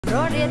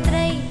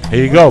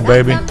Here you go,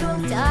 baby.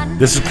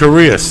 This is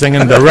Korea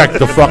singing direct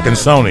to fucking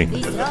Sony.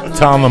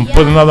 Telling them,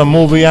 put another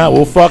movie out,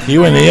 we'll fuck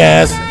you in the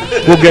ass.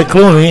 We'll get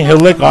Clooney, he'll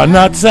lick our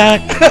nutsack.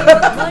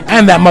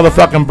 And that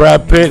motherfucking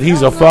Brad Pitt,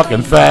 he's a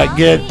fucking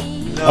faggot.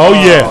 Oh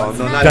yeah.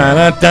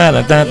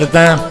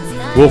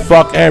 We'll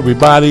fuck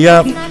everybody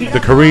up.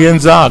 The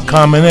Koreans are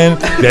coming in.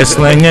 They're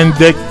slinging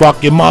dick,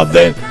 fuck your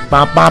mother.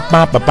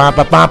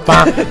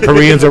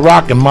 Koreans are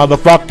rocking,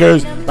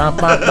 motherfuckers.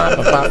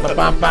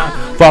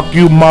 Fuck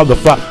you,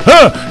 motherfucker.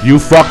 Huh. You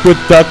fuck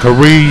with the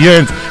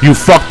Koreans. You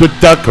fuck with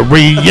the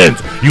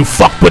Koreans. You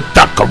fuck with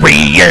the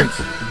Koreans.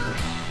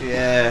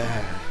 Yeah.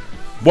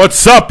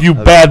 What's up, you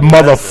bad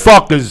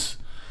motherfuckers?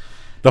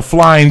 The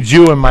Flying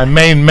Jew and my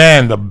main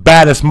man, the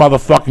baddest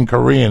motherfucking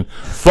Korean.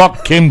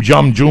 Fuck Kim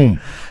Jong-un.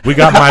 We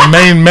got my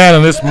main man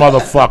in this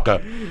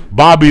motherfucker.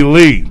 Bobby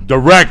Lee,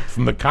 direct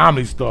from the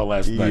Comedy Store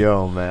last night.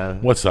 Yo,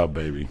 man. What's up,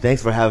 baby?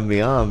 Thanks for having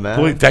me on, man.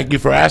 Please, thank you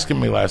for asking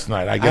me last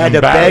night. I had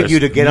to beg you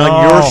to get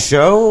on your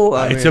show.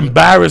 It's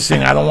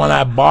embarrassing. I don't want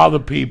to bother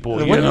people.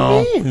 What you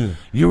know, do you mean?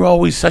 You're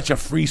always such a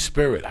free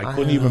spirit. I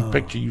couldn't even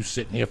picture you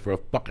sitting here for a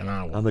fucking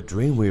hour. I'm a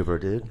dreamweaver,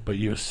 dude. But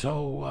you're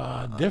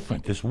so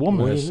different. This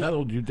woman has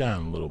settled you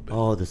down a little bit.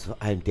 Oh,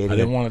 I'm dating. I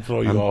didn't want to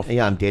throw you off.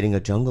 Yeah, I'm dating a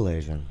jungle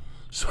Asian.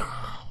 So,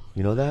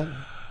 you know that?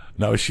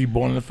 now, is she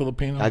born in the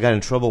Philippines? I got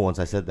in trouble once.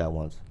 I said that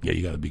once. Yeah,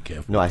 you got to be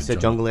careful. No, I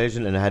said jungle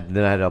Asian, and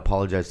then I had to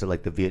apologize to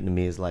like the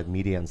Vietnamese like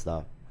media and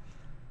stuff.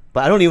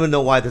 But I don't even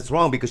know why that's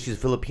wrong because she's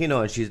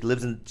Filipino and she's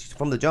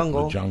from the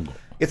jungle. The jungle.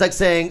 It's like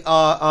saying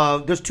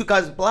there's two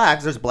kinds of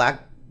blacks. There's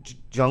black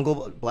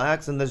jungle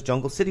blacks and there's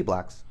jungle city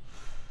blacks.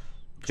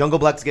 Jungle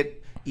blacks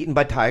get eaten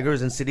by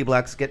tigers and city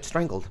blacks get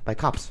strangled by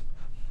cops.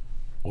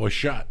 Or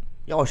shot.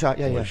 Yeah, or shot.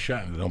 Yeah, Or yeah.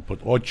 shot. They don't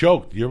put, or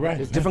choked. You're right.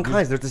 There's different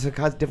kinds. There's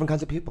different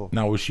kinds of people.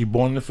 Now, was she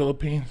born in the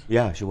Philippines?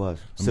 Yeah, she was.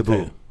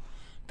 Cebu.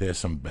 There's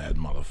some bad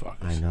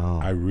motherfuckers. I know.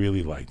 I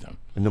really like them.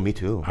 No, me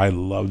too. I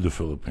love the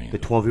Philippines. The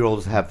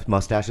 12-year-olds have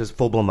mustaches,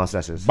 full-blown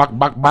mustaches. Bak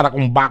bak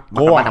barakong bak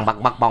goa.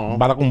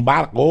 Barakong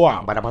bak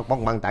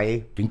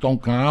goa. Ting tong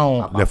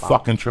kao. They're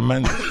fucking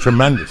tremendous.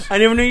 Tremendous. I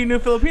never knew you knew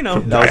Filipino.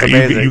 That was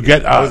amazing. You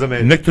get that was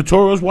amazing. Nick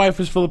Totoro's wife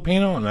is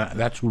Filipino, and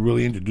that's who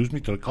really introduced me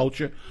to the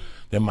culture.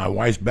 Then my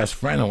wife's best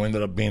friend, who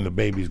ended up being the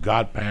baby's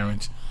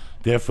godparents,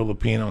 they're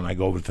Filipino, and I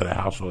go over to the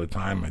house all the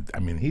time. I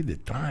mean, he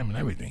did time and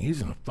everything. He's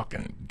in a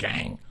fucking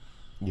gang.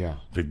 Yeah.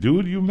 The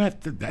dude you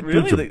met, that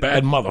Really? dude's a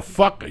bad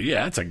motherfucker.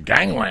 Yeah, that's a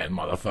gangland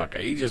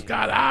motherfucker. He just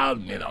got out,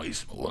 and, he's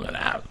smoothing it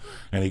out.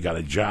 And he got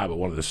a job at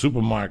one of the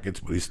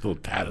supermarkets, but he's still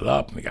tatted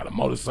up, and he got a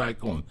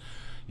motorcycle. And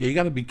yeah, you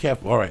got to be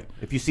careful. All right.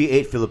 If you see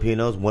 8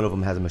 Filipinos, one of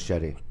them has a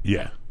machete.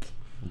 Yeah.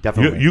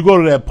 Definitely. You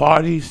go to their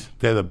parties,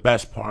 they're the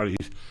best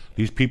parties.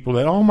 These people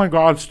that, oh my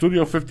God,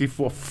 Studio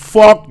 54,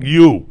 fuck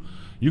you.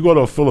 You go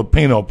to a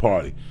Filipino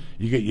party,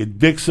 you get your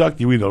dick sucked,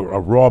 you eat a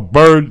raw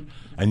bird,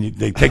 and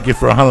they take you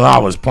for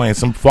 $100 playing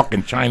some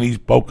fucking Chinese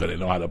poker they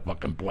know how to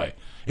fucking play.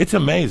 It's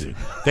amazing.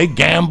 They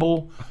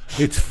gamble.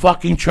 It's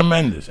fucking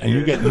tremendous. And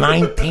you get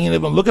 19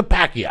 of them. Look at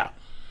Pacquiao.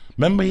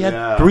 Remember, he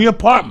had 3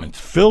 apartments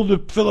filled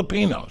with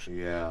Filipinos.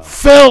 Yeah.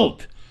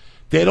 Filled.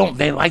 They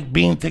like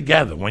being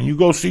together. When you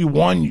go see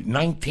one,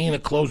 19 are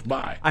close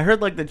by. I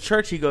heard like the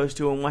church he goes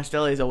to in West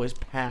LA is always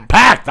packed.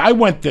 Packed. I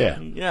went there.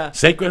 Yeah.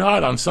 Sacred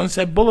Heart on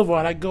Sunset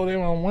Boulevard. I go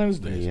there on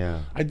Wednesdays.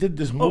 Yeah. I did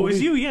this movie. Oh, it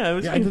was you? Yeah, it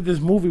was I you. did this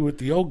movie with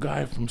the old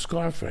guy from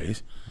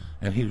Scarface,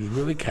 and he was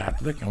really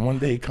Catholic. And one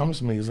day he comes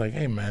to me. He's like,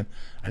 "Hey man,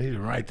 I need to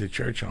ride to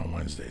church on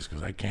Wednesdays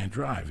because I can't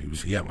drive."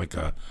 He had like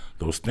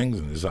those things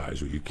in his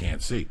eyes where you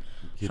can't see.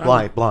 He's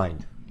So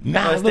blind.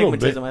 Nah, a little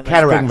bit. Astigmatism, I think.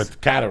 Cataracts.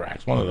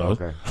 Cataracts, one of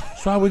those. Okay.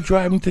 So I would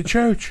drive him to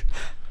church.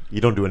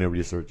 You don't do any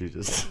research. You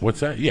just.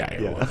 What's that?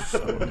 Yeah. Well,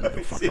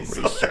 the fucking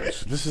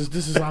research. This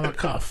is on the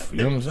cuff. You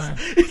know what I'm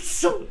saying? It's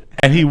so.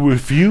 And he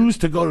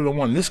refused to go to the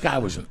one. This guy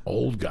was an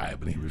old guy,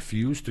 but he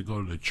refused to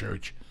go to the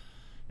church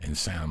in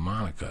Santa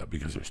Monica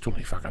because there's too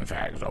many fucking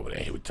fags over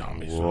there. He would tell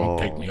me, so don't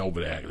take me over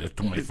there. There's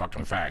too many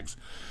fucking fags.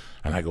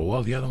 And I go,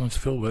 well, the other one's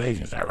filled with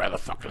Asians. I'd rather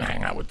fucking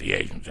hang out with the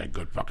Asians. They're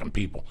good fucking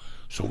people.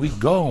 So we'd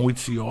go and we'd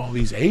see all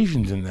these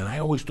Asians in there. And I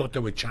always thought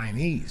they were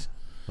Chinese.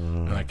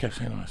 And I kept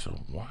saying to myself,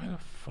 why the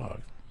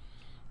fuck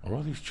are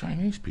all these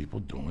Chinese people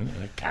doing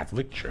in a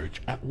Catholic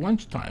church at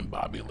lunchtime,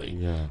 Bobby Lee?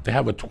 Yeah. They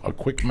have a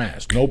quick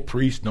mass. No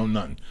priest, no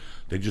nothing.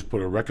 They just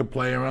put a record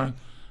player on,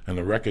 and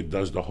the record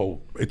does the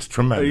whole. It's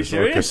tremendous. Are you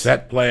serious? Or a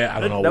cassette player. I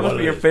don't know That what must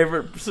be it your is.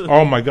 favorite.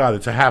 Oh my God!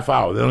 It's a half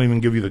hour. They don't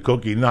even give you the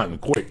cookie, nothing.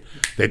 Quick,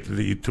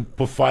 you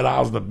put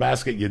 $5 in the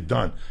basket, you're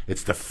done.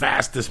 It's the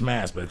fastest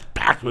mass, but it's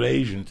packed with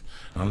Asians.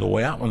 And on the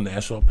way out one day,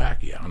 I saw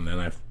Pacquiao, and then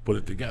I put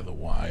it together.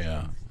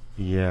 Why?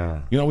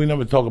 Yeah. You know, we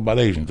never talk about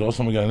Asians. All of a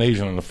sudden, we got an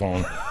Asian on the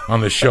phone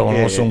on the show, and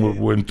all of a sudden,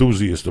 we're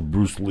enthusiasts of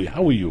Bruce Lee.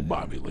 How are you,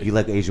 Bobby Lee? You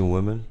like Asian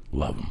women?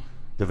 Love them.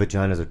 The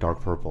vaginas are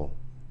dark purple.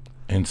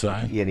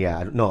 Inside?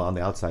 Yeah. No, on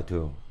the outside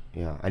too.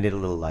 Yeah, I need a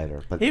little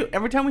lighter. But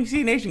Every time we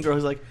see an Asian girl,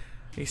 he's like,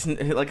 He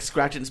like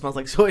scratch it and smells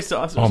like soy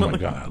sauce or Oh something.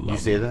 my god, I love You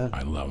say them. that?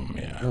 I love them.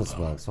 Yeah, I It doesn't love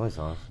smell 'em. like soy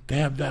sauce. They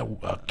have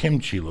that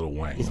kimchi little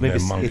wang. It's They're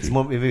maybe monkey. it's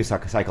more maybe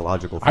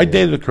psychological. For I you.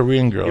 dated a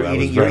Korean girl. You're that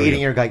eating. was You're very- eating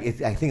your guy.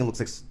 I think it looks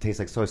like tastes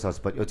like soy sauce,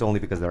 but it's only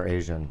because they're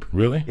Asian.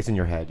 Really? It's in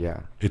your head,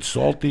 yeah. It's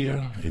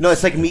saltier. No,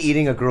 it's like me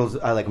eating a girl's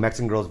like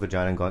Mexican girl's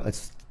vagina and going,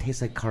 it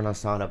tastes like carne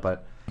asada,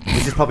 but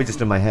it's just probably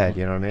just in my head.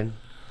 You know what I mean?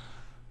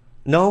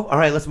 No, all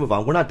right, let's move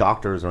on. We're not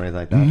doctors or anything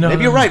like that. No,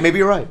 maybe you're right. Maybe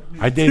you're right.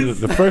 I dated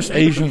the first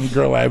Asian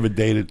girl I ever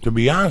dated. To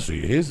be honest with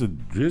you, here's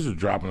a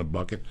drop in the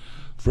bucket.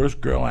 First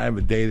girl I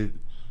ever dated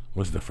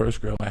was the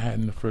first girl I had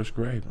in the first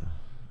grade.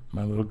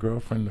 My little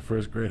girlfriend in the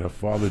first grade. Her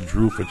father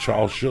drew for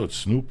Charles Schultz,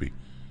 Snoopy.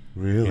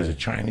 Really? He's a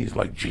Chinese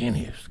like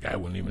genius. The guy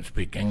wouldn't even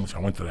speak English. I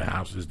went to their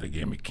houses. They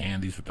gave me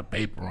candies with the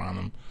paper on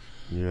them.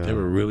 Yeah. They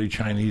were really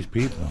Chinese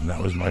people. And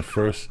that was my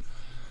first.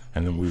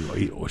 And then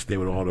they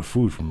would order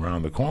food from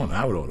around the corner.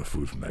 I would order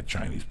food from that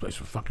Chinese place. It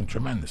was fucking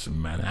tremendous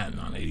in Manhattan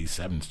on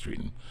 87th Street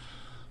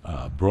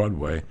and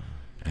Broadway.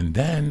 And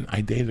then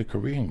I dated a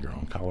Korean girl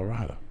in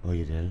Colorado. Oh,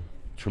 you did?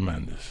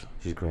 Tremendous.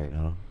 She's great,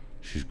 huh?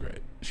 She's great.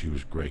 She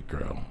was a great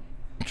girl.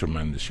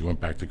 Tremendous. She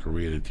went back to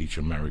Korea to teach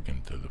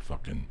American to the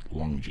fucking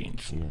long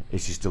jeans. Yeah.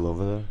 Is she still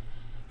over there?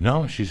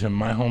 No, she's in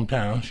my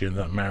hometown. She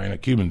ended up marrying a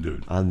Cuban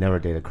dude. I'll never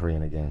date a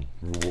Korean again.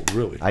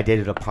 Really? I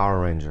dated a Power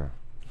Ranger.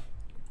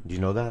 Do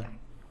you know that?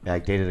 Yeah, I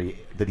dated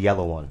the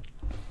yellow one.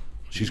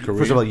 She's Korean?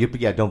 First of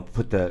all, don't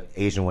put the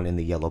Asian one in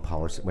the yellow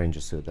Power Ranger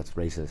suit. That's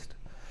racist.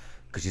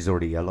 Because she's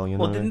already yellow, you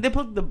know? Well, didn't they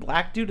put the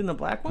black dude in the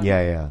black one?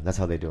 Yeah, that's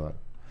how they do it.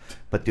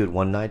 But dude,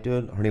 one night,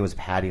 dude, her name was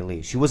Patty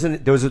Lee. She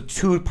wasn't. There was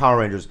two Power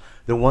Rangers.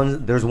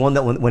 There's one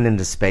that went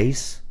into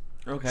space.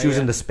 Okay. She was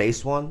in the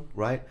space one,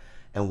 right?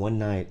 And one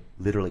night,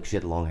 literally, she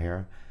had long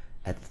hair.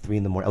 At 3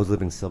 a.m, I was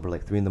living in Silver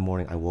Lake. 3 a.m,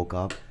 I woke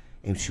up,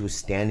 and she was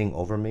standing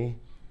over me,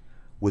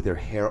 with her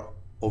hair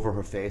over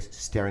her face,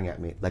 staring at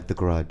me like The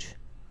Grudge,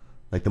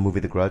 like the movie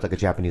The Grudge, like a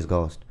Japanese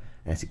ghost.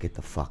 And I said, "Get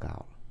the fuck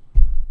out!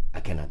 I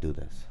cannot do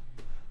this."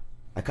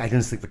 I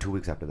didn't sleep for 2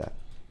 weeks after that.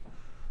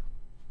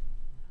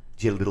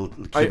 She had little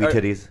kiwi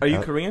titties. Are you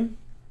Korean?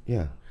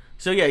 Yeah.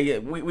 So yeah,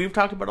 we've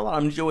talked about it a lot.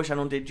 I'm Jewish. I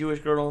don't date Jewish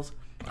girls.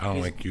 I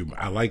don't like Cuban.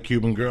 I like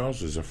Cuban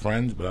girls as a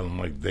friend, but I don't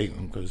like dating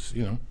them because,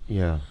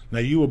 Yeah. Now,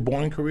 you were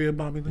born in Korea,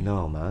 Bobby Lee?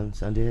 No, man.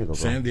 San Diego, bro.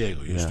 San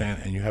Diego. You Yeah.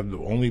 stand, and you have the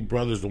only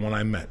brother's the one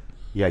I met.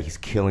 Yeah, he's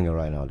killing it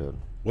right now, dude.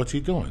 What's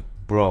he doing?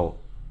 Bro,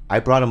 I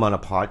brought him on a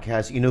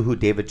podcast. You know who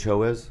David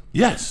Cho is?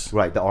 Yes.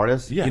 Right, the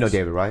artist? Yes. You know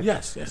David, right?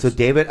 Yes. So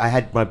David, I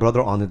had my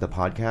brother on the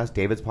podcast,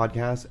 David's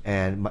podcast,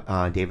 and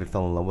David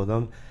fell in love with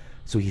him.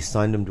 So he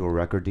signed him to a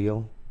record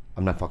deal.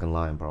 I'm not fucking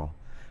lying, bro.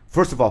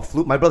 First of all,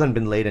 my brother had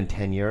been late in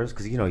 10 years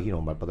because, you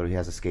know, my brother, he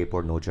has a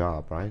skateboard, no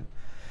job, right?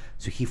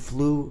 So he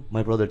flew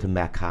my brother to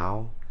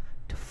Macau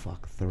to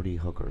fuck 30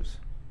 hookers,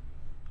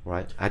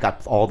 right? I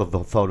got all the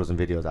photos and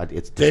videos.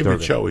 It's disturbing.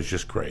 David Cho is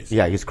just crazy.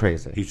 Yeah, he's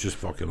crazy. He's just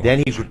fucking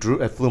Then awesome.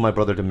 he flew my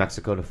brother to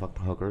Mexico to fuck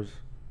hookers,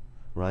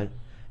 right?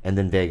 And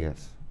then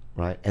Vegas,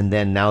 right? And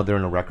then now they're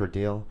in a record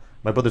deal.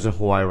 My brother's in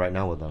Hawaii right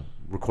now with them,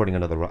 recording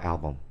another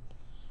album.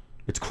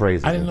 It's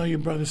crazy. I didn't dude. know your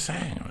brother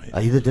sang.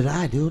 Either did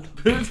I, dude.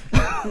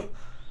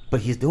 But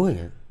he's doing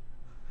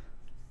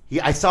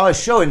it. I saw his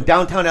show in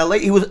downtown LA.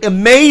 He was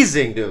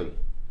amazing, dude.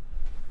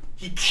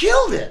 He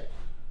killed it.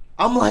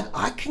 I'm like,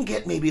 I can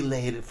get maybe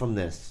laid from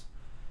this.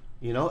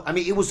 You know? I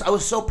mean, I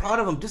was so proud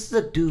of him. This is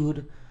a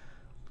dude.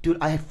 Dude,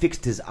 I had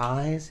fixed his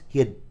eyes. He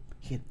had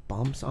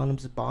bumps on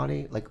his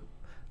body, like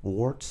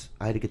warts.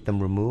 I had to get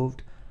them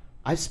removed.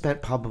 I've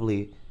spent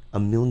probably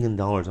 $1 million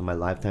in my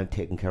lifetime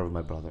taking care of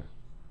my brother.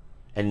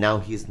 And now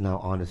he's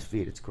on his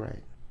feet. It's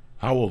great.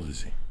 How old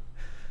is he?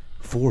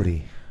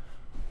 40.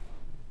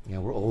 Yeah,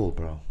 we're old,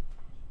 bro.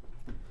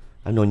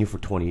 I've known you for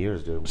 20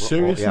 years, dude. We're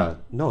Seriously? Old.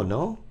 Yeah.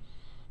 No.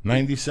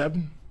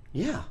 97?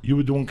 Yeah. You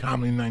were doing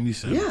comedy in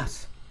 97?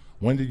 Yes.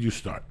 When did you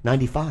start?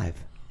 95.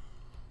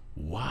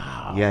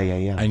 Wow. Yeah.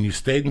 And you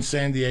stayed in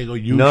San Diego?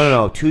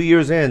 No. 2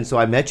 years in, so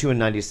I met you in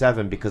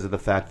 97 because of the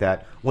fact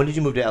that... When did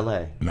you move to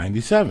L.A.?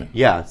 97.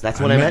 Yeah, that's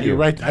when I met you.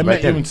 Right. I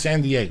met then. you in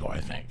San Diego, I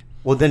think.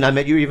 Well, then I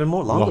met you even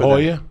more longer. La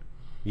Jolla? Then.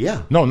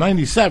 Yeah. No,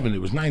 97. It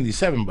was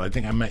 97, but I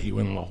think I met you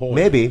in La Jolla.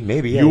 Maybe.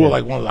 Yeah, you were yeah.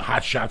 like one of the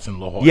hot shots in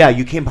La Jolla. Yeah,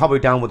 you came probably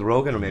down with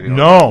Rogan or maybe...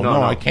 No.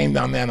 I came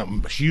down there.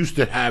 And she used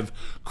to have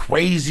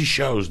crazy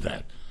shows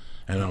then.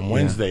 And on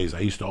Wednesdays, I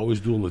used to always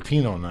do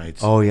Latino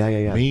nights. Oh,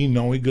 yeah. Me,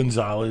 Noe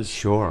Gonzalez.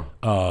 Sure.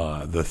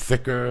 The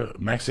thicker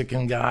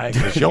Mexican guy.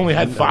 'Cause she only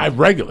had 5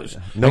 regulars.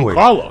 No and way.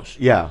 Carlos.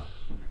 Yeah.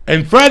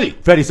 And Freddie.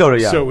 Freddie Soto,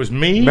 yeah. So it was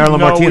me, Marilyn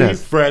Noe,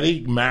 Martinez.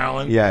 Freddie,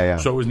 Marilyn. Yeah.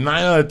 So it was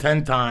 9 out of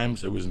 10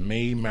 times. It was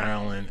me,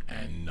 Marilyn,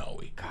 and Noe.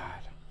 God,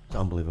 it's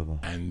unbelievable.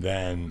 And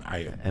then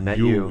I met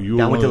you. were Down went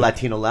to one of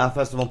Latino Laugh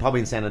Festival,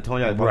 probably in San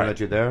Antonio. I probably Right. met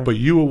you there. But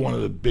you were one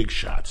of the big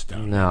shots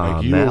down there. No,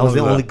 Like, you man. were I was one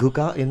the of only gook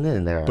out in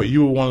there. But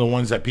you were one of the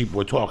ones that people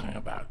were talking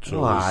about. So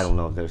Well, it was- I don't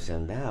know if they're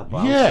saying that,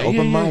 but Yeah, I was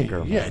open yeah, micer,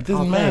 man. yeah. It doesn't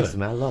Oh, matter. thanks,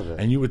 man. I love it.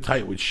 And you were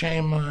tight with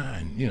Shama,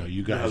 and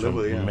you guys Yeah,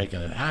 were yeah.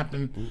 making it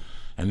happen.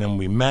 And then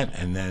we met,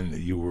 and then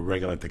you were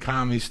regular at the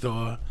Comedy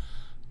Store.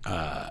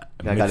 I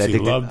got Mitzi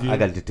addicted. loved you. I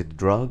got addicted to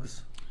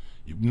drugs.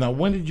 Now,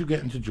 when did you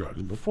get into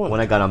drugs? Before When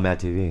that? I got on Mad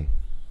TV.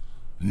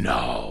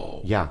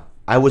 No. Yeah.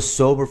 I was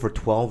sober for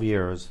 12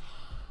 years,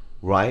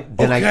 right?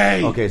 Then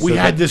Okay. So We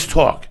had this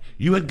talk.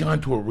 You had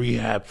gone to a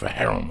rehab for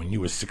heroin when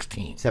you were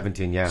 16.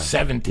 17, yeah.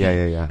 17.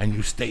 Yeah. And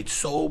you stayed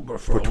sober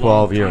for a 12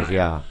 long years, time.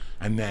 yeah.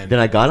 And then Then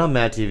I got on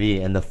Mad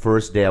TV, and the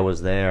first day I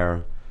was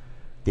there,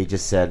 they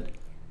just said,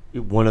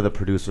 one of the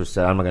producers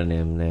said, I'm not going to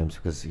name names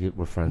because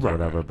we're friends or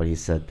whatever, but he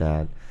said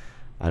that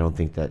I don't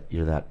think that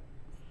you're that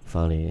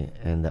funny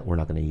and that we're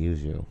not going to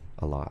use you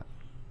a lot.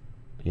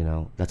 You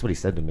know, that's what he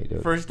said to me,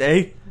 dude. First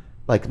day.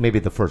 Like maybe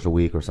the first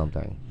week or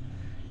something.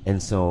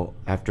 And so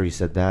after he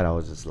said that, I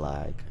was just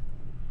like,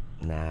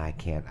 nah, I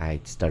can't. I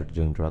started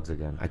doing drugs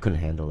again. I couldn't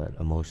handle it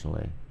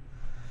emotionally.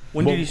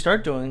 When did you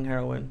start doing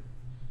heroin?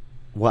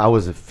 Well, I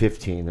was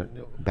 15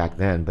 back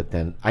then, but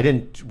then I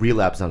didn't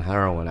relapse on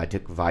heroin. I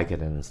took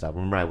Vicodin and stuff.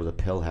 Remember, I was a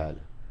pillhead.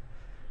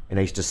 And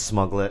I used to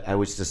smuggle it. I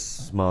would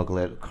just smuggle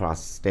it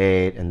across the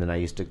state, and then I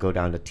used to go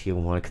down to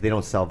Tijuana because they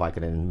don't sell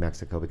Vicodin in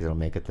Mexico because they don't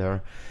make it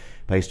there.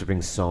 But I used to bring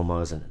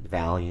Somas and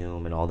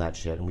Valium and all that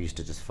shit, and we used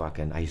to just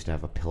I used to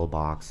have a pill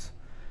box.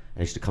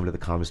 I used to come to the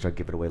comedy store and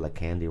give it away like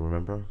candy,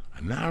 remember?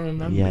 Now I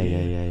remember.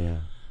 Yeah.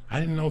 I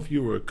didn't know if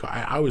you were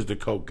I was the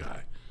coke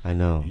guy. I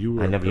know. You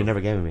were you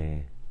never gave me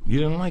any. You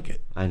didn't like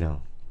it. I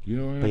know. You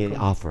don't But you coke?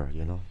 offer,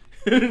 you know?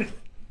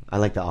 I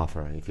like to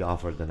offer. If you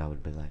offer, then I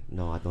would be like,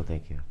 no,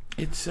 thank you.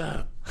 It's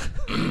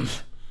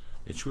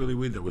it's really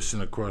weird that we're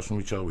sitting across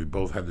from each other. We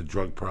both had the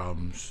drug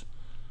problems,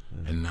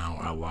 and now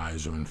our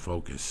lives are in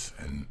focus.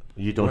 And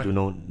You don't do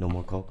no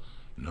more coke?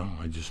 No,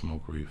 I just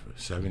smoke reefer.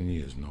 7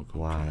 years, no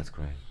cocaine. Wow, that's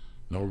great.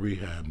 No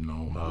rehab,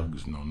 no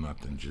hugs, no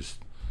nothing. Just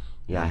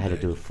Yeah, I had to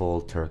do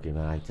full turkey,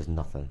 man. I just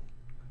nothing.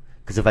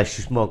 Because if I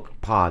smoke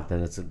pot,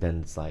 then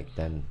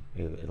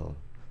it'll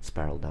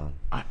spiral down.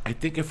 I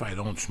think if I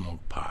don't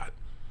smoke pot,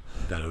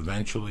 that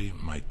eventually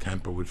my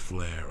temper would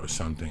flare or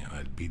something, and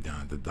I'd be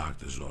down at the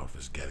doctor's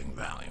office getting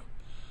Valium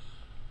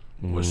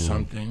or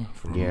something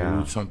for a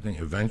mood, something.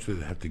 Eventually,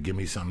 they have to give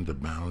me something to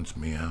balance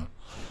me out.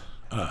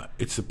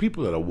 It's the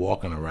people that are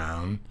walking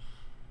around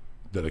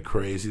that are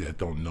crazy, that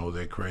don't know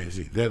they're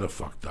crazy. They're the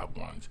fucked up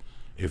ones.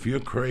 If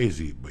you're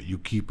crazy, but you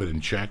keep it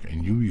in check,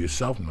 and you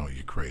yourself know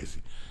you're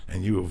crazy,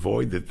 and you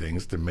avoid the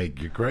things to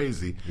make you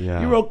crazy,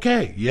 you're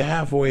okay. You're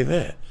halfway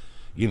there.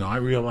 You know, I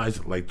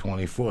realized at like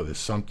 24, there's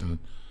something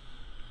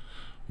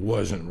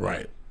wasn't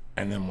right.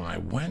 And then when I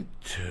went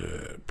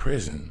to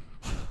prison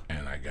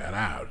and I got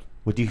out.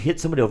 Would you hit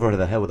somebody over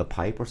the head with a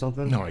pipe or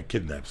something? No, I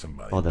kidnapped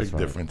somebody. Oh, that's Big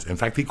right. difference. In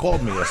fact, he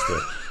called me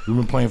yesterday. We've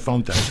been playing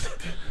phone tag.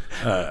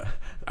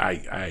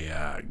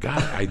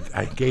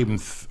 I gave him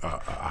a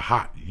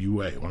hot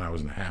UA when I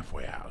was in the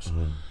halfway house,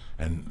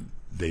 and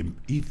they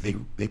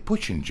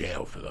put you in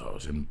jail for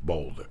those in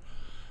Boulder.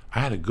 I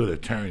had a good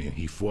attorney, and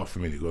he fought for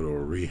me to go to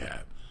a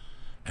rehab,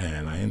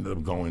 and I ended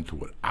up going to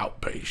an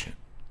outpatient.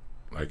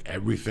 Like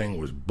everything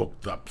was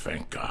booked up,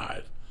 thank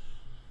God,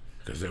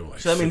 because they were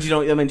like. So that means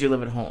That means you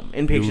live at home.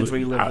 Inpatients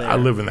where you live there. I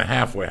live in the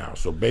halfway house,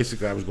 so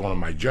basically I was going to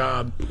my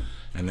job,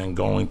 and then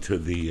going to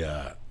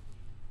the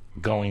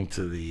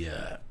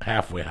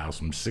halfway house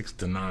from 6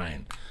 to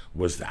 9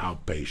 was the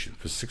outpatient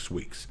for 6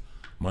 weeks,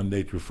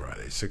 Monday through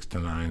Friday, 6 to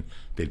 9.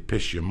 They'd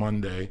piss you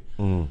Monday,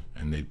 and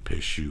they'd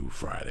piss you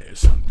Friday or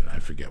something. I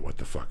forget what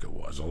the fuck it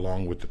was.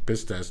 Along with the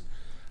piss test,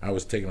 I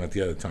was taking it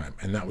the other time,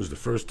 and that was the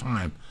first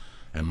time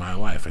in my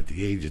life at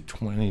the age of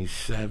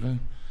 27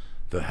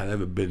 that I had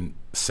ever been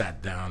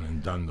sat down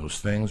and done those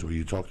things where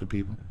you talk to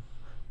people.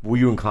 Were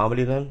you in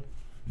comedy then?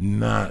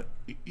 Not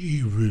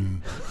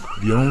even.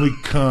 The only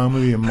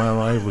comedy in my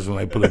life was when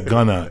I put a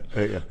gun out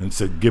and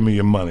said, "Give me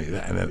your money,"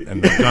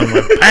 and the gun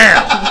went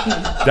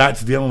bam.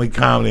 That's the only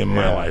comedy in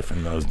my life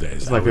in those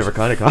days. It's my favorite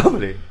kind of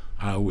comedy.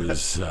 I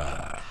was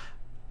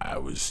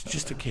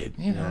just a kid,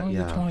 you know.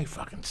 Yeah. You're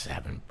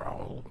 27,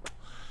 bro.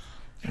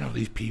 You know,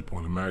 these people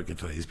in America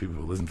today, these people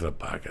who listen to the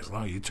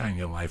podcast, you turn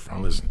your life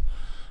around. Listen,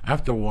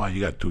 after a while, you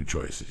got two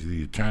choices. Either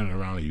you turn it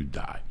around or you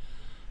die.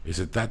 Is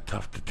it that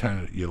tough to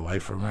turn your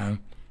life around?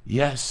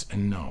 Yes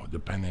and no,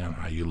 depending on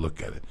how you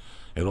look at it.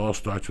 It all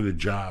starts with a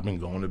job and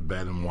going to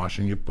bed and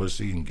washing your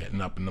pussy and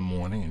getting up in the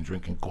morning and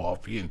drinking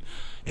coffee. And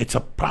it's a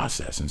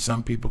process, and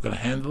some people can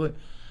handle it,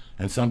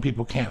 and some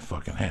people can't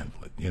fucking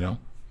handle it, you know?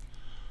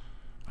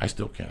 I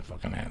still can't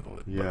fucking handle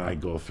it, but I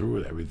go through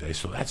it every day.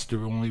 So that's the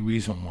only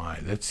reason why.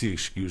 That's the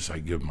excuse I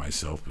give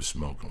myself for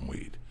smoking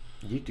weed.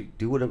 You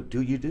do what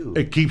you do.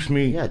 It keeps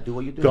me do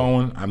what you do.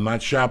 going. I'm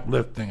not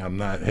shoplifting. I'm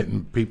not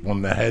hitting people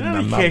in the head, and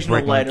I'm not Occasional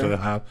breaking lighter. into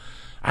the house.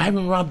 I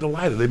haven't robbed a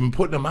lighter. They've been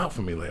putting them out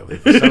for me lately.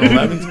 For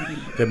 7-Elevens,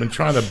 they've been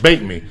trying to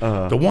bait me.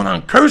 The one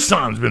on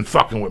Curzon's been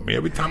fucking with me.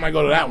 Every time I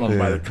go to that one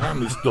by the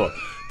comedy store,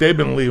 they've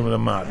been leaving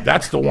them out.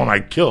 That's the one I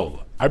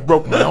killed. I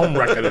broke my own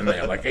record in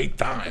there like 8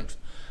 times.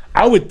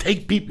 I would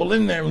take people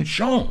in there and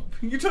show them.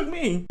 You took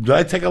me. Did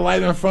I take a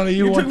lighter in front of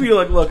you? You took me. You're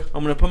like, look,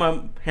 I'm gonna put my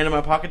hand in my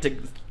pocket to.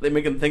 They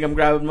make them think I'm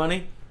grabbing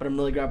money, but I'm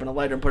really grabbing a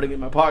lighter and putting it in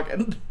my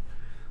pocket.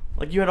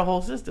 Like you had a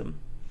whole system.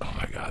 Oh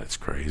my God, it's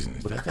crazy.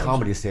 But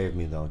comedy saved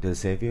me though. Did it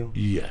save you?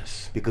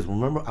 Yes. Because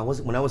remember,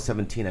 when I was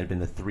 17, I'd been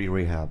to 3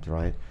 rehabs,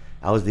 right?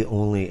 I was the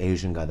only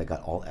Asian guy that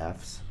got all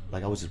Fs.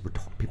 Like I was just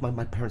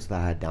my parents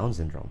thought I had Down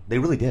syndrome. They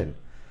really did.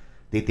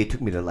 They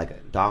took me to like a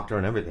doctor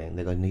and everything.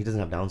 They go, he doesn't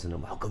have Down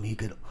syndrome. How come he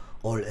get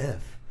all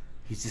F?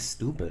 He's just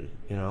stupid,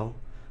 you know.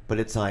 But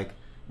it's like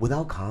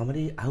without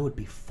comedy, I would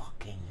be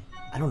fucking.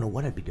 I don't know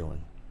what I'd be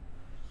doing.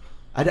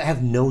 I'd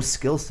have no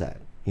skill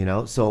set, you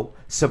know. So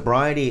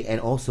sobriety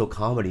and also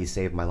comedy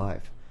saved my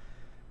life.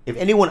 If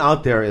anyone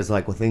out there is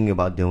like thinking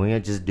about doing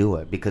it, just do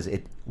it because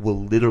it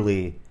will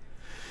literally.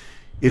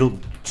 It'll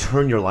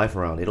turn your life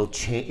around. It'll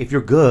change. If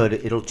you're good,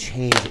 it'll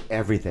change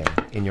everything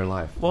in your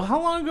life. Well, how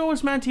long ago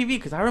was Mad TV?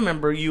 Because I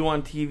remember you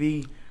on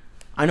TV.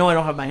 I know I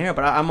don't have my hair,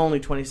 but I'm only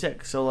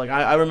 26. So, like,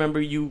 I remember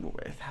you,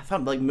 I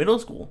thought, like, middle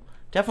school.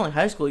 Definitely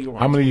high school you were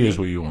on. How many TV. years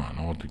were you on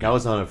altogether? I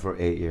was on it for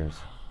 8 years.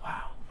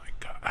 Wow. Oh,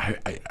 my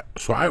God.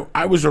 So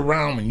I was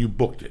around when you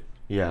booked it.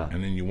 Yeah.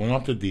 And then you went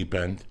off the deep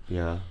end.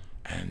 Yeah.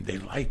 And they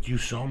liked you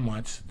so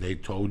much. They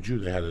told you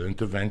they had an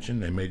intervention.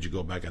 They made you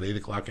go back at 8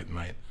 o'clock at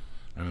night.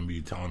 I remember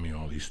you telling me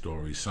all these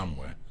stories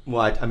somewhere.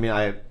 Well,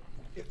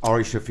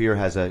 Ari Shaffir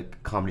has a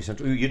Comedy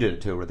Central. You did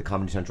it too, right? The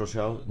Comedy Central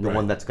show, the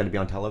one that's going to be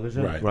on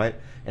television, right?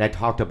 And I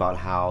talked about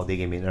how they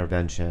gave me an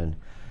intervention,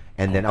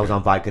 and then I was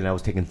on Vicodin. I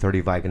was taking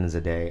 30 Vicodins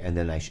a day, and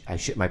then I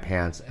shit my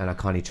pants on a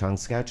Connie Chung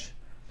sketch,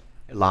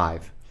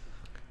 live.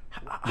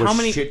 How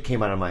many shit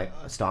came out of my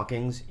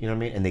stockings? You know what I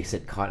mean? And they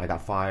said cut. I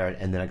got fired,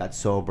 and then I got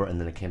sober, and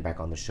then I came back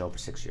on the show for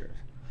 6 years.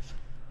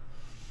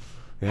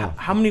 Yeah.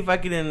 How many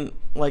Vicodin,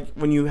 like,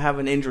 when you have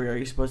an injury, are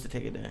you supposed to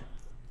take a day?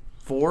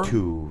 4?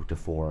 2 to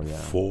 4, yeah.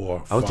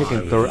 4, I was 5.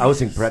 taking I was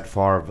taking Brett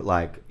Favre,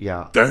 like,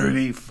 yeah.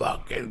 30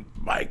 fucking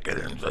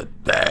Vicodins a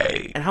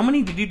day. And how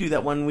many did you do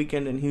that one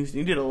weekend in Houston?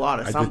 You did a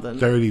lot of something. I did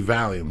 30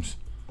 Valiums.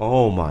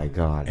 Oh, my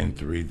God. In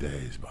 3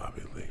 days,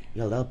 Bobby Lee.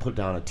 Yeah, that'll put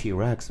down a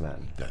T-Rex,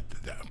 man. That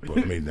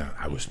put me down.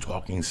 I was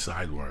talking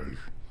sideways.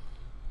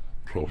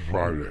 So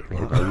Friday,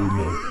 like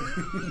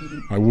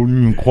I wouldn't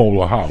even call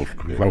the house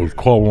because I was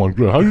calling like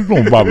this. How you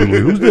doing, Bobby Lee?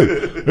 Who's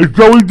this? It's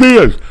Joey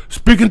Diaz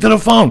speaking to the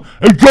phone.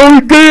 It's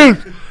Joey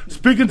Diaz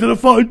speaking to the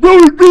phone. It's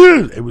Joey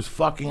Diaz. It was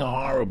fucking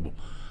horrible.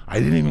 I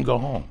didn't even go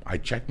home. I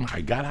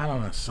got out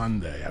on a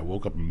Sunday. I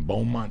woke up in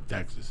Beaumont,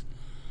 Texas,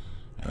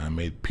 and I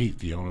made Pete,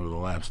 the owner of the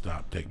lap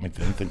stop, take me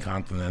to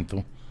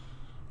Intercontinental,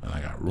 and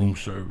I got room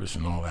service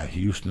and all that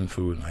Houston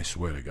food. And I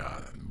swear to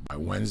God, by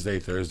Wednesday,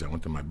 Thursday, I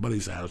went to my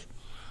buddy's house,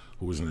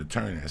 who was an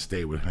attorney. I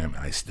stayed with him,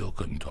 and I still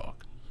couldn't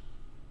talk.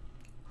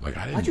 Like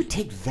I didn't. Why'd you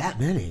take that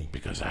many?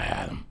 Because I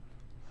had them.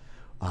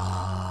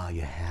 Ah,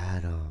 you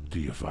had them. Do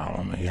you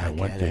follow me? Yeah, I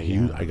went to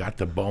Houston. I got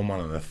to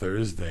Beaumont on a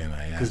Thursday, and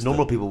I asked. Because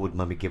normal people would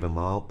let me give them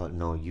out, but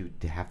no, you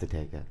have to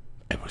take it.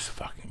 It was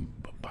fucking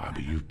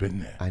Bobby. You've been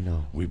there. I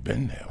know. We've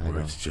been there.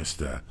 Where it's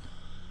just.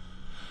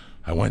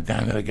 I went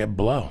down there to get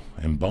blow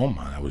in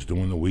Beaumont. I was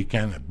doing the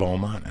weekend at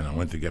Beaumont, and I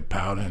went to get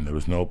powder, and there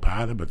was no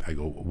powder. But I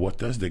go, what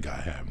does the guy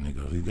have? And he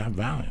goes, he's got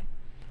Valium.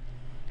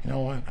 You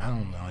know what? I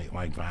don't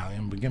like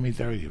Valium, but give me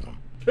 30 of them.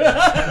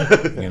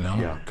 You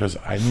know? Because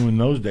I knew in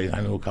those days, I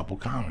knew a couple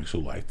comics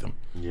who liked them.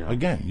 Yeah.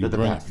 Again, you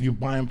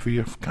buy them for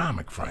your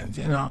comic friends,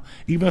 you know?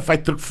 Even if I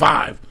took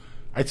 5,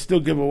 I'd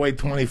still give away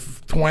 20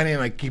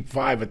 and I'd keep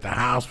 5 at the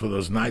house for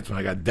those nights when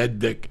I got dead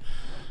dick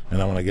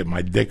and I want to get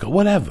my dick or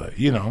whatever,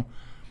 you know?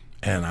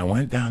 And I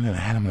went down there and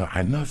I had them,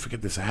 I'll never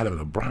forget this, I had them in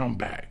a brown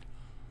bag.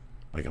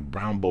 Like a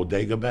brown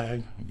bodega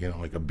bag, you know,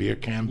 like a beer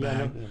can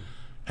bag.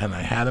 And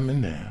I had them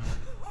in there.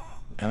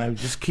 And I would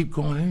just keep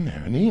going in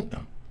there and eating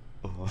them.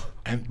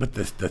 But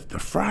the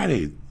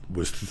Friday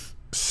was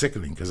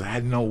sickening because I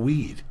had no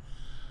weed.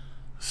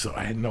 So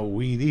I had no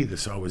weed either.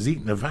 So I was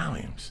eating the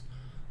Valiums.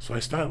 So I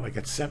started like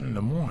at 7 in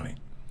the morning.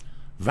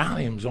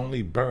 Valiums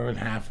only burn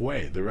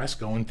halfway. The rest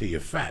go into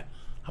your fat.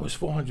 I was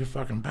 400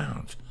 fucking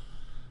pounds.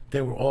 They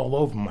were all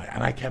over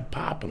and I kept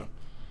popping them.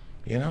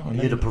 You know? And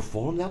you had to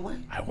perform that way?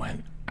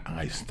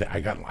 I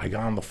got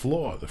on the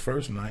floor the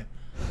first night.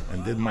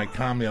 And did my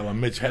comedy on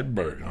Mitch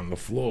Hedberg on the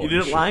floor. You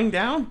did it lying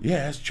down?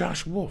 Yeah, it's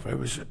Josh Wolf. It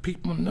was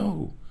people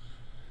knew.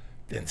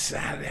 Then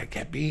Saturday I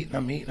kept eating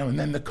them, and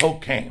then the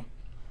coke came.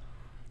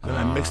 Then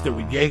I mixed it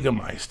with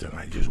Jägermeister, and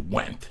I just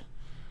went.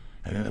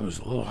 And then there was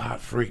a little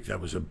hot freak that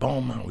was at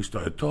Beaumont. We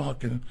started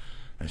talking,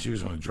 and she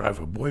was going to drive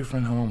her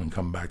boyfriend home and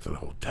come back to the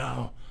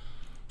hotel.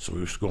 So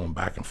we was going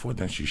back and forth.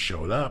 Then she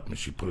showed up, and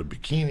she put a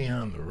bikini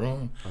on in the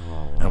room.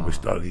 And we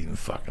started eating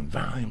fucking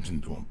Valiums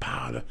and doing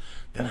powder.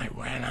 Then I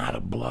ran out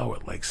of blow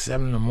at like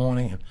 7 in the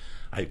morning, and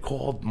I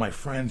called my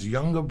friend's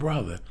younger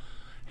brother.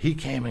 He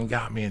came and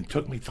got me and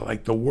took me to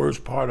like the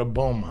worst part of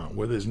Beaumont,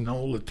 where there's no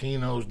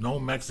Latinos, no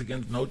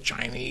Mexicans, no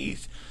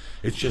Chinese.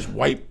 It's just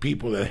white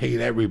people that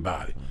hate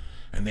everybody.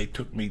 And they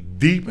took me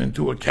deep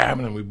into a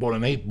cabin, and we bought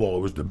an 8-ball.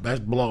 It was the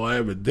best blow I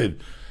ever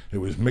did. It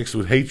was mixed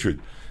with hatred.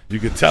 You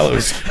could tell it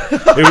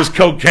was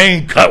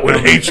cocaine cut with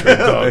hatred,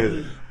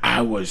 dog.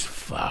 I was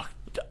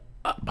fucked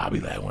up. Bobby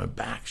Lee went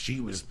back.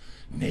 She was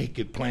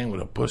naked playing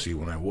with a pussy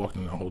when I walked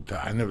in the hotel.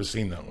 I never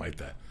seen nothing like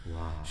that.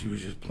 Wow. She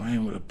was just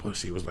playing with a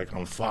pussy. It was like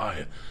on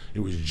fire.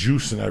 It was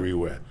juicing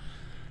everywhere.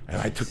 And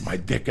I took my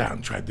dick out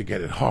and tried to get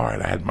it hard.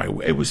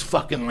 It was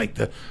fucking like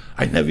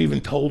I never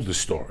even told the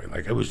story.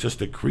 Like it was just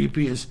the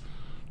creepiest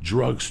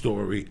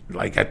drugstore,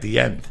 like at the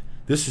end.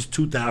 This is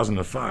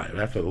 2005,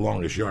 after The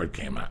Longest Yard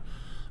came out.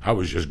 I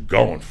was just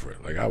going for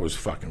it. Like, I was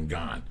fucking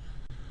gone.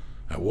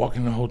 I walk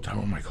in the hotel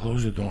room, I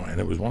close the door, and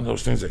it was one of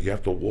those things that you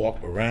have to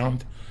walk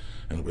around,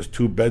 and there was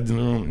 2 beds in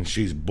the room, and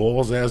she's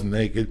balls-ass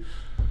naked,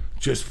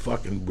 just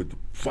fucking with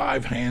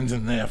 5 hands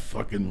in there,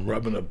 fucking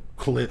rubbing a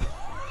clit.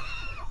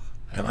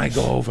 And I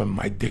go over, and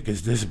my dick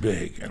is this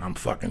big, and I'm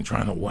fucking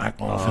trying to whack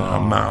off in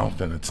her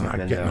mouth, and it's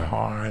not getting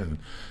hard, and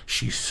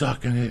she's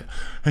sucking it,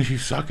 and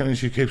she's sucking it, and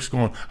she keeps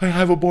going, I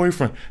have a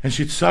boyfriend, and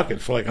she'd suck it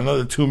for like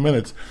another 2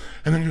 minutes,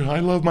 and then I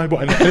love my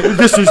boy.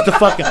 This is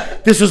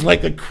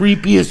like the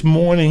creepiest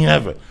morning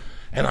ever.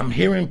 And I'm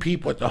hearing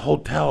people at the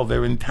hotel,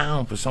 they're in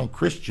town for some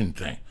Christian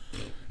thing,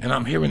 and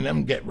I'm hearing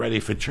them get ready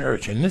for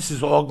church, and this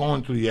is all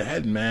going through your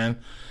head, man.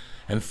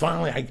 And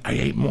finally, I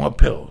ate more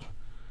pills.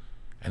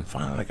 And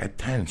finally, like at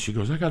 10, she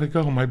goes, I gotta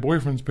go. My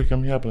boyfriend's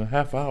picking me up in a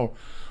half hour.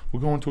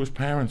 We're going to his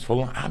parents for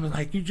lunch. I'm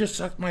like, you just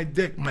sucked my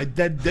dick, my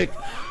dead dick,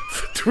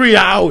 for 3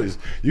 hours.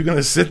 You're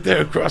gonna sit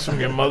there across from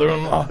your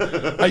mother-in-law?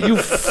 Are you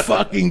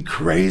fucking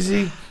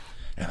crazy?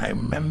 And I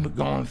remember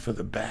going for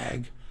the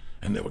bag,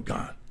 and they were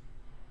gone.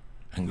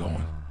 And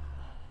going,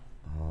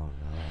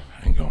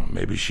 and going,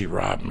 maybe she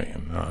robbed me.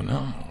 And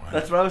no.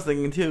 That's what I was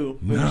thinking too.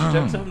 Maybe she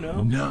took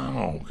some?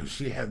 No, because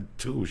she had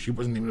 2. She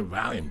wasn't even a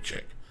Valium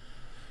chick.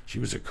 She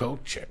was a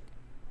coke chick.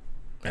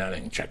 And I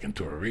didn't check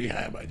into a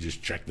rehab. I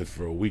just checked it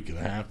for a week and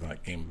a half, and I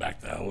came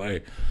back to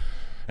L.A.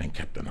 and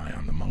kept an eye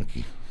on the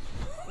monkey.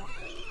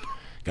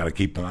 Got to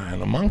keep an eye on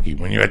the monkey.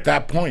 When you're at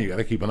that point, you got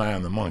to keep an eye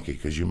on the monkey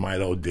because you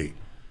might OD.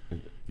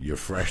 You're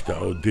fresh to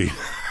OD. You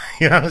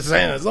know what I'm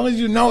saying? As long as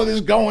you know this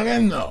going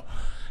in, though.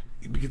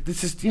 Because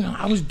this is,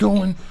 I was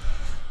doing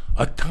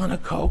a ton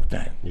of coke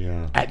then.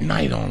 Yeah. At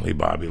night only,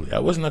 Bobby Lee. I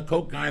wasn't a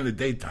coke guy in the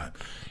daytime.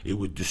 It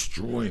would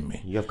destroy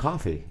me. You have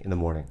coffee in the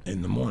morning.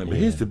 In the morning. But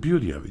here's the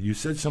beauty of it. You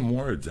said some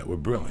words that were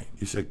brilliant.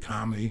 You said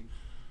comedy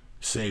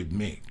saved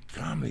me.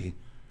 Comedy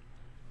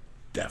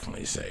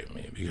definitely saved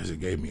me because it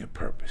gave me a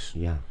purpose.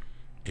 Yeah.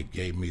 It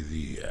gave me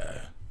the...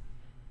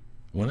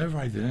 whenever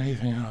I did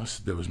anything else,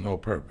 there was no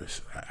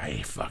purpose.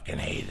 I fucking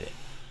hated it.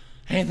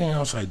 Anything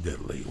else I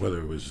did, Lee, whether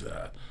it was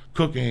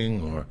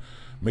cooking or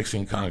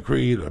mixing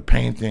concrete or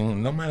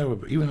painting, no matter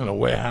what, even in a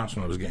warehouse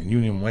when I was getting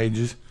union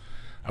wages,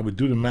 I would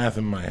do the math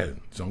in my head.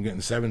 So I'm getting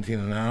 $17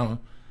 an hour,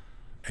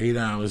 8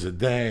 hours a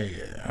day.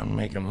 I'm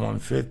making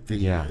 $150.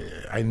 Yeah.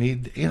 I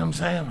need, you know what I'm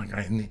saying? Like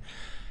I need.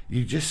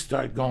 You just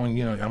start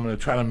going. I'm going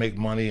to try to make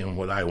money in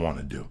what I want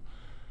to do.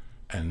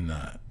 And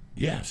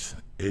yes,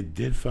 it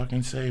did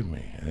fucking save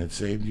me, and it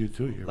saved you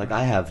too. You're like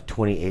right. I have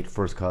 28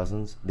 first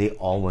cousins. They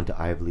all went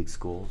to Ivy League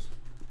schools,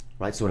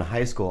 right? So in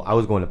high school, I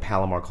was going to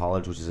Palomar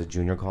College, which is a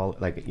junior college,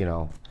 like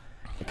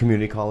a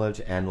community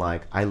college, and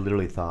like I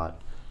literally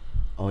thought,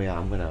 oh yeah,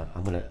 I'm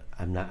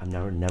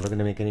never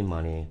gonna make any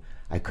money.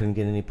 I couldn't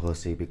get any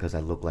pussy because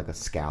I looked like a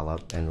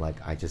scallop, and like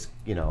I just,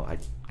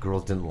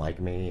 girls didn't like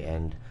me,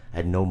 and I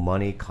had no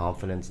money,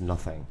 confidence,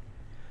 nothing.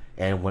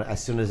 And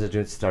as soon as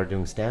I started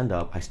doing stand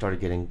up, I started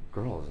getting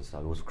girls and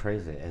stuff. It was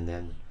crazy, and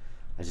then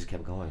I just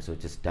kept going. So it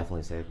just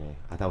definitely saved me.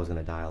 I thought I was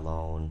gonna die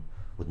alone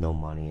with no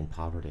money and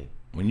poverty.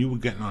 When you were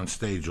getting on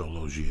stage all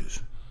those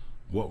years,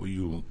 what were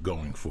you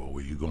going for?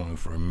 Were you going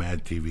for a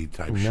Mad TV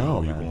type show?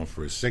 Were you going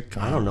for a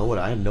sitcom? I don't know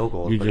I had no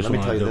goals. You But just let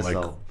me tell you wanted this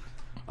to, though.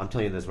 I'm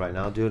telling you this right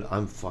now, dude.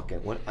 I'm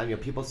fucking.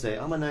 People say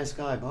I'm a nice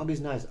guy.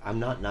 Bobby's nice. I'm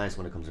not nice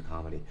when it comes to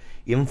comedy.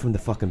 Even from the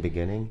fucking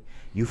beginning,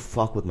 you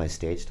fuck with my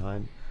stage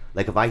time.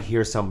 Like if I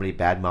hear somebody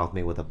badmouth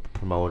me with a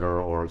promoter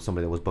or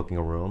somebody that was booking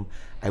a room,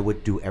 I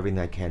would do everything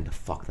I can to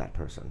fuck that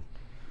person.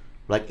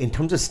 Like in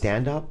terms of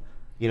stand up,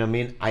 you know what I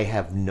mean? I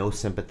have no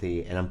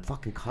sympathy, and I'm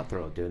fucking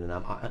cutthroat, dude. And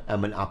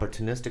I'm an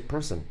opportunistic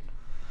person.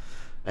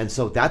 And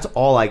so that's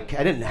all I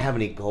didn't have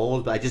any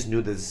goals, but I just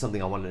knew this is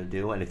something I wanted to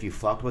do. And if you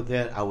fucked with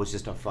it, I was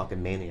just a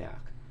fucking maniac.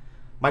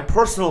 My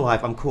personal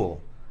life, I'm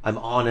cool. I'm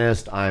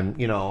honest. I'm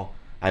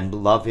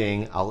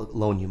loving. I'll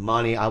loan you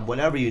money.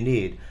 Whatever you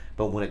need.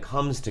 But when it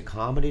comes to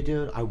comedy,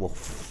 dude, I will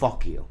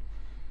fuck you.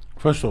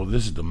 First of all,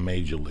 this is the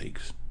major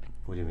leagues.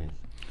 What do you mean?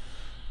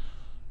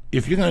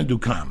 If you're going to do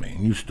comedy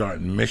and you start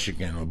in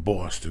Michigan or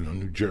Boston or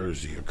New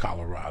Jersey or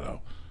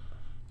Colorado,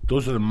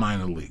 those are the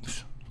minor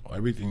leagues.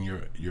 Everything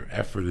your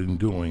effort in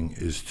doing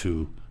is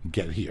to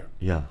get here.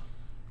 Yeah.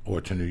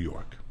 Or to New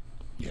York.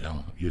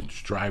 You're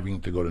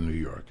striving to go to New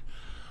York.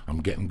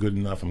 I'm getting good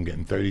enough. I'm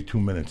getting 32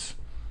 minutes.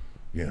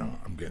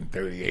 I'm getting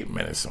 38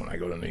 minutes. When I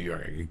go to New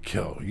York, I get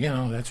killed.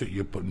 That's what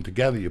you're putting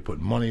together. You're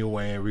putting money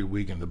away every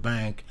week in the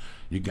bank.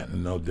 You're getting to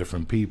know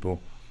different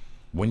people.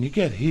 When you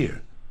get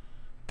here,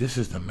 this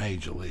is the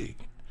major league.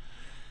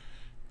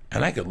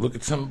 And I could look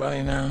at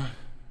somebody now,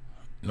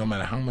 no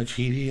matter how much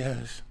heat he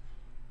has,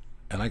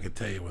 and I could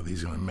tell you whether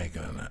he's going to make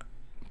it or not,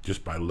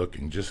 just by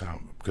looking,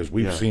 because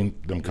we've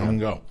seen them come and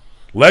go.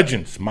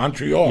 Legends,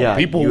 Montreal,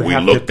 people we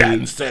looked at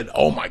and said,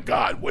 "Oh my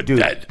God, we're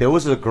dead." There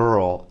was a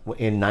girl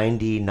in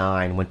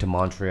 '99 went to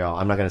Montreal.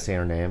 I'm not going to say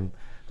her name.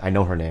 I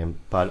know her name,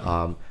 but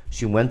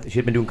she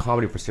had been doing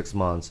comedy for 6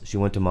 months. She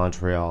went to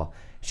Montreal.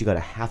 She got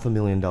a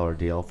 $500,000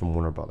 deal from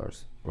Warner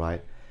Brothers,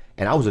 right?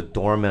 And I was a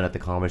doorman at the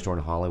Comedy Store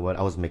in Hollywood.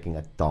 I was making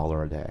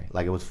 $1 a day.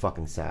 Like, it was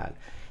fucking sad.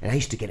 And I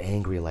used to get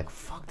angry, like,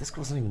 fuck, this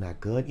girl's not even that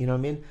good. You know what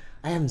I mean?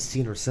 I haven't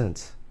seen her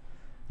since.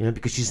 You know,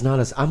 because she's not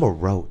as... I'm a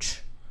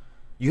roach.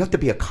 You have to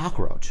be a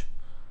cockroach.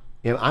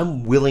 You know,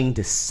 I'm willing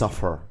to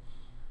suffer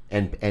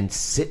and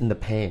sit in the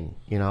pain.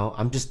 You know,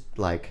 I'm just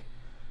like,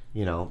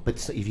 you know,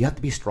 but you have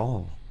to be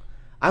strong.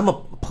 I'm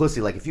a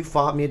pussy. Like, if you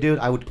fought me, dude,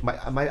 I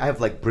have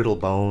like brittle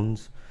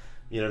bones.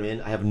 You know what I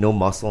mean? I have no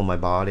muscle in my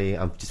body.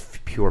 I'm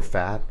just pure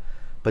fat.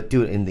 But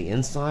dude, in the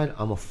inside,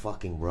 I'm a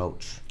fucking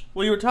roach.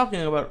 Well, you were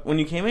talking about when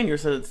you came in. You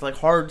said it's like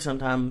hard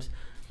sometimes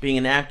being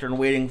an actor and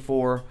waiting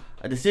for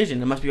a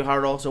decision. It must be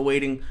hard also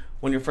waiting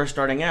when you're first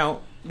starting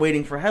out,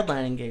 waiting for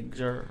headlining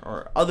gigs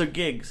or other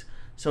gigs.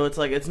 So it's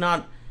like it's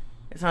not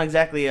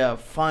exactly a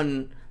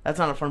fun. That's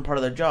not a fun part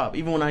of their job.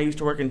 Even when I used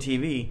to work in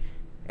TV,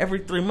 every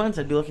 3 months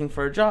I'd be looking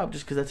for a job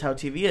just because that's how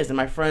TV is. And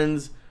my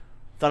friends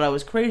thought I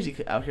was crazy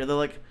out here. They're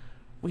like,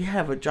 "We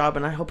have a job,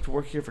 and I hope to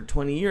work here for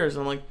 20 years."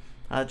 I'm like,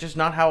 just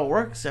not how it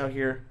works out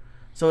here.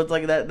 So it's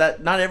like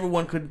that not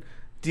everyone could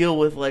deal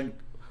with like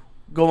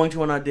going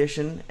to an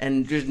audition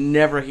and just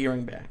never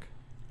hearing back.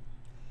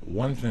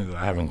 One thing that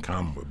I have in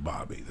common with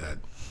Bobby, that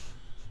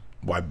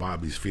why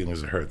Bobby's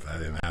feelings are hurt that I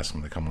didn't ask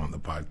him to come on the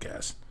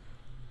podcast.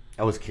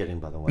 I was kidding,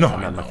 by the way. No,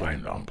 I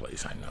know,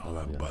 please, I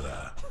know. Yeah.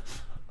 But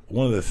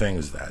one of the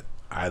things that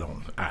I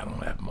don't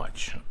have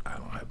much. I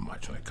don't have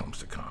much when it comes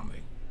to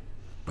comedy.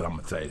 But I'm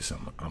gonna tell you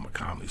something. I'm a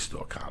Comedy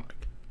Store comic.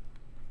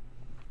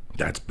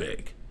 That's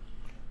big.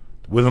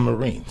 We're the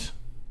Marines.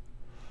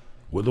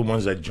 We're the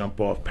ones that jump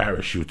off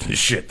parachutes and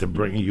shit to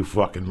bring you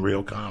fucking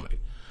real comedy.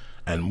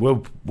 And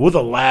we're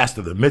the last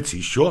of the Mitzi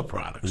Shore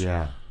products.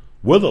 Yeah.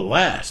 We're the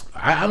last.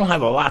 I don't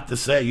have a lot to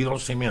say. You don't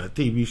see me on a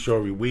TV show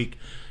every week.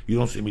 You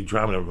don't see me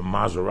driving a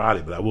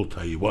Maserati, but I will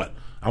tell you what.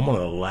 I'm one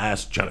of the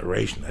last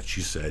generation that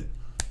she said,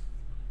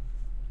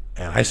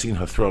 and I seen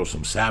her throw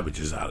some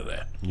savages out of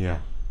there. Yeah.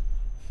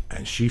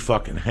 And she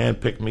fucking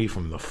handpicked me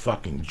from the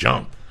fucking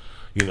jump.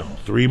 You know,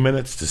 3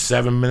 minutes to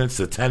 7 minutes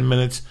to 10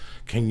 minutes.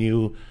 Can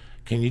you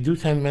do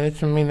 10 minutes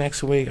for me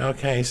next week?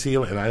 Okay, see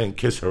you. And I didn't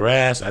kiss her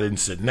ass. I didn't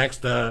sit next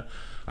to her.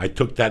 I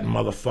took that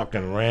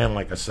motherfucking ran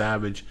like a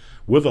savage.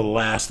 We're the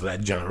last of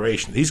that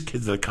generation. These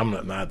kids that are coming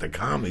up now at the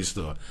Comedy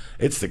Store,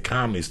 it's the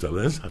Comedy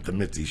Store. It's not the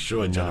Mitzi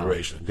Shore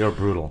generation. They're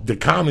brutal. The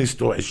Comedy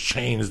Store has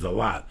changed a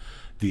lot.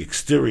 The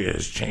exterior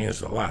has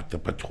changed a lot. The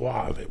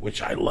patois of it,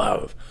 which I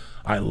love.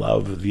 I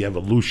love the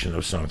evolution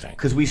of something.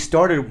 Because we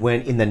started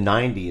in the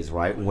 90s,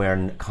 right,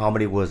 when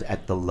comedy was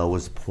at the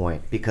lowest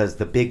point. Because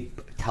the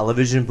big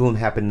television boom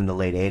happened in the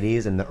late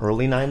 80s and the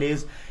early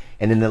 90s.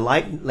 And in the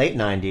late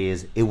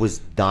 90s, it was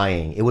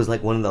dying. It was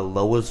like one of the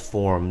lowest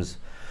forms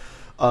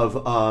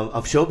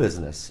of show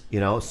business, you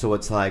know? So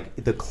it's like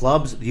the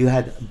clubs, you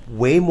had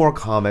way more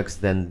comics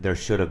than there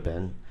should have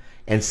been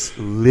and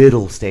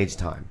little stage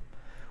time,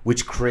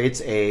 which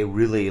creates a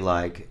really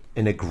like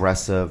an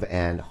aggressive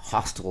and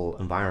hostile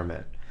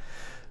environment.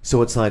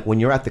 So it's like when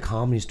you're at the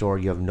Comedy Store,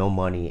 you have no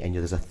money and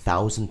there's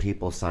 1,000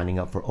 people signing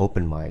up for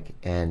open mic,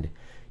 and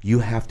you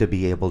have to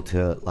be able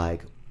to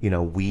like, you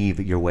know, weave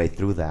your way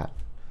through that,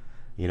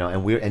 you know.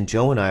 And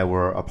Joe and I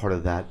were a part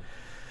of that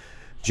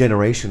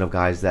generation of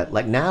guys that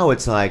like now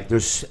it's like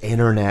there's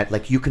internet,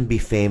 like you can be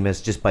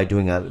famous just by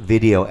doing a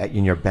video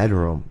in your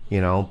bedroom,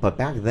 you know. But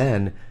back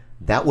then,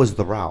 that was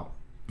the route.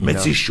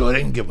 Mitzi Shore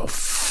didn't give a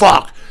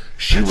fuck.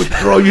 She would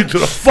throw you to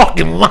the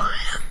fucking lion.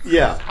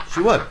 Yeah,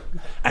 she would.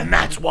 And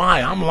that's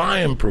why I'm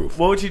lion proof.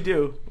 What would you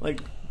do? Like,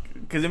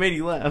 because it made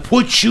you laugh.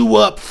 Put you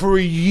up for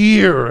a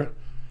year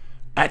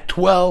at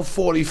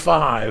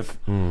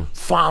 12:45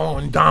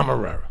 following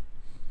Domerera.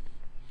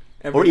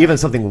 Or even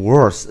something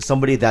worse,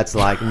 somebody that's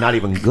like not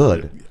even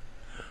good.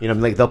 You know,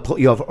 like they'll put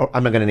you up.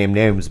 I'm not going to name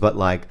names, but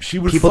like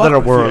people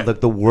that were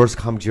like the worst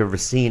comics you've ever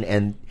seen,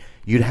 and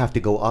you'd have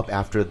to go up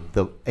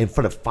in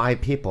front of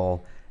 5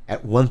 people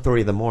at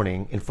 1:30 in the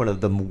morning in front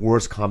of the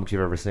worst comics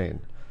you've ever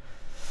seen.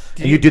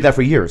 And you did that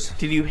for years.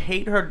 Did you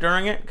hate her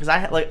during it? Because I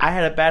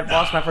had a bad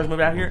boss when I first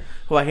moved out here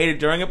who I hated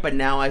during it, but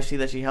now I see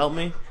that she helped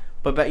me.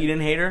 But you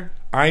didn't hate her?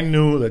 I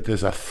knew that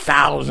there's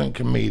 1,000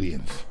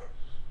 comedians.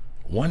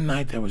 One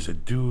night there was a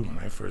dude when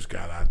I first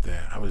got out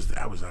there. I was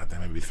out there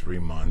maybe 3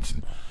 months,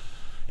 and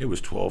it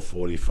was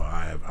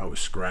 12:45. I was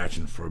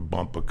scratching for a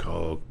bump of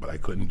coke, but I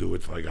couldn't do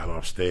it till I got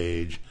off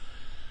stage.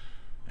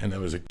 And there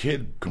was a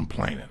kid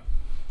complaining.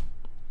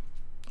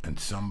 And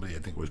somebody, I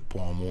think it was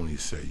Paul Mooney,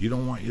 said, "You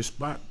don't want your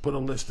spot? Put a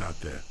list out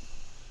there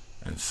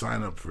and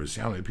sign up for it.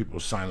 See how many people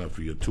sign up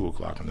for your 2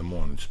 o'clock in the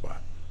morning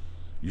spot.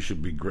 You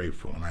should be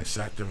grateful." And I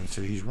sat there and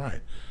said, he's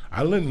right.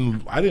 I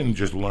didn't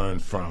just learn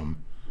from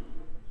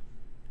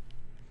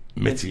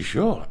Mitzi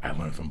Shore. I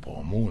learned from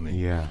Paul Mooney.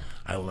 Yeah.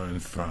 I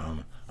learned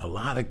from a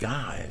lot of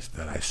guys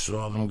that I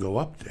saw them go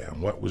up there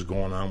and what was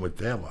going on with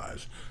their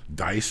lives.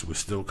 Dice was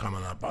still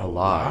coming up a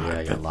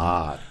lot. Yeah, a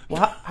lot.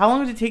 Well, how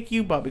long did it take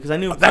you, Bob? Because I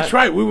knew... That's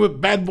right. We were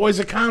bad boys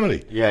of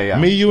comedy. Yeah.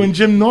 Me, you, and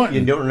Jim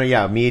Norton.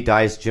 Me,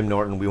 Dice, Jim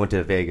Norton. We went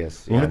to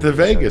Vegas. We went to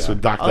Vegas with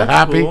Dr.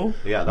 Happy. Cool.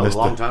 Yeah, that was a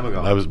long time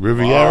ago. That was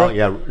Riviera?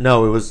 Yeah.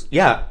 No, it was...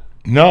 Yeah.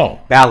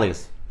 No.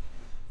 Bally's.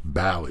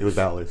 Bally's. It was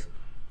Bally's.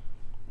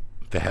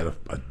 They had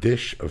a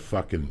dish of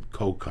fucking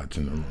cold cuts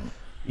in the room.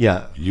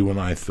 Yeah. You and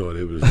I thought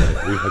it was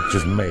like we had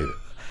just made it.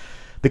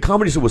 The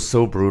Comedy Store was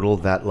so brutal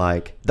that,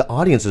 like, the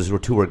audiences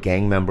were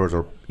gang members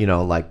or, you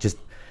know, like, just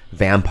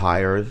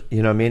vampires,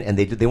 you know what I mean? And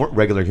they weren't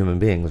regular human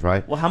beings,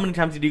 right? Well, how many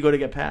times did you go to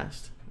get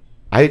past?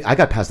 I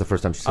got past the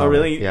first time she saw Oh,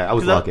 really? me. Yeah, I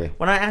was lucky.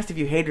 When I asked if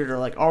you hated her,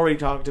 like, already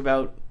talked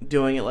about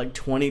doing it like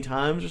 20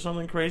 times or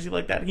something crazy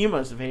like that. He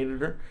must have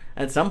hated her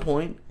at some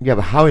point. Yeah,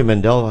 but Howie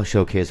Mandel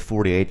showcased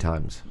 48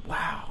 times.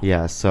 Wow.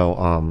 Yeah,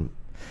 so,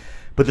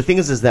 but the thing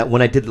is that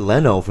when I did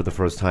Leno for the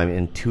first time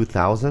in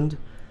 2000,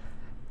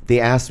 they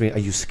asked me, "Are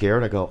you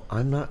scared?" I go,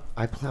 "I'm not.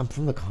 I'm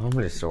from the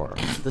Comedy Store.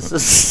 This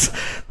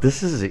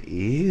is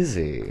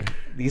easy.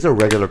 These are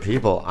regular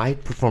people. I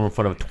perform in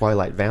front of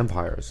Twilight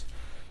vampires.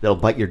 They'll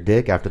bite your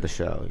dick after the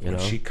show. You know."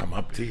 She'd come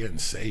up to you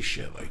and say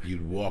shit like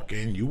you'd walk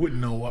in, you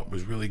wouldn't know what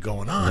was really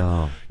going on.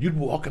 No. You'd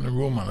walk in the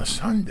room on a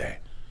Sunday,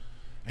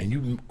 and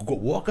you'd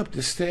walk up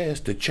the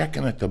stairs to check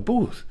in at the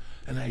booth,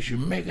 and as you're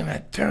making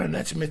that turn,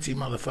 that's Mitzi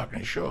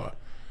motherfucking Shaw.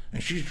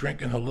 And she's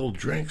drinking her little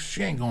drinks.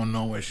 She ain't going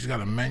nowhere. She's got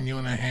a menu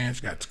in her hand.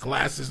 She's got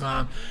glasses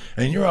on.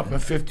 And you're up in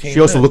 15 She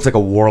also minutes. looks like a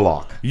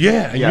warlock.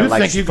 Yeah. And Yeah, you like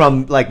think she's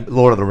from like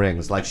Lord of the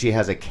Rings. Like she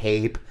has a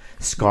cape,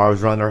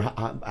 scarves around her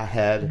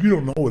head. you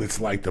don't know what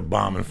it's like to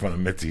bomb in front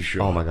of Mitzi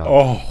Shaw. Oh, my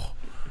God.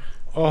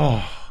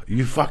 Oh.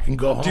 You fucking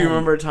go home. Do you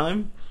remember a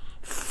time?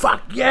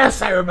 Fuck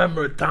yes, I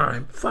remember a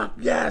time. Fuck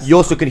yes. You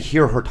also can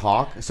hear her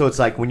talk. So it's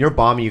like when you're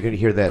bombing, you can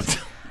hear this.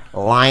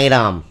 Light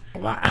 'em.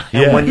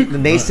 Yeah.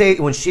 And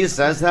when she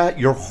says that,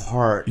 your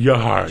heart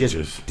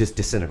just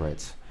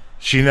disintegrates.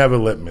 She never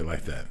lit me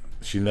like that.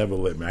 She never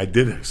lit me. I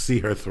did see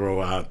her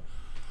throw out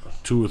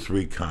 2 or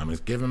 3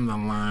 comments. Give him the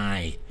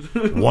lie.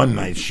 One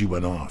night she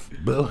went off.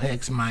 Bill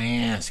Hicks my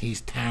ass.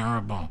 He's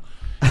terrible.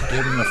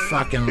 Give him the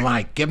fucking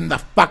light. Give him the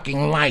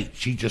fucking light.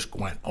 She just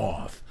went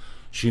off.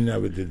 She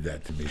never did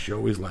that to me. She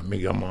always let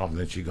me come off, and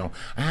then she'd go,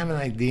 I have an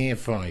idea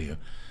for you.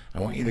 I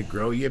want you to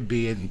grow your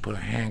beard and put a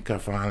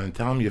handcuff on and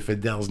tell him you're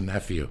Fidel's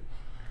nephew.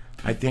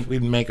 I think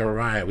we'd make a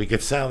riot. We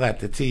could sell that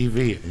to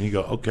TV. And you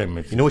go, okay,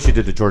 Mitzi. You know what she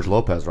did to George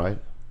Lopez, right?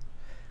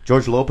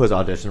 George Lopez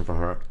auditioned for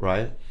her,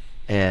 right?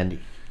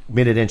 And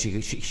minute in,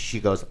 she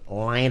goes,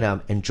 line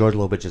up, and George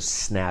Lopez just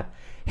snapped,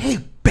 hey,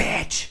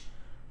 bitch!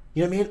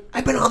 You know what I mean?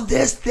 I've been on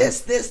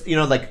this. You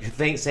know, like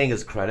saying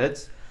his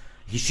credits.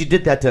 She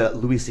did that to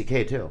Louis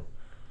C.K. too.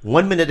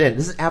 1 minute in,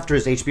 this is after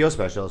his HBO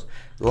specials.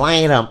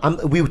 Line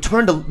up. We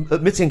turn to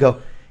Mitzi and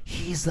go,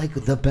 he's like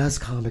the best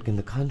comic in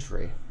the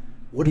country.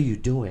 What are you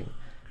doing?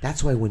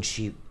 That's why when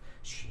she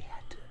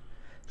had to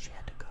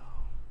go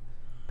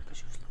because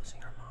she was losing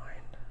her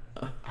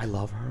mind. I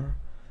love her,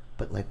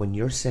 but like when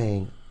you're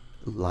saying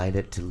line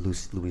it to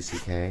Louis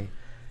C.K.,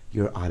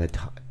 you're out of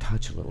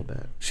touch a little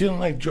bit. She didn't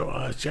like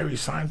Jerry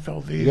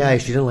Seinfeld either. Yeah,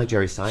 she didn't like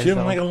Jerry Seinfeld. She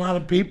didn't like a lot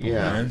of people,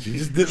 man. She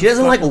just didn't. She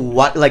doesn't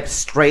like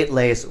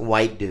straight-laced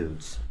white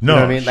dudes. No. You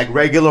know what I mean? Like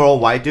regular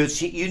old white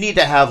dudes. You need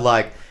to have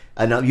like,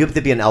 you have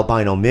to be an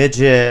albino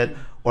midget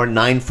or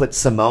 9-foot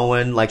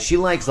Samoan. Like she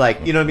likes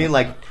like, you know what I mean?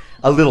 Like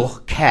a little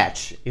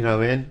catch. You know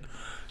what I mean?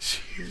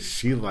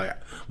 She like,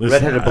 listen,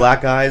 redheaded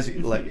black eyes.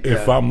 Like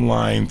if I'm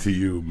lying to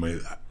you,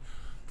 man,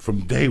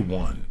 from day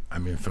one, I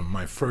mean, from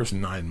my first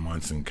 9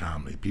 months in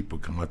comedy, people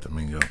come up to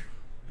me and go,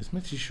 "Is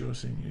Mitzi Shore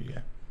seen you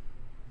yet?"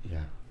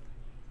 Yeah.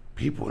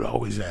 People would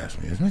always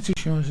ask me, "Is Mitzi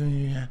Shore seen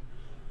you yet?"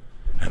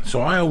 And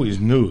so I always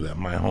knew that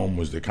my home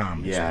was the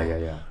comedy store.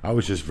 Yeah. I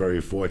was just very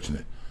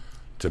fortunate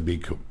to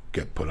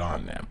get put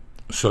on there.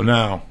 So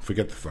now,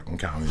 forget the fucking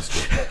comedy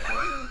store.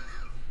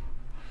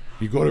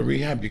 You go to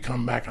rehab, you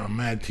come back on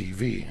Mad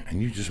TV,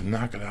 and you just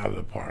knock it out of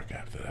the park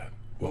after that.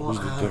 What was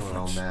the difference? I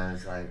don't know, man.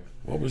 It's like,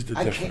 what was the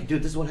difference?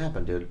 Dude, this is what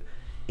happened, dude.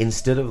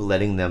 Instead of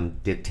letting them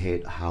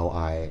dictate how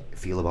I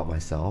feel about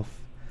myself,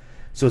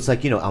 so it's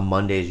like, on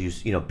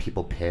Mondays,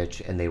 people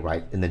pitch and they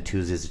write, and then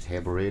Tuesdays the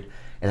table read,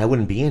 and I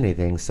wouldn't be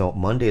anything. So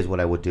Mondays,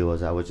 what I would do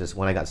is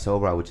when I got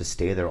sober, I would just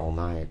stay there all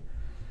night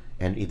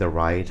and either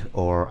write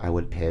or I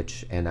would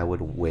pitch, and I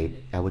would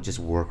wait. I would just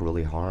work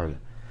really hard.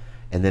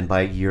 And then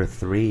by year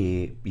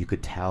 3, you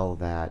could tell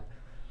that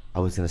I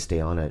was going to stay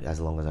on it as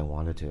long as I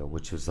wanted to,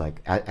 which was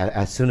like,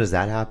 as soon as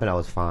that happened, I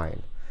was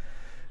fine.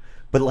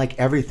 But like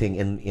everything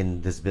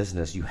in this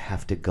business, you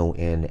have to go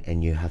in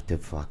and you have to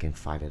fucking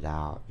fight it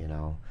out, And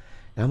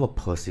I'm a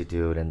pussy,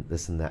 dude, and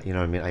this and that, you know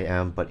what I mean? I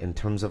am, but in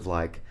terms of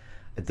like,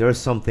 there are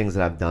some things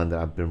that I've done that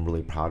I've been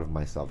really proud of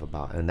myself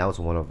about, and that was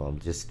one of them.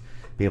 Just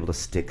be able to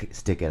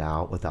stick it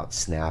out without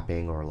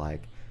snapping or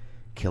like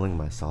killing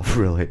myself,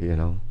 really,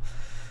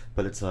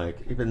 But it's like,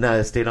 even now,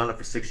 I stayed on it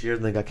for 6 years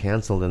and then got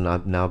canceled, and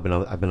I've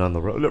been on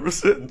the road ever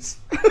since.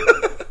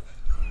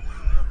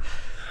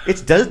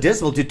 It's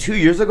dismal, dude. 2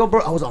 years ago, bro,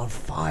 I was on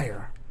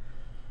fire.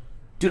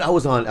 Dude, I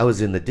was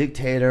in The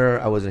Dictator,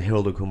 I was in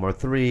Harold and Kumar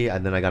 3,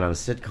 and then I got on a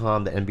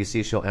sitcom, the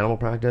NBC show Animal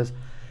Practice.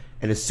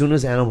 And as soon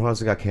as Animal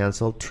Practice got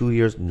canceled, 2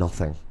 years,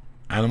 nothing.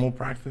 Animal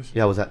Practice?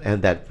 Yeah, I was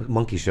and that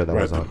monkey show that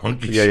I was on. The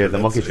monkey yeah, show. the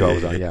monkey show I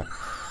was on, yeah.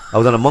 I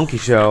was on a monkey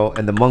show,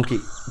 and the monkey...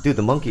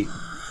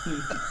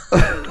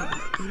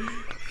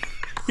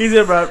 He's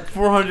at about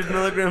 400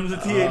 milligrams of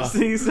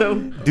THC. So,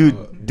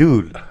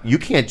 dude, you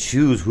can't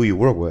choose who you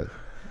work with.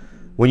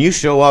 When you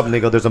show up and they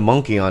go, "There's a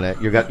monkey on it,"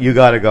 you got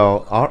to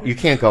go. Oh, you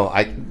can't go.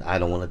 I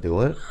don't want to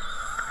do it.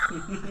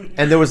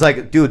 And there was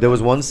there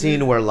was one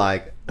scene where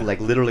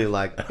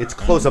literally it's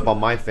close up on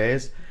my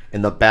face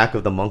in the back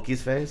of the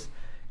monkey's face,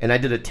 and I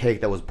did a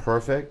take that was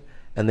perfect.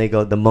 And they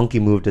go, the monkey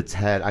moved its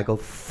head. I go,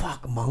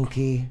 fuck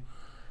monkey,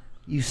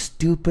 you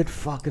stupid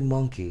fucking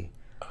monkey.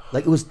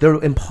 They're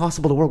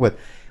impossible to work with.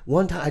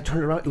 One time I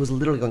turned around, it was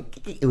literally going,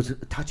 it was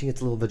touching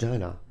its little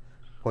vagina.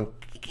 Going,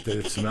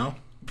 did it smell?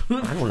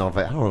 I don't know if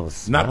it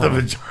smelled. Not the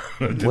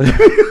vagina.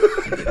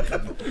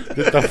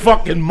 Did the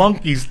fucking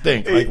monkeys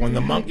stink? Like when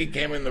the monkey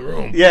came in the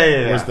room. Yeah.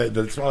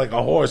 It smelled like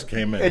a horse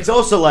came in. It's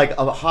also like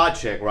a hot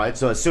chick, right?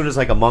 So as soon as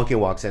like a monkey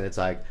walks in, it's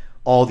like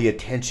all the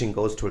attention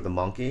goes toward the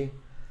monkey.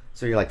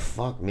 So you're like,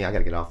 fuck me, I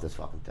gotta get off this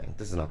fucking thing.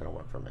 This is not gonna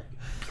work for me.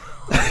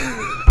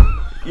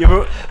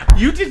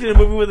 You did a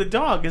movie with a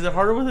dog. Is it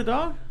harder with a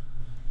dog?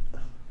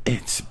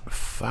 It's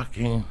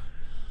fucking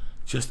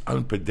just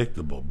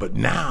unpredictable. But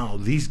now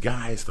these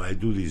guys that I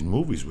do these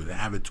movies with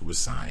have it to a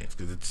science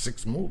because it's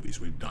 6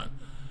 movies we've done.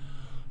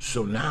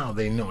 So now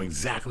they know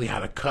exactly how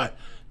to cut.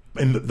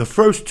 And the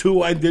first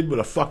 2 I did with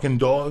a fucking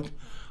dog,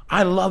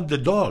 I love the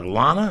dog.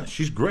 Lana,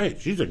 she's great.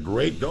 She's a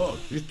great dog.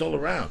 She's still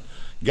around.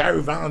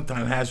 Gary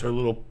Valentine has her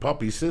little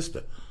puppy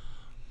sister.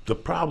 The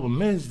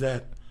problem is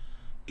that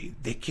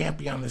they can't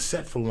be on the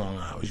set for long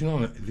hours. You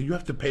know, you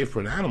have to pay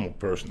for an animal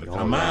person to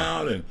come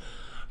out, and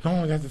you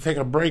have to take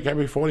a break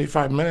every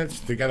 45 minutes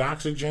to get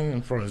oxygen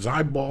and for his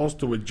eyeballs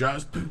to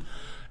adjust.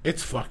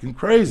 It's fucking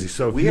crazy.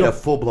 So we had a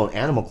full-blown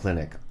animal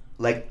clinic.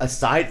 We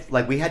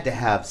had to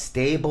have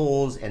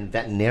stables and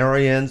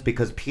veterinarians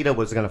because PETA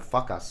was gonna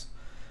fuck us.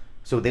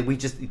 So they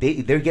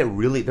get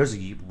really. There's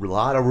a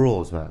lot of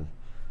rules, man.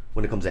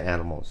 When it comes to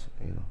animals,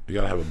 you know, you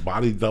gotta have a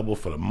body double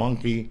for the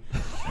monkey.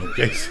 In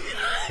case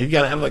you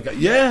gotta have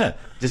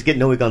just get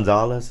Noe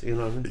Gonzalez, you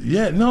know what I mean?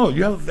 Yeah, no,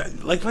 you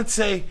have let's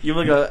say you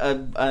have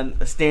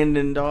a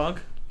stand-in dog.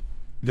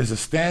 There's a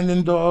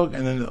stand-in dog,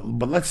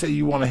 but let's say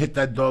you want to hit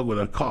that dog with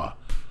a car.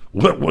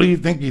 What do you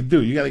think you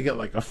do? You gotta get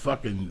like a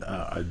fucking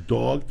a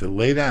dog to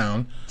lay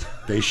down.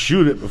 They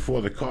shoot it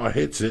before the car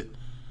hits it,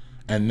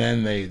 and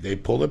then they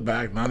pull it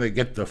back. Now they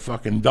get the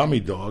fucking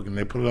dummy dog and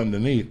they put it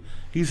underneath.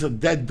 He's a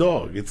dead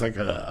dog. It's like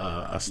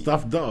a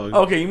stuffed dog.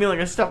 Okay, you mean like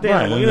a stuffed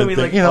animal? Right, You know what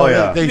I mean?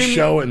 Like they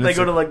show it. And they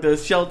go to like the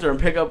shelter and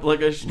pick up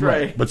like a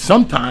stray. Right. But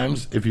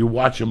sometimes, if you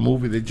watch a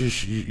movie, they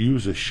just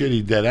use a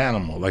shitty dead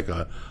animal, like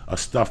a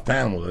stuffed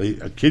animal.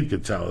 A kid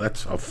could tell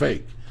that's a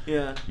fake.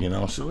 Yeah. You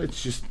know, so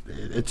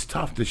it's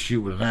tough to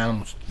shoot with an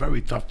animal. It's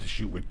very tough to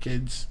shoot with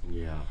kids.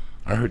 Yeah.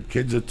 I heard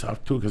kids are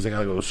tough too because they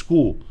gotta go to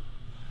school.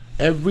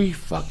 Every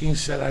fucking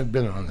set I've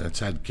been on that's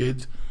had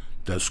kids,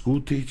 the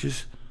school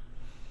teachers,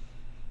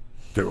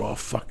 they're all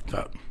fucked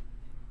up.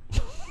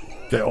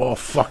 They're all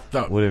fucked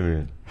up. What do you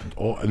mean?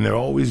 And they're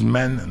always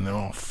men, and they're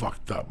all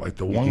fucked up. Like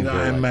the one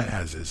guy I met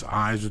has his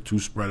eyes are too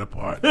spread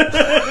apart.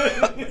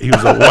 He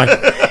was a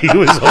white. He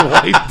was a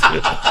white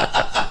dude.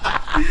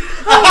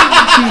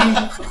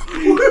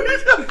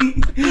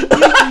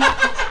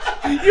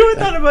 You ever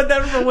thought about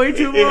that for way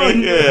too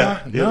long?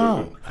 Yeah.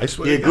 No, I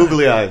swear. He had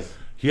googly eyes.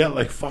 He had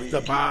like fucked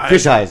up eyes.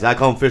 Fish eyes. I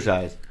call him fish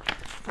eyes.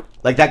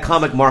 Like that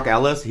comic Mark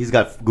Ellis, he's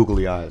got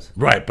googly eyes.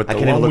 Right, but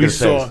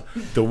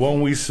the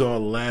one we saw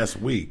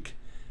last week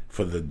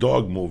for the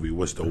dog movie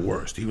was the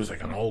worst. He was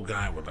like an old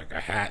guy with like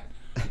a hat,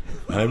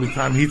 and every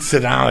time he'd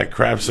sit down at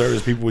craft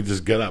service, people would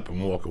just get up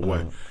and walk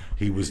away.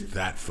 He was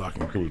that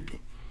fucking creepy.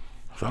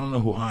 So I don't know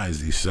who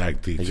hires these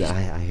SAG teachers.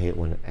 Yeah, I hate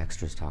when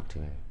extras talk to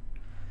me.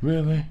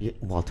 Really? Yeah,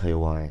 well, I'll tell you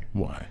why.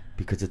 Why?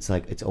 Because it's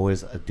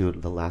always,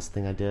 dude, the last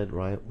thing I did,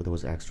 right, where there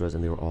was extras,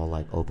 and they were all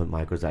like open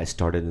micers. I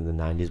started in the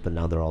 90s, but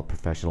now they're all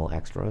professional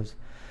extras.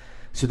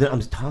 So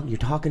then you're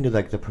talking to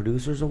like the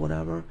producers or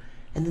whatever,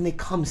 and then they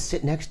come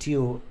sit next to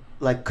you,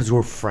 like, because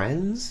we're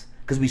friends,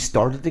 because we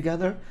started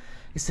together.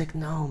 It's like,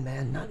 no,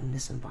 man, not in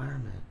this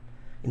environment.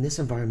 In this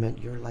environment,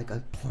 you're like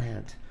a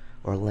plant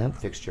or a lamp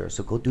fixture,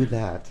 so go do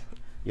that.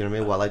 You know what I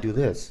mean? While I do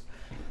this.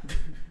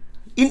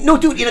 No,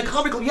 dude, in a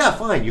comic club, yeah,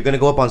 fine. You're gonna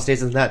go up on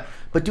stage and that.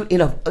 But dude, in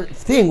a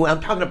thing where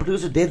I'm talking to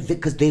producers,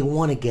 because they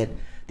want to get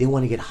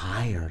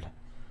hired,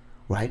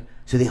 right?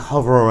 So they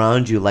hover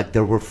around you like they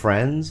were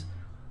friends,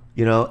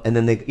 you know, and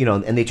then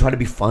they try to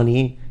be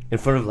funny in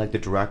front of like the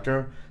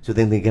director. So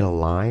then they get a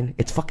line.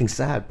 It's fucking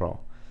sad,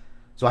 bro.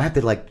 So I have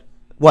to like,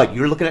 what?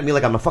 You're looking at me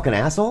like I'm a fucking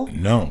asshole?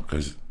 No,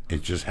 because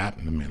it just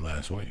happened to me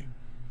last week.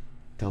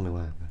 Tell me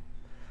what happened.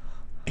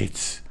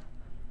 It's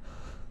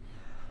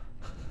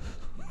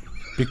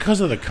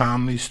because of the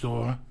Comedy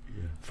Store.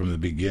 From the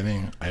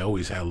beginning, I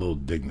always had a little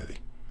dignity.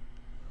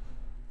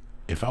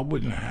 If I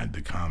wouldn't have had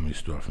the Comedy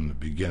Store from the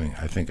beginning,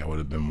 I think I would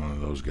have been one of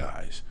those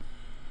guys.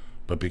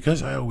 But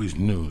because I always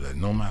knew that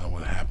no matter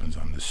what happens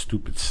on this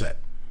stupid set,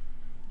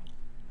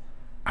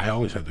 I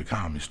always had the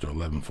Comedy Store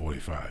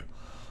 11:45.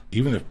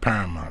 Even if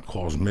Paramount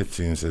calls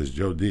Mitzi and says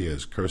Joe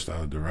Diaz cursed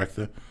out a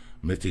director,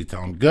 Mitzi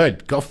tell him,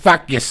 good, go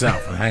fuck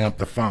yourself, and hang up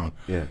the phone.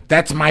 Yeah.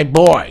 That's my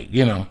boy.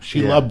 You know,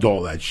 she Yeah. loved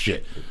all that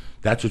shit.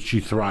 That's what she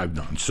thrived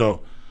on.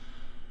 So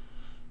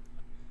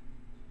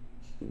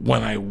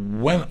when I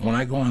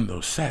go on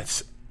those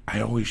sets,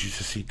 I always used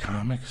to see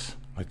comics.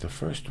 Like the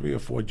first 3 or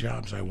 4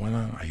 jobs I went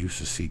on, I used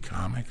to see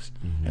comics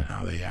and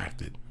how they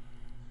acted.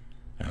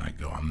 And I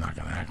go, I'm not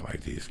gonna act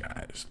like these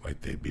guys.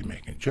 Like they'd be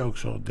making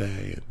jokes all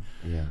day,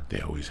 and Yeah.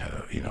 they always had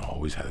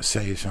to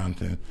say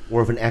something.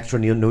 Or if an extra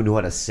knew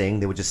how to sing,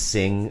 they would just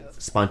sing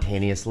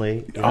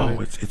spontaneously. You know?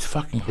 It's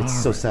fucking hard.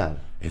 It's so sad.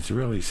 It's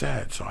really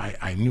sad. So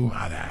I knew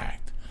how to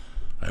act.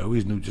 I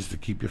always knew just to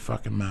keep your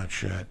fucking mouth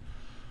shut.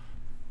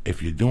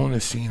 If you're doing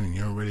a scene and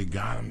you already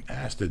got them,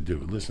 ask the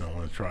dude, listen, I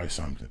want to try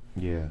something.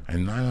 Yeah.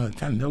 And 9 out of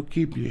 10, they'll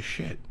keep your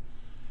shit.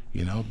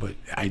 You know, but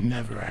I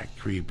never act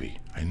creepy.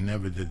 I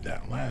never did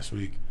that. Last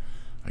week,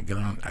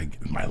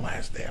 my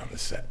last day on the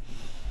set,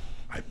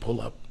 I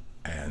pull up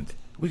and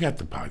we got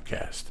the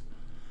podcast.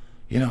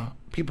 You know,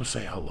 people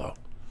say hello.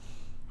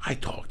 I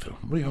talk to them.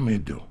 What do you want me to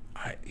do?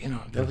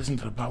 They listen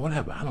to the podcast,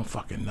 whatever. I don't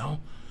fucking know.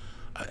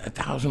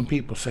 1,000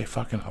 people say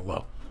fucking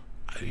hello.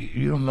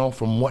 You don't know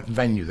from what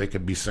venue they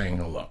could be saying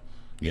hello,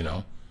 you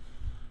know?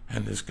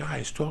 And this guy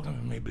is talking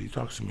to me, but he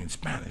talks to me in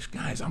Spanish.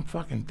 Guys, I'm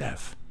fucking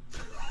deaf.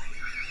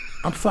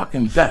 I'm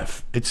fucking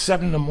deaf. It's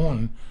 7 in the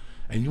morning,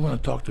 and you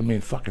want to talk to me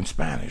in fucking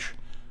Spanish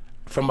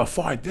from a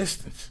far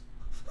distance,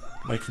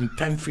 like from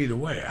 10 feet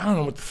away. I don't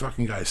know what the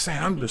fucking guy's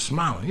saying. I'm just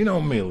smiling. You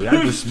know me, Lee.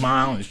 I just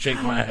smile and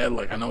shake my head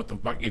like I know what the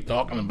fuck you're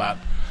talking about,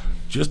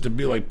 just to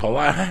be like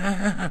polite.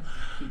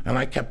 And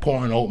I kept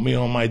pouring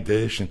oatmeal on my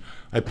dish, and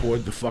I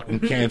poured the fucking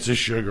cancer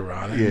sugar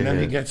on it. Yeah, and then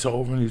yeah. he gets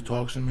over and he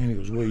talks to me, and he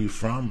goes, where are you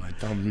from? I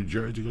tell him New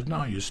Jersey. He goes,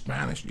 no, you're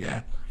Spanish.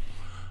 Yeah.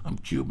 I'm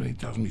Cuban. He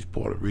tells me he's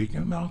Puerto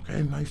Rican.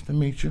 Okay, nice to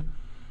meet you.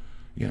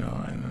 You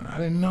know, and I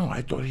didn't know.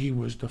 I thought he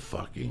was the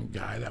fucking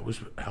guy that was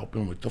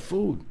helping with the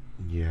food.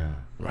 Yeah.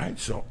 Right?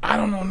 So I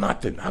don't know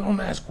nothing. I don't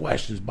ask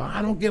questions, but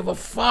I don't give a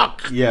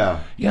fuck.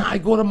 Yeah. Yeah, I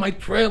go to my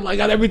trailer. I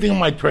got everything in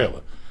my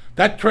trailer.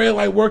 That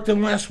trailer I worked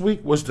in last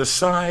week was the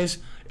size.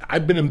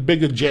 I've been in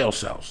bigger jail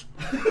cells.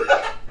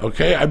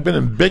 Okay? I've been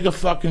in bigger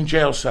fucking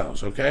jail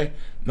cells, okay?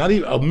 Not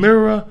even a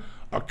mirror,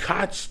 a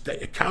couch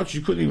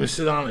you couldn't even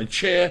sit on, a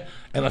chair,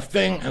 and a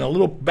thing, and a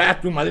little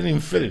bathroom. I didn't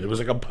even fit it. It was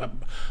like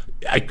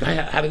I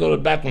had to go to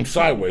the bathroom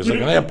sideways, like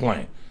an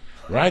airplane.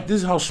 Right?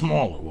 This is how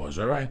small it was,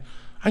 all right?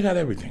 I got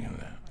everything in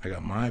there. I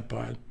got my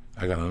iPod.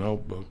 I got a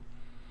notebook.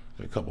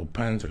 I got a couple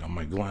pens. I got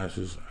my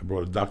glasses. I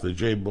brought a Dr.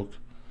 J book.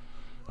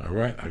 All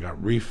right? I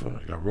got reefer.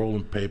 I got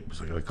rolling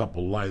papers. I got a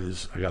couple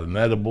lighters. I got an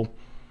edible.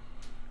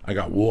 I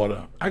got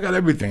water. I got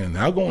everything in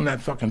there. I'll go in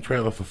that fucking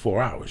trailer for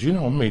 4 hours. You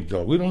know me,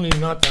 dog. We don't need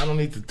nothing. I don't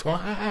need to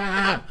talk.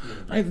 I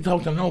need to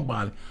talk to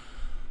nobody.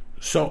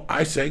 So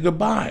I say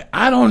goodbye.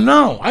 I don't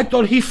know. I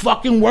thought he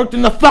fucking worked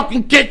in the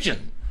fucking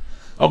kitchen.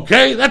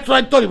 Okay? That's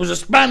what I thought. He was a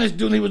Spanish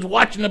dude and he was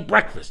watching the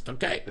breakfast.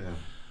 Okay? Yeah.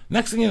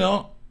 Next thing you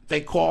know,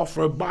 they call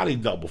for a body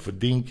double for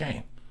Dean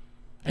Cain.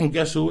 And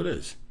guess who it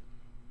is?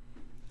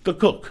 The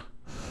cook.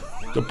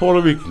 The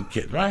Puerto Rican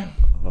kid, right?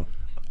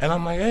 And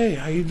I'm like, hey,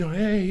 how you doing?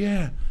 Hey,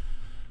 yeah.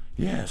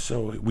 Yeah,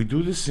 so we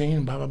do the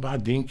scene, blah, blah, blah.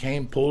 Dean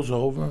Cain pulls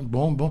over,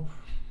 boom, boom.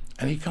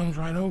 And he comes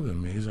right over to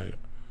me. He's like,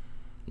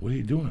 what are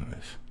you doing in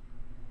this?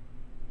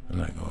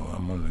 And I go,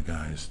 I'm one of the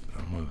guys,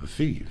 I'm one of the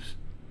thieves.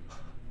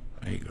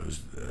 And he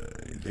goes,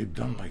 they've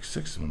done like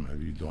 6 of them.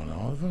 Have you done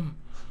all of them?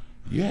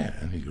 Yeah.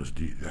 And he goes,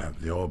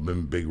 have they all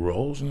been big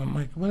roles? And I'm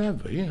like,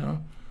 whatever, you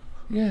know.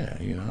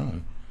 Yeah, you know.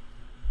 And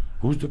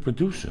who's the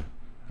producer?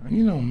 And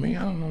you know me,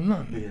 I don't know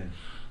nothing.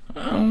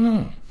 Yeah. I don't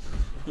know.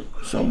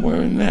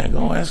 Somewhere in there,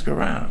 go ask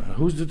around.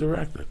 Who's the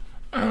director?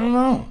 I don't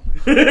know.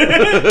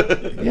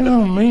 You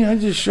know me, I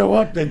just show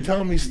up, they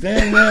tell me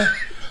stand there.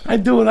 I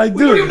do what I do.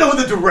 You don't even know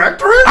who the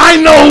director is?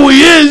 I know who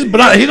he is,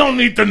 but he don't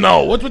need to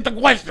know. What's with the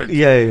questions?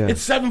 Yeah.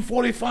 It's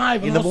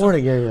 7:45 in the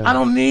morning. Yeah. I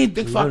don't need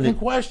the fucking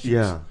questions.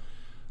 Yeah.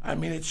 I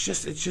mean, it's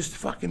just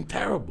fucking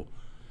terrible.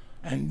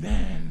 And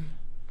then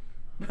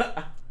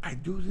I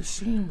do the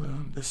scene with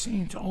him. The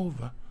scene's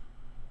over.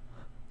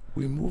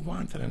 We move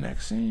on to the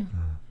next scene.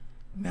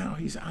 Now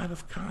he's out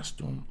of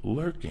costume,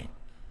 lurking,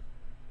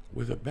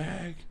 with a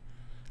bag,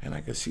 and I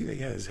can see they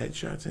got his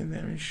headshots in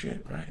there and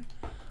shit, right?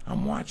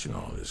 I'm watching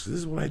all this. This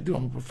is what I do.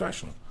 I'm a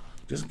professional.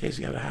 Just in case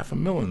he had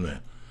 $500,000 in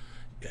there.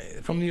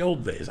 From the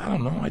old days. I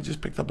don't know. I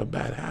just picked up a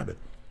bad habit.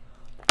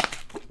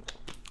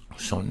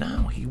 So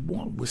now he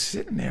was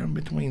sitting there in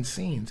between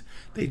scenes.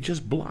 They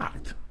just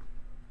blocked.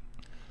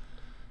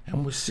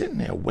 And we're sitting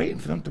there waiting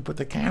for them to put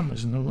the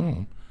cameras in the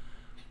room.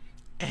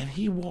 And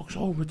he walks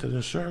over to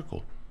the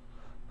circle,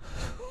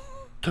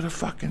 to the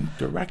fucking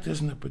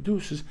directors and the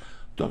producers.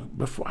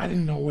 Before, I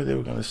didn't know where they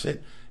were going to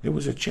sit. It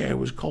was a chair. It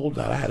was cold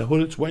out. I had a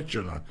hooded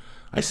sweatshirt on.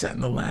 I sat in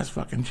the last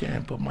fucking chair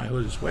and put my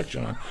hooded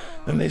sweatshirt on.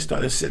 Then they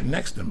started sitting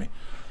next to me,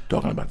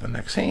 talking about the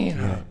next scene.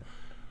 Yeah.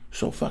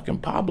 So fucking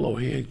Pablo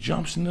here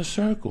jumps in the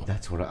circle.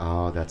 That's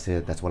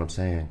it. That's what I'm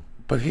saying.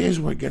 But here's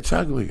where it gets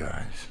ugly,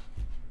 guys.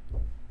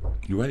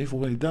 You ready for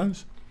what he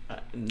does?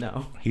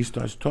 No. He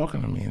starts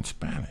talking to me in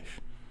Spanish.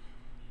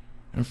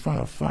 in front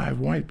of 5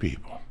 white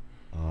people.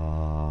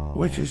 Oh.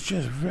 Which is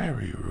just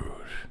very rude.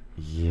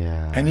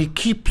 Yeah. And he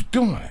keeps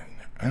doing it.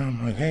 And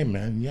I'm like, hey,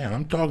 man, yeah,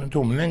 I'm talking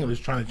to him in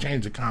English, trying to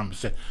change the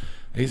conversation.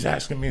 He's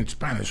asking me in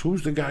Spanish,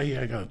 who's the guy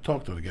here I got to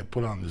talk to get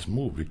put on this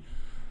movie?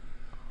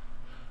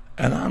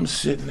 And I'm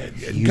sitting there,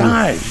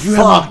 guys, you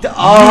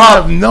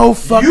have no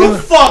fucking... You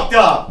fucked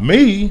up.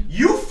 Me?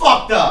 You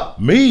fucked up.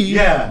 Me?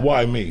 Yeah.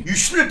 Why me? You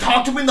should have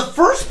talked to him in the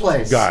first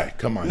place. Guy,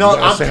 come on. No, you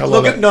gotta say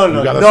hello no.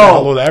 You gotta say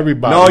hello to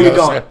everybody. No, you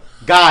don't.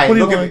 Guy, what do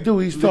you look want at to do?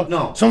 He's talking.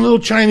 No. Some little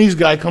Chinese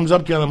guy comes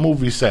up to you on a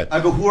movie set.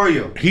 I go, who are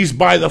you? He's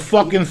by the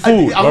fucking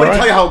food. I'm going to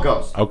tell you how it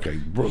goes. Okay,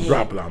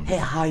 drop it on me. Hey,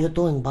 how you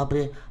doing,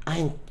 Bobby?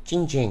 I'm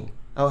Jing Jing.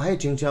 Oh, hey,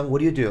 Jing Jing, what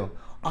do you do?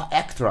 Oh,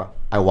 extra.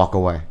 I walk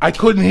away. I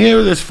couldn't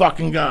hear this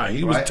fucking guy.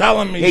 He was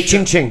telling me. Hey,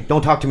 Ching Ching,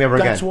 don't talk to me ever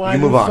again. That's why you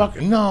move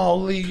on. No,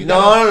 Lee.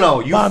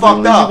 No. You Bobby,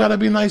 fucked Lee, up. You gotta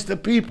be nice to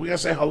people. You gotta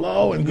say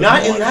hello and good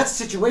Not morning. in that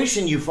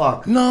situation, you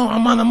fuck. No,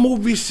 I'm on a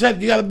movie set.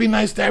 You gotta be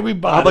nice to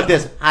everybody. How about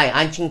this? Hi,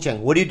 I'm Ching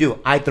Ching. What do you do?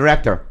 I'm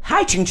director.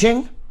 Hi, Ching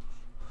Ching.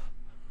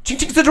 Ching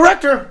Ching's the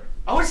director.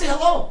 I want to say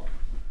hello.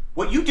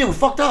 What you do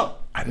fucked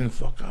up. I didn't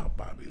fuck up,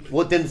 Bobby Lee.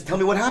 Well, then tell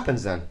me what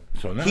happens then.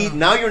 So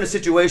now you're in a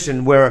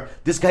situation where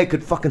this guy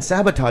could fucking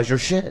sabotage your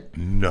shit.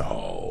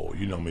 No,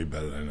 you know me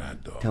better than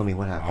that, dog. Tell me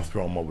what happened. I'll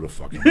throw him over the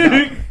fucking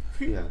balcony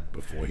Yeah.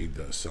 before he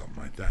does something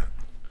like that.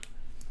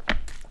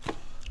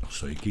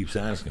 So he keeps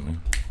asking me,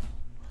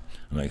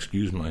 and I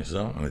excuse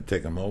myself, and I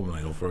take him over, and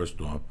I go, first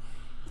off,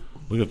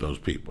 look at those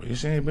people. You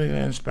see anybody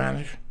there in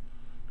Spanish?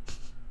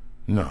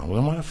 No. Well,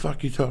 then why the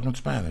fuck are you talking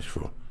Spanish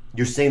for?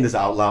 You're saying this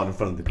out loud in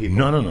front of the people.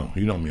 No.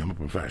 You know me. I'm a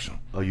professional.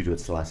 Oh, you do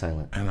it still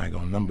silent. And I go,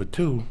 number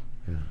 2.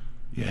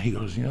 Yeah, he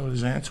goes, you know what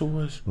his answer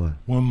was? What?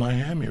 Well, in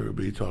Miami,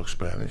 everybody talks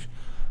Spanish.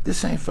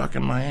 This ain't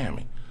fucking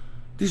Miami.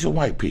 These are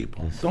white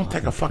people. Don't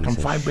take a fucking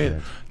fight.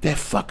 They're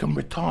fucking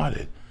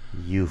retarded.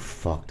 You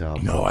fucked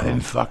up. No, I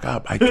didn't fuck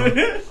up. I told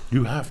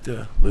you have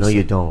to listen. No,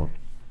 you don't.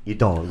 You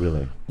don't,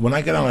 really. When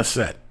I get on a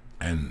set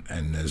and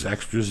there's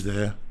extras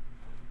there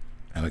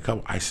and a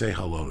couple, I say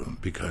hello to them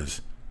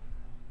because,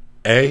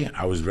 A,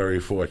 I was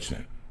very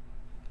fortunate.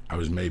 I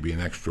was maybe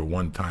an extra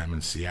one time in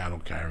Seattle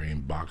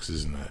carrying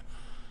boxes in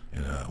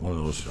one of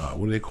those,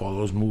 what do they call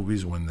those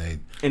movies when they...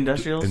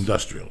 Industrials?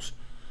 Industrials.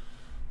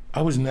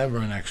 I was never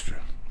an extra.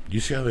 You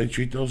see how they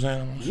treat those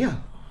animals? Yeah.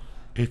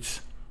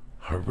 It's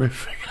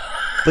horrific.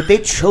 But they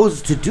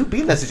chose to be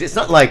in that situation. It's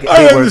not like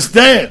I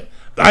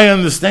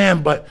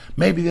understand, but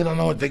maybe they don't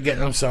know what they're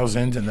getting themselves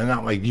into, and they're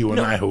not like you and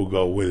I who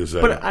go, wait a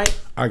second, but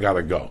I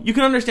gotta go. You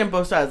can understand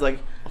both sides. Like,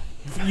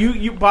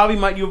 you Bobby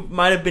might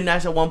have been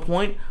nice at one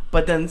point,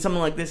 but then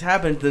something like this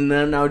happens, and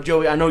then now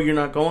Joey, I know you're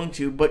not going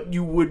to, but it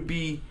would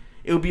be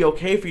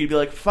okay for you to be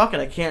like, fuck it,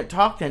 I can't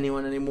talk to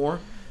anyone anymore,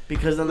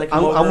 because then they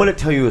come over. I'm going to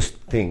tell you a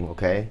thing,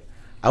 okay?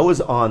 I was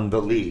on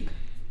The League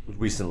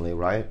recently,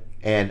 right?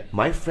 And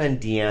my friend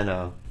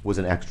Deanna was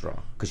an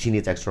extra because she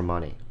needs extra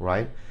money,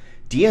 right?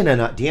 Deanna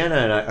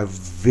and I are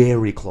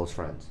very close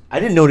friends. I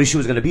didn't notice she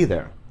was going to be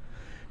there.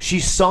 She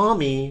saw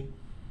me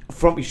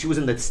she was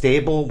in the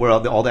stable where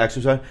all the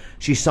extras are.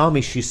 She saw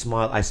me, she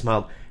smiled, I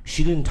smiled.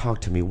 She didn't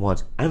talk to me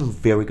once. I'm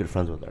very good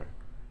friends with her,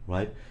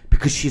 right?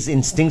 Because she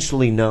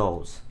instinctually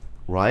knows,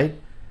 right?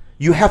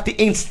 You have to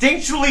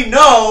instinctually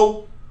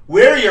know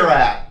where you're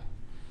at.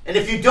 And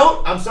if you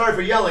don't, I'm sorry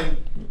for yelling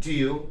to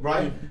you,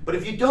 right? But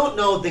if you don't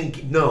know, then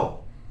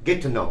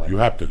get to know it. You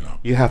have to know.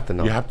 You have to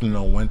know. You have to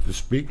know when to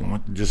speak and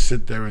when to just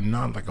sit there and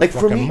nod like a fucking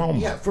for me, moment.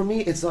 Yeah, for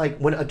me, it's like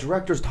when a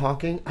director's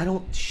talking, I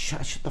don't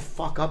shut the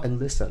fuck up and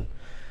listen.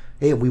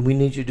 Hey, we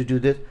need you to do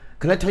this.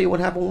 Can I tell you what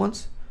happened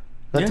once?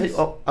 Yes.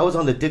 I was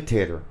on The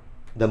Dictator,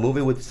 the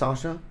movie with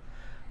Sasha.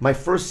 My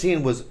first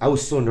scene was, I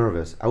was so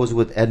nervous. I was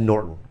with Ed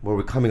Norton, where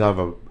we're coming out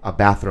of a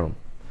bathroom.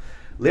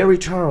 Larry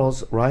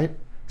Charles, right,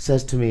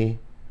 says to me,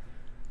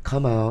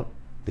 come out,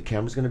 the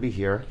camera's going to be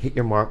here, hit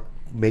your mark,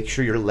 make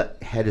sure your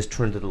head is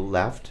turned to the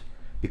left,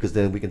 because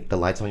then the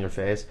light's on your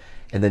face,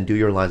 and then do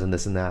your lines and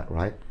this and that,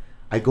 right?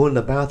 I go in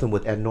the bathroom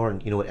with Ed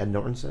Norton. You know what Ed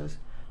Norton says?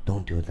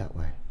 Don't do it that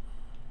way.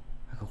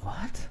 I go,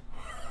 what?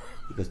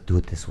 He goes, do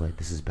it this way.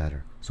 This is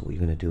better. So what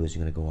you're going to do is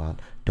you're going to go out.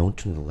 Don't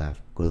turn to the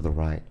left. Go to the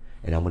right.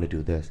 And I'm going to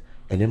do this.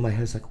 And in my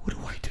head, it's like, what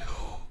do I do?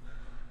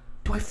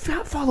 Do I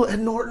follow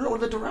Ed Norton or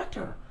the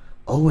director?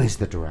 Always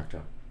the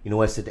director. You know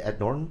what I said to Ed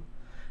Norton?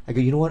 I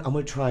go, you know what? I'm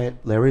going to try it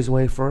Larry's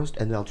way first,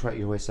 and then I'll try it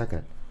your way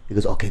second. He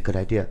goes, okay, good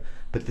idea.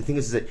 But the thing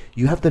is that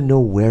you have to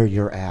know where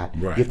you're at.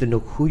 Right. You have to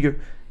know who you're...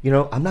 You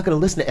know, I'm not going to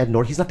listen to Ed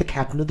Norton. He's not the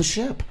captain of the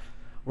ship.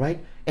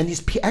 Right? And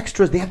these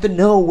extras, they have to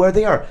know where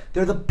they are.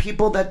 They're the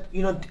people that,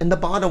 you know, in the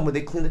bottom where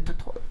they clean the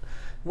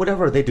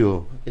whatever they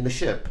do in the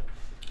ship.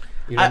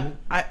 You know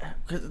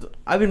cause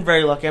I've been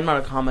very lucky. I'm not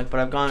a comic, but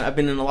I've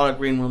been in a lot of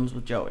green rooms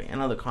with Joey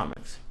and other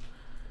comics.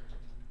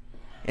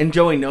 And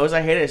Joey knows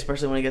I hate it,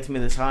 especially when he gets me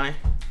this high.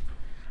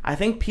 I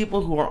think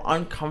people who are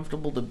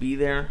uncomfortable to be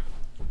there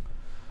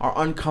are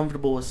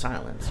uncomfortable with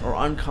silence or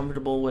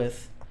uncomfortable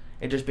with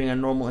it just being a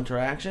normal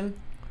interaction.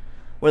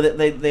 Where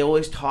they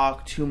always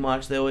talk too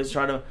much. They always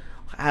try to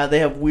they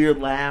have weird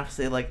laughs.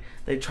 They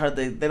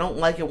don't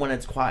like it when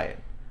it's quiet.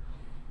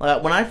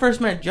 Like, when I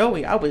first met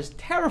Joey, I was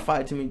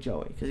terrified to meet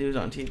Joey because he was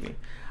on TV.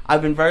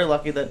 I've been very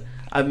lucky that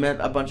I've met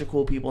a bunch of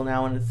cool people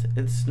now, and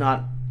it's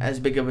not as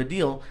big of a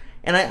deal.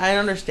 And I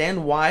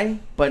understand why,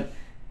 but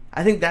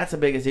I think that's the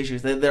biggest issue,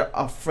 is that they're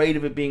afraid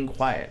of it being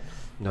quiet.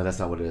 No, that's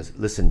not what it is.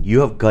 Listen,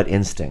 you have gut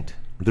instinct.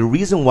 The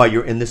reason why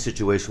you're in this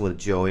situation with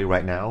Joey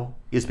right now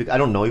is because I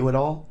don't know you at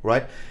all,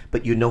 right?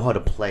 But you know how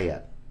to play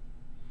it,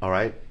 all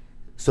right?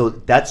 So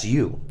that's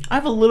you. I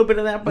have a little bit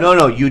of that, but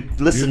No, you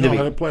listen to me. You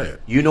know how to play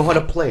it. You know how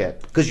to play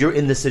it because you're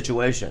in this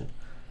situation.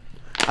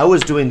 I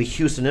was doing the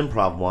Houston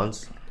Improv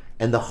once,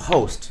 and the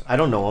host, I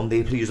don't know him, they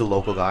use a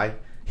local guy.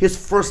 His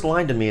first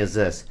line to me is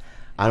this: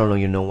 I don't know,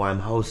 you know why I'm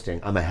hosting.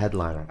 I'm a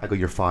headliner. I go,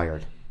 you're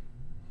fired.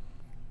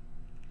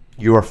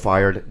 You are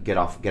fired. Get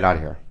out of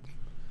here.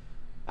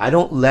 I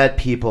don't let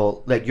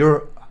people, like,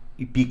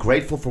 be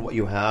grateful for what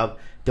you have.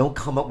 Don't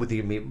come up with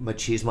your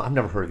machismo. I've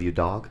never heard of you,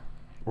 dog.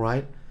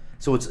 Right?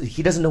 So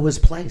he doesn't know his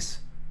place.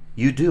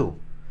 You do.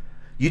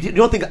 You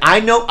don't think I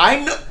know.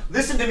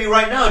 Listen to me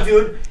right now,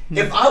 dude.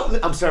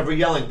 I'm sorry for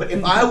yelling, but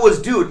if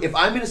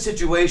I'm in a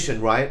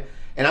situation, right,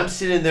 and I'm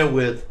sitting there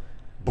with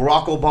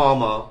Barack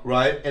Obama,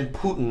 right, and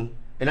Putin,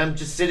 and I'm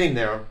just sitting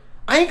there,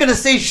 I ain't gonna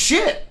say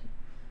shit,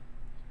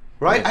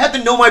 right? I have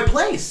to know my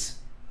place.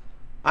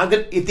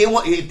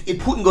 If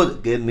Putin goes,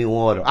 get me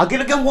water, I'll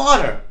get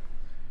water.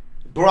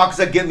 Barack's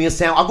like, get me a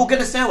sandwich. I'll go get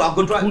a sandwich. I'll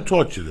go drive. Who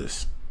taught you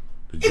this?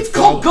 It's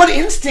called gut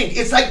instinct.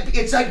 It's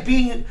like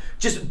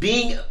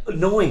being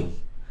annoying.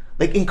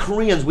 Like in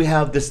Koreans, we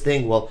have this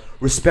thing. Well,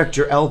 respect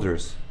your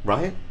elders,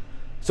 right?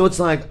 So it's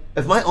like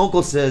if my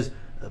uncle says,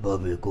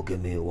 "Bobby, go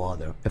get me a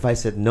water." If I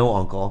said, "No,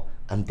 uncle,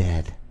 I'm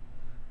dead,"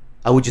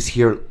 I would just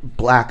hear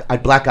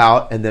I'd black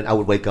out, and then I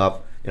would wake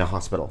up in a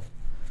hospital.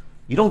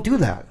 You don't do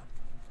that,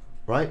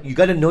 right? You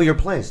got to know your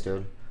place,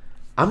 dude.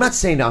 I'm not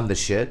saying I'm the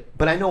shit,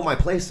 but I know my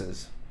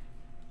places.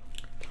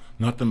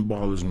 Nothing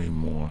bothers me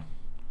more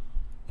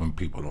when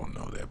people don't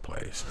know their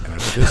place. And at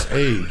this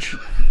age,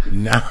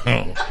 now,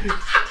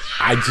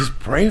 I just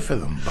pray for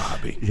them,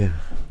 Bobby. Yeah.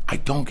 I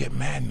don't get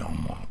mad no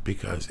more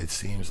because it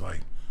seems like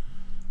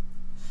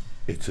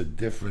it's a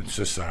different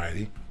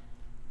society,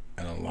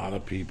 and a lot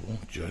of people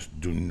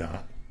just do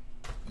not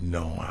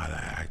know how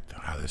to act,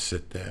 how to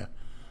sit there,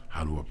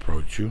 how to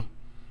approach you,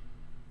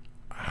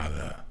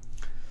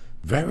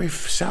 very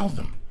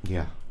seldom.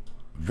 Yeah.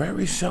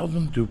 Very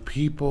seldom do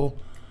people,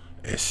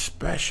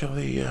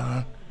 especially,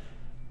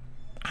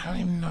 I don't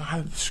even know how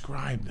to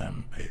describe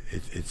them.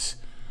 It's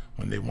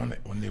when they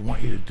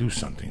want you to do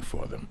something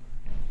for them.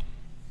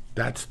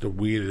 That's the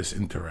weirdest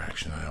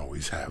interaction I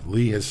always have.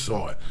 Lee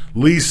saw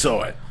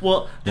it.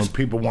 Well, when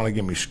people want to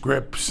give me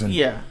scripts, and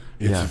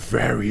it's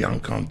very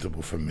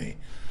uncomfortable for me.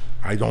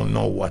 I don't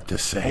know what to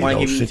say. I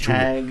give you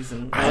tags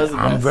and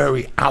I'm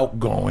very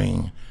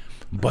outgoing,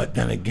 but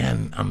then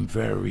again, I'm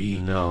very.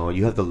 No,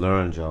 you have to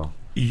learn, Joe.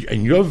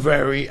 And you're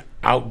very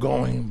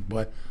outgoing,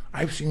 but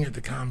I've seen you at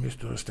the comedy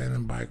store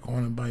standing by a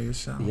corner by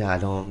yourself. Yeah, I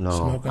don't know.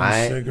 Smoking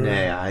a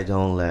cigarette. Nah, I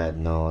don't let.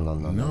 No.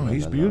 No,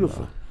 he's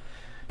beautiful. No.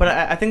 But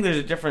I think there's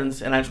a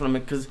difference, and I just want to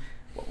make, because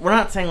we're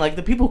not saying, like,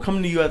 the people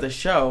coming to you at the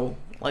show,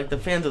 like the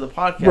fans of the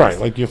podcast, right?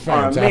 Like your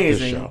fans are at the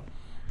amazing. show,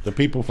 the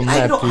people from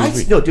that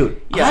TV. No,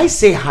 dude. Yeah. I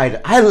say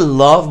hi. I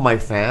love my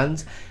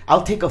fans.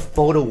 I'll take a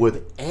photo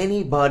with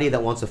anybody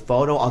that wants a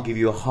photo. I'll give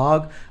you a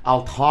hug.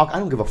 I'll talk. I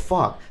don't give a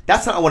fuck.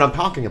 That's not what I'm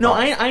talking about. No,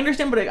 I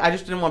understand, but I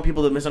just didn't want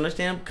people to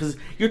misunderstand, because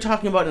you're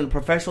talking about in a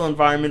professional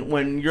environment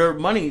when your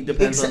money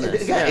depends on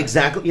this. Yeah,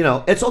 exactly. You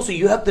know, it's also,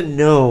 you have to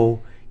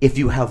know if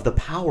you have the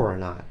power or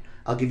not.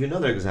 I'll give you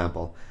another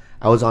example.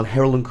 I was on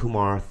Harold and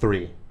Kumar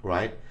 3,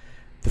 right?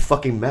 The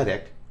fucking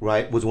medic,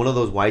 right, was one of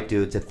those white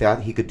dudes that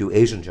thought he could do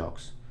Asian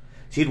jokes.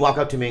 So he'd walk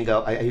up to me and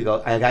go,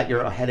 I got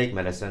your headache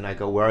medicine. I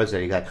go, where is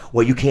it? He go,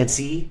 well, you can't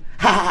see?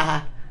 Ha ha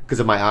ha. Because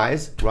of my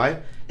eyes,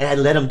 right? And I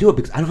let him do it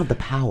because I don't have the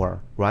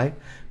power, right?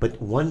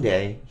 But one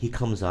day, he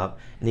comes up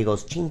and he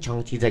goes, ching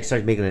chong. He like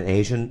starts making an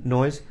Asian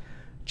noise.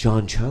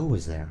 John Cho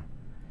was there.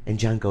 And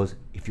John goes,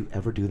 if you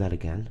ever do that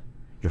again,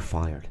 you're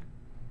fired.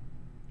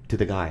 To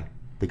the guy.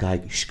 The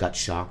guy got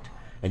shocked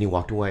and he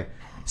walked away.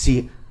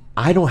 See,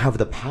 I don't have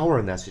the power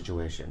in that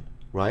situation,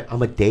 right?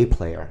 I'm a day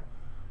player.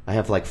 I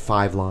have like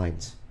 5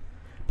 lines.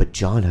 But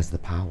John has the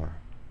power.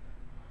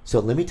 So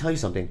let me tell you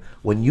something.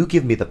 When you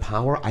give me the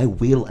power, I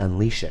will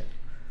unleash it.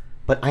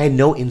 But I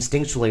know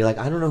instinctually, like,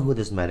 I don't know who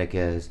this medic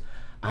is.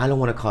 I don't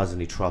want to cause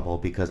any trouble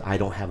because I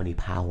don't have any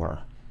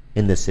power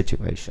in this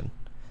situation.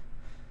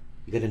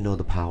 You got to know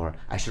the power.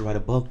 I should write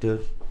a book,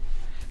 dude.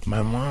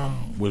 My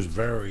mom was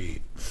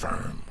very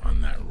firm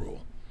on that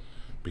rule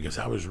because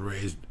I was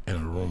raised in a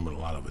room with a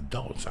lot of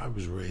adults. I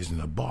was raised in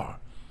a bar.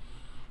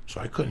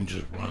 So I couldn't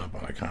just run up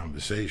on a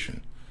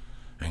conversation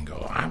and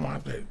go, I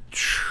want that.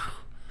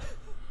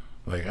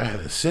 Like, I had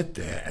to sit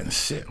there and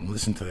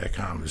listen to that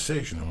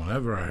conversation. And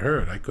whenever I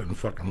heard, I couldn't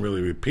fucking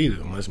really repeat it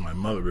unless my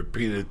mother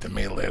repeated it to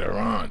me later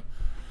on.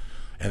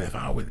 And if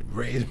I would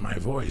raise my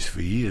voice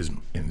for years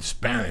in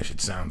Spanish,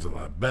 it sounds a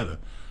lot better.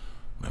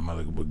 My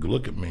mother would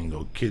look at me and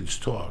go, kids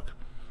talk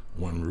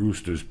when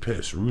roosters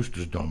piss.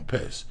 Roosters don't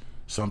piss.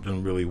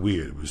 Something really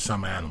weird. It was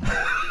some animal.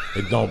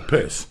 it don't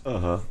piss.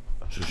 Uh-huh.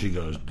 So she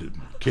goes,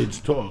 kids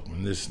talk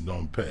when this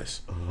don't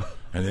piss.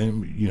 And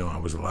then, you know, I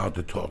was allowed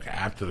to talk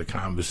after the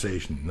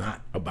conversation,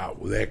 not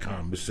about their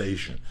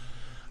conversation.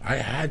 I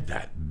had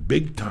that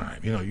big time.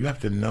 You know, you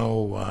have to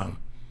know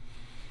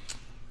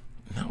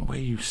where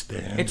you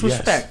stand. It's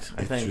respect,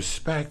 I think. It's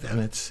respect,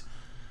 and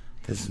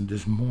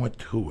there's more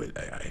to it.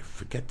 I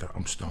forget that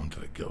I'm stoned to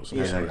the gills.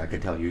 Yeah, I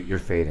can tell you're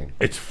fading.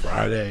 It's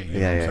Friday. You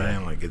know what I'm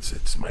saying? Like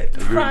it's my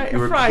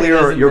You're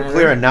clear. You're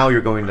clear, and now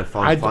you're going to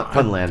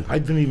Funland. I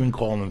didn't even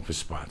call in for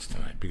spots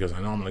tonight because I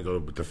know I'm going to go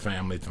with the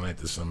family tonight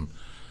to some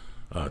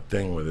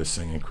thing where they're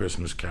singing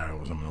Christmas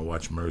carols. I'm going to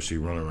watch Mercy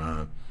run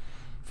around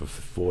for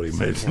 40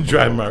 minutes and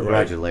drive my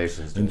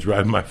congratulations, and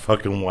drive my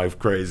fucking wife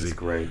crazy. It's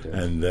great, dude.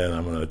 And then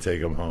I'm going to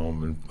take them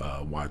home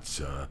and watch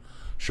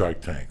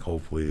Shark Tank.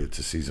 Hopefully it's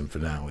a season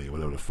finale or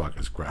whatever the fuck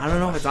is crap. I don't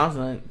know if it's on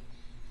tonight.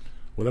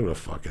 Whatever the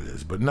fuck it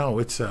is. But no,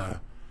 it's a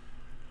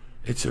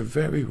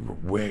very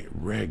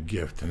rare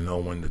gift to know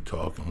when to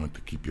talk and when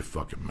to keep your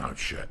fucking mouth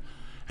shut.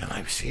 And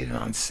I've seen it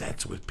on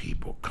sets with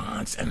people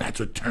and that's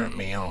what turned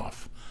me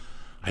off.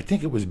 I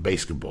think it was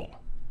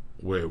Basketball,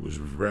 where it was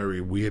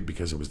very weird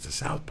because it was the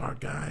South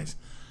Park guys,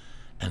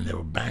 and they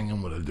were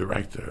banging with a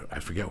director. I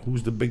forget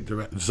who's the big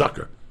director.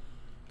 Zucker.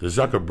 The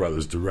Zucker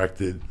brothers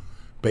directed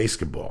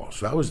Basketball.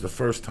 So that was the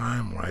first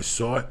time when I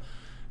saw it,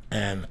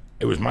 and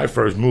it was my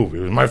first movie.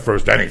 It was my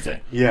first anything.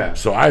 Yeah.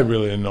 So I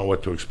really didn't know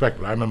what to expect,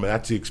 but I remember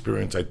that's the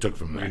experience I took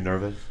from that. Were you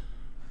nervous?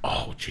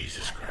 Oh,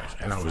 Jesus Christ.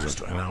 And I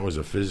was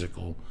a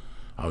physical,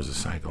 I was a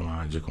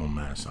psychological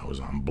mess. I was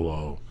on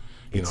blow.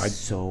 It's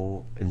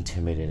so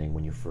intimidating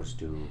when you first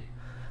do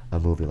a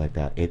movie like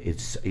that.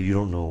 It's you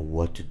don't know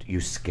what to do.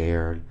 You're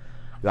scared.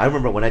 I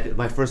remember when I did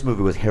my first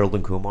movie was Harold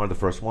and Kumar, the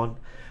first one.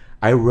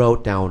 I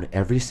wrote down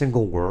every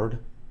single word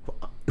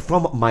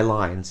from my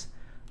lines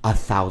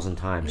 1,000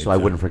 times so I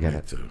wouldn't forget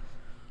it. Too.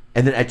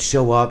 And then I'd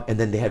show up, and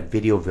then they had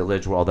Video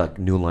Village where all the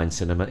New Line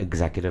Cinema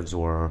executives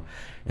were,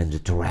 and the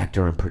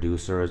director and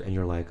producers, and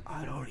you're like,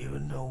 I don't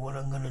even know what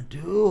I'm gonna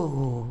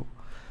do.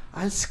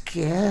 I'm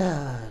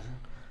scared.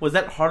 Was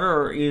that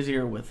harder or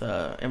easier with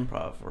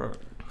improv or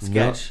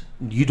sketch?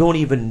 No, you don't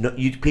even know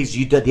because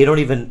they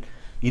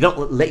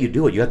don't let you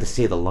do it. You have to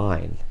say the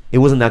line. It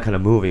wasn't that kind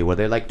of movie where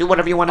they're like, do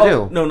whatever you want to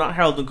do. No, not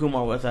Harold and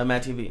Kumar with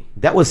Matt TV.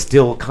 That was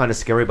still kind of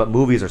scary, but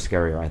movies are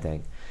scarier, I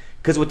think.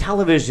 Because with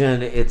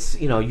television, it's,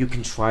 you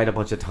can try it a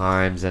bunch of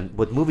times, and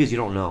with movies, you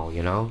don't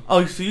know,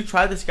 Oh, so you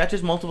tried the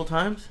sketches multiple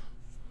times?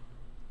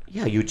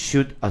 Yeah, you'd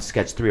shoot a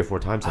sketch 3 or 4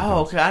 times sometimes.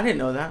 Oh, okay, I didn't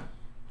know that.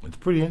 It's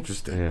pretty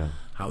interesting. Yeah.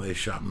 How they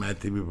shot Mad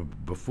TV.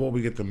 But before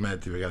we get to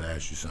Mad TV, I got to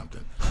ask you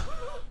something.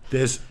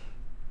 There's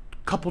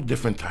a couple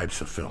different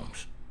types of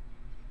films,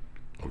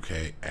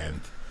 okay?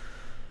 And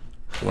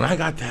when I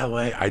got to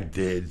LA, I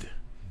did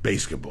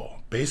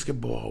Basketball.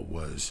 Basketball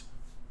was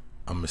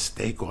a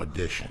mistake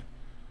audition.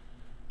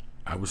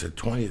 I was at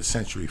 20th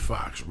Century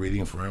Fox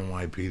reading for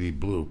NYPD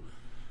Blue,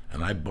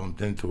 and I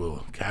bumped into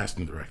a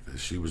casting director.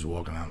 She was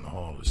walking out in the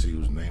hall to see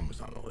whose name was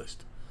on the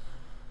list.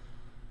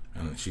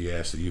 And she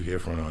asked, are you here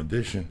for an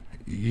audition?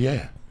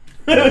 Yeah.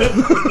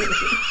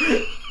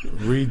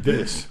 Read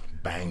this.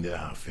 Banged it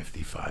out,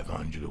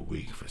 $5,500 a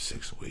week for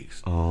 6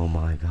 weeks. Oh,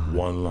 my God.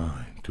 1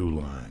 line, 2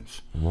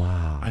 lines.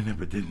 Wow. I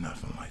never did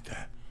nothing like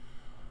that.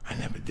 I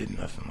don't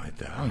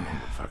know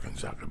the fucking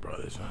Zucker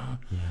brothers, huh?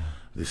 Yeah.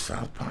 The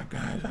South Park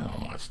guys, I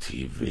don't watch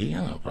TV.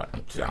 I don't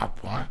fucking South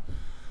Park.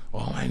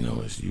 All I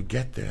know is you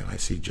get there and I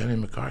see Jenny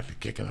McCarthy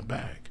kicking a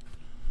bag.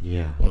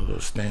 Yeah. One of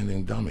those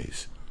standing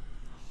dummies.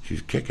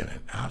 She's kicking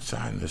it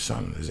outside in the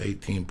sun. There's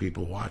 18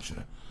 people watching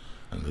it,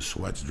 and the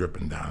sweat's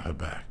dripping down her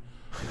back.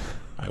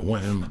 I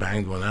went and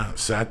banged one out,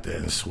 sat there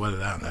and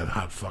sweated out in that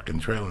hot fucking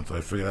trailer until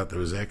I figured out there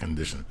was air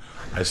conditioning.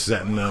 I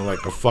sat in there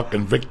like a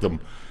fucking victim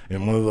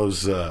in one of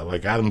those,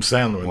 like Adam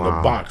Sandler in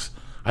the box.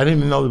 I didn't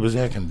even know there was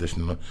air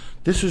conditioning.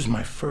 This was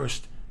my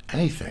first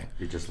anything.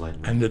 You're just like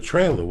me. And the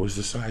trailer was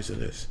the size of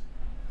this.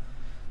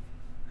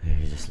 Yeah,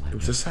 you're just like It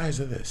was the size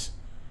of this.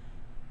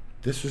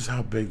 This is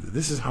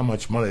how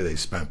much money they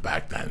spent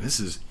back then. This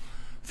is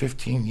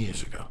 15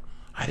 years ago.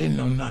 I didn't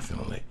know nothing.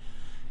 Only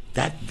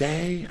that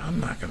day, I'm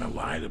not going to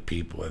lie to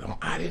people.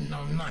 I didn't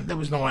know nothing. There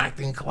was no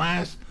acting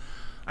class.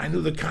 I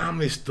knew the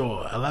Comedy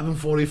Store,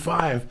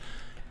 11:45.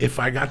 If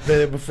I got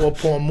there before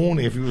Paul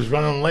Mooney, if he was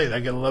running late, I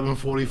get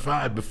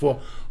 11:45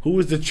 before. Who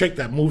was the chick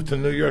that moved to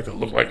New York that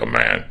looked like a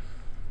man?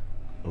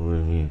 What do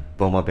you mean?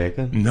 Beaumont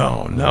Bacon?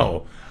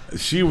 No.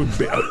 She would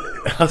be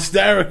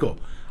hysterical.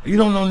 You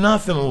don't know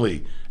nothing,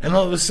 Lee. And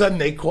all of a sudden,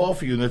 they call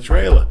for you in the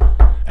trailer.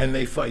 And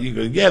they fight. You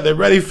go, yeah, they're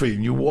ready for you.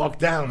 And you walk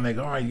down, and they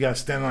go, all right, you got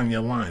to stand on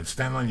your line.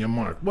 Stand on your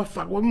mark. What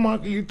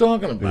mark are you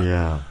talking about?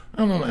 Yeah. I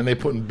don't know. And they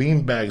putting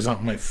bean bags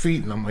on my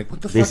feet, and I'm like, what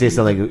the fuck? They say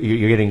something like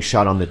you're getting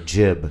shot on the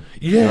jib.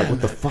 Yeah. Like,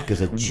 what the fuck is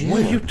a jib?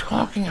 What are you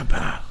talking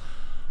about?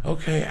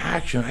 Okay,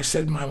 action. I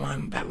said my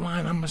line. That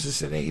line I must have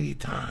said 80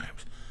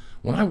 times.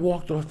 When I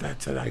walked off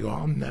that set, I go,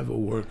 I'll never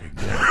work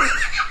again.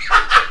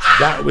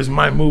 That was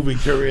my movie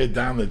career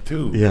down the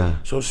tube. Yeah.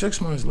 So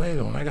 6 months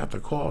later, when I got the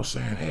call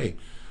saying, hey,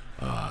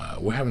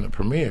 we're having a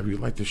premiere if you'd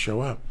like to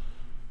show up,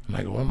 And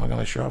I go, what am I going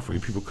to show up for? You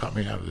people cut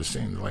me out of the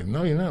scene. They're like,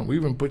 no, you're not. We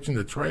even put you in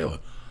the trailer.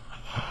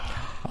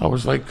 I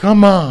was like,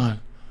 come on.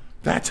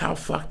 That's how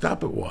fucked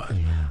up it was.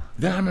 Yeah.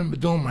 Then I remember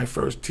doing my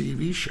first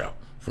TV show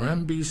for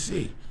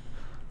NBC.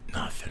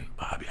 Nothing,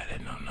 Bobby. I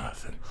didn't know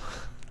nothing.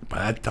 By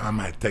that time,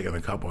 I had taken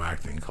a couple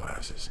acting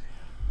classes.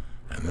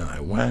 And then I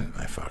went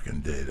and I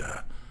fucking did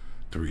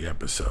 3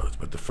 episodes.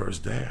 But the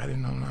first day, I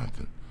didn't know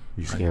nothing.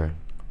 You scared?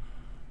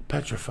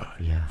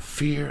 Petrified. Yeah.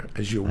 Fear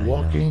as you're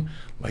walking,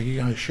 like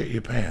you're going to shit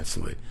your pants.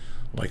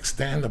 Like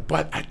stand up.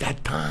 But at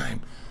that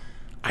time,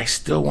 I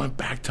still went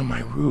back to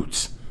my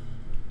roots.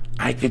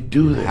 I could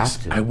do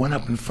this. I went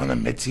up in front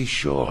of Mitzi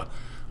Shore.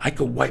 I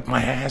could wipe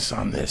my ass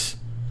on this.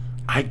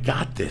 I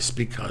got this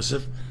because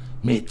of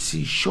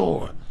Mitzi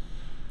Shore.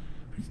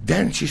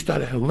 Then she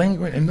started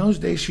lingering. In those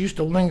days, she used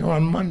to linger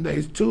on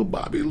Mondays too,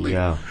 Bobby Lee.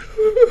 Yeah.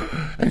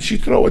 And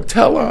she'd throw a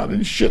tell on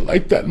and shit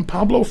like that. And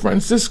Pablo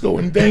Francisco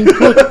and Dane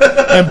Cook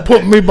and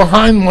put me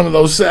behind one of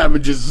those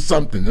savages or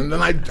something. And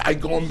then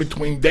I'd go in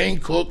between Dane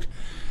Cook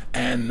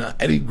and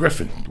Eddie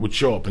Griffin would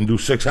show up and do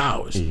 6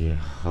 hours. Yeah.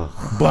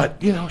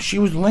 But, you know, she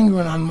was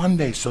lingering on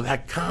Mondays, so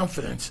that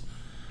confidence.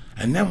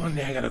 And then one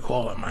day I got a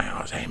call at my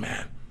house. Hey,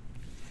 man,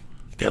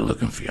 they're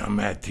looking for you on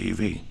Mad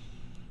TV.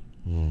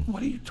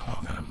 What are you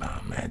talking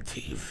about, Mad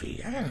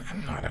TV?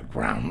 I'm not a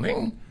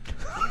groundling.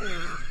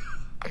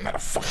 I'm not a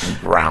fucking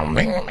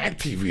groundling. Mad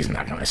TV's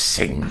not going to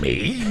sing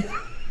me.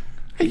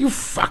 Are you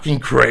fucking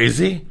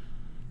crazy?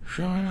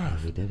 Sure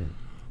enough. He did it.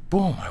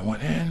 Boom, I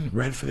went in,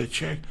 read for the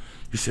chick.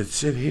 He said,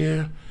 sit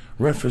here,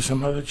 read for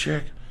some other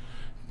chick.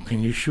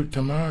 Can you shoot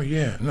tomorrow?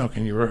 Yeah. No,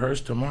 can you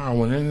rehearse tomorrow? I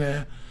went in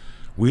there.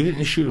 We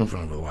didn't shoot in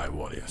front of a live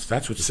audience.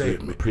 That's what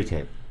saved me.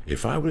 Pre-tape.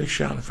 If I would have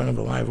shot in front of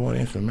a live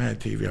audience for Mad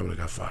TV, I would have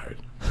got fired.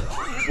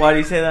 Why do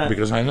you say that?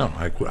 Because I know.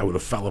 I would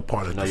have fell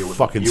apart at the you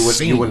fucking you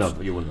scenes. wouldn't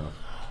have.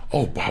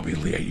 Oh, Bobby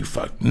Lee, are you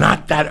fuck?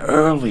 Not that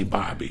early,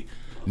 Bobby.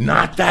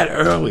 Not that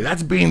early.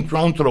 That's being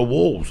thrown to the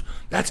wolves.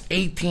 That's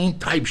 18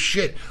 type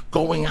shit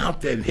going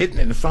out there and hitting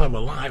it in front of a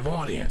live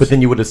audience. But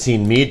then you would have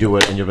seen me do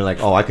it, and you'd be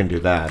like, "Oh, I can do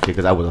that,"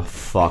 because I was a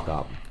fuck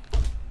up.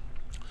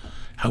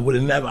 I would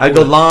have never. I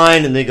go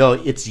line, and they go,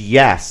 "It's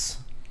yes,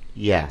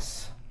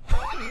 yes."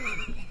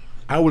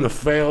 I would have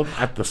failed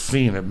at the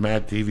scene if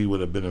Mad TV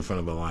would have been in front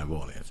of a live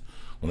audience.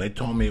 When they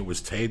told me it was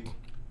taped,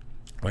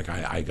 like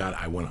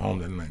I went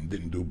home and I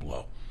didn't do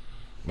blow.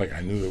 Like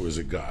I knew there was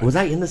a guy. Was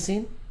I in the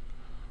scene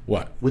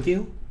What? with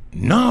you?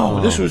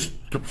 No, this was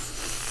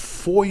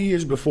 4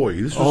 years before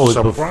you. This Oh, was it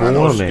a was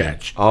Soprano before me.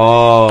 sketch.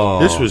 Oh,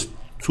 This was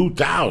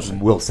 2000.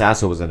 Will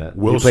Sasso was in it.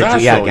 Will He played-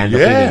 Sasso, yeah,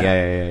 Gandolfini.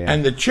 Yeah.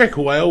 And the chick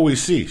who I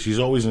always see, she's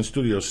always in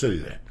Studio City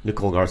there.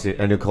 Nicole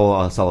Garcia,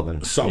 Nicole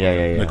Sullivan. Sullivan.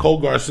 Yeah. Nicole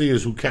Garcia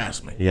is who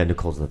cast me. Yeah,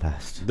 Nicole's the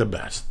best. The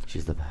best.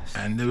 She's the best.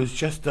 And there was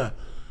just a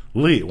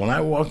Lee. When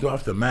I walked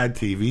off the Mad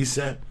TV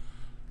set,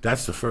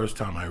 that's the first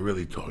time I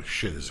really talked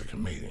shit as a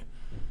comedian.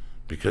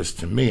 Because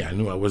to me, I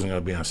knew I wasn't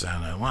going to be on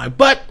Saturday Night Live.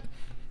 But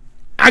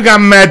I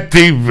got Mad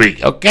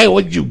TV, okay?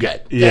 What'd you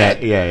get?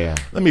 Yeah.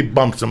 Let me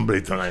bump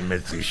somebody tonight,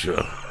 Mitzi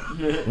Shore.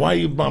 Why are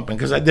you bumping?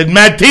 Because I did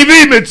Mad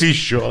TV, Mitzi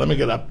Shore. Let me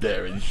get up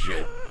there and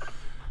shit.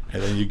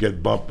 And then you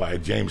get bumped by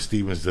James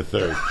Stevens III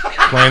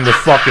playing the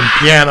fucking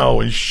piano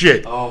and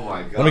shit. Oh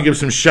my god. Let me give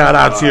some shout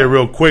outs here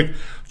real quick.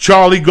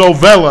 Charlie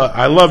Govella,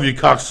 I love you,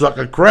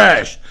 cocksucker.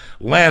 Crash.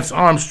 Lance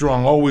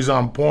Armstrong, always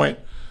on point.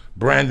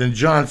 Brandon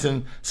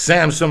Johnson.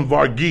 Samson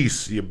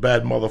Varghese, you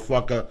bad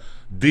motherfucker.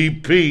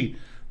 DP.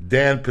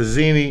 Dan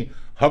Pizzini.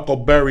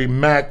 Huckleberry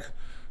Mac.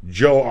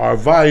 Joe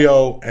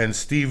Arvaio. And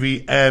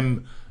Stevie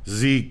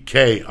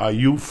MZK. Are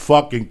you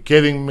fucking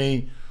kidding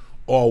me?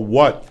 Or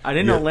what? I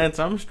didn't know Lance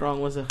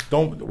Armstrong was a...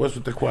 What's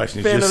with the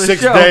question? Fan You're of the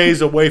 6 show.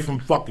 days away from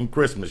fucking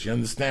Christmas. You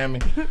understand me?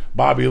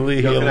 Bobby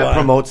Lee here Can I live.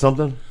 promote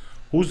something?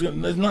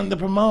 There's nothing to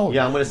promote.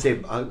 Yeah, I'm gonna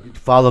say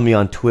follow me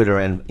on Twitter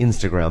and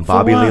Instagram.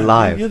 Bobby what? Lee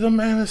Live. You're the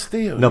man of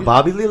steel. No,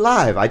 Bobby Lee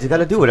Live. I just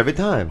gotta do it every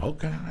time.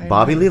 Okay.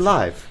 Bobby Lee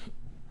Live.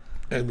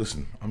 Hey,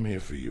 listen, I'm here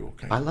for you,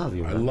 okay? I love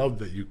you, I man. love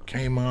that you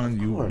came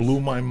on. You course. blew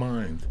my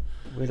mind.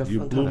 We had a You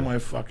fun blew time. my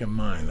fucking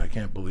mind. I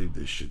can't believe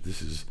this shit.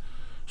 This is...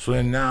 So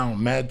then now,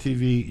 Mad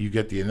TV, you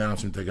get the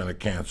announcement they're going to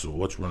cancel.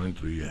 What's running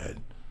through your head?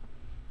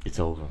 It's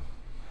over.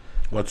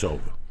 What's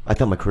over? I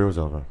thought my career was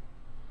over.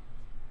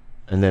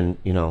 And then,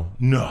 No.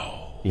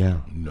 yeah.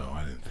 No,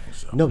 I didn't think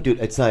so. No, dude,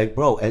 it's like,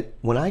 bro,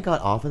 when I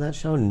got off of that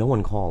show, no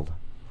one called.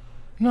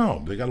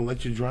 No, they got to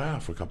let you dry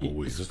out for a couple of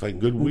weeks. It's like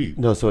good weed.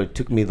 No, so it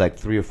took me like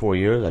 3 or 4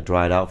 years. I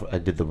dried out. I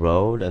did the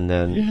road, and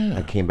then Yeah.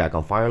 I came back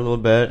on fire a little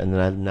bit, and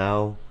then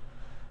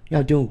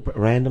I'm doing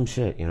random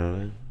shit. You know what I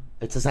mean?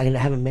 It's just I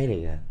haven't made it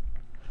yet.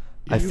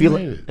 I You feel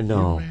made it.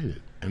 No, You made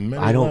it. In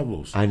many I don't.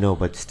 levels. I know,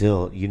 but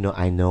still,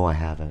 I know I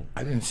haven't.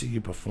 I didn't see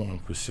you perform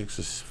for 6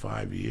 or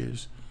 5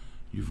 years.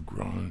 You've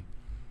grown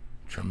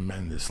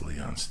tremendously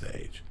on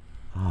stage.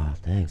 Oh,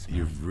 thanks, man.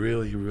 You've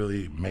really,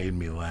 really made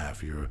me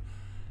laugh. You're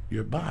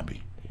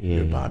Bobby. Yeah,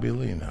 You're yeah. Bobby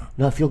Lee now.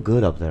 No, I feel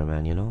good up there,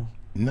 man.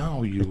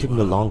 No, you. It took me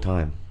a long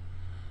time.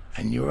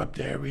 And you're up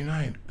there every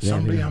night. Yeah,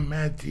 Somebody yeah. on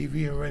Mad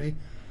TV already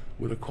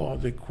would have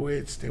called it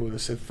quits. They would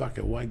have said, fuck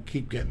it, why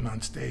keep getting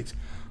on stage?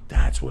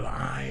 That's what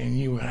I and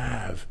you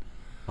have.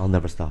 I'll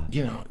never stop.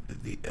 You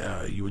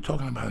know, you were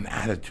talking about an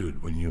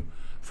attitude when you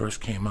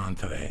first came on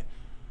today.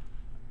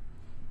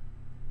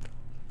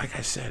 Like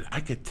I said,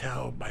 I could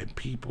tell by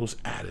people's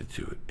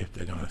attitude if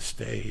they're going to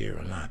stay here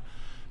or not,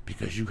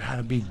 because you got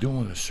to be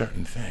doing a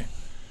certain thing.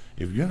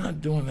 If you're not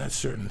doing that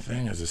certain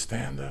thing as a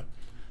stand-up,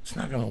 it's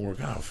not going to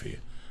work out for you.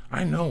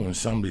 I know when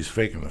somebody's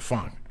faking the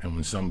funk and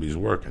when somebody's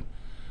working.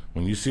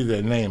 When you see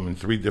their name in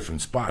 3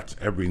 different spots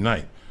every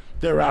night,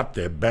 they're out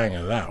there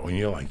banging it out. When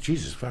you're like,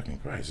 Jesus fucking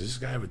Christ, does this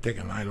guy ever take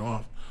a night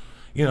off?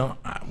 You know,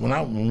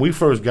 when we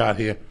first got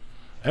here,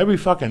 every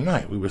fucking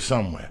night we were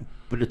somewhere.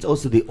 But it's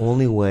also the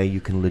only way you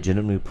can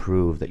legitimately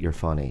prove that you're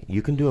funny.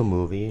 You can do a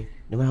movie,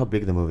 no matter how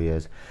big the movie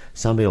is,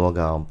 somebody will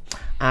go,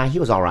 he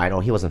was all right,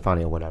 or he wasn't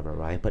funny, or whatever,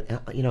 right?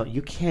 But, you know,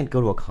 you can't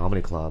go to a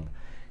comedy club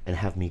and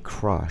have me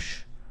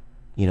crush,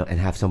 you know, and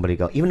have somebody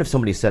go, even if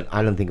somebody said,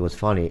 I don't think it was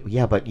funny,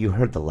 yeah, but you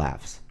heard the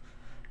laughs,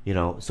 you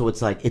know? So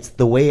it's like, it's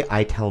the way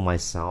I tell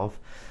myself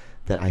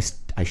that I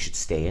should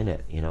stay in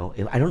it, you know?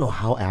 I don't know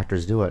how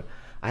actors do it.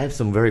 I have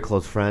some very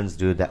close friends,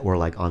 dude, that were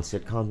like on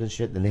sitcoms and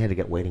shit, and they had to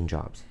get waiting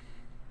jobs.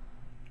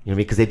 You know,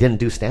 because they didn't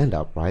do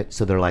stand-up, right?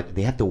 So they're like,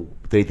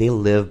 they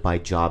live by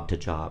job to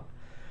job.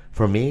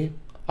 For me,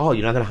 you're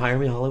not going to hire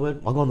me in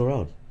Hollywood? I'll go on the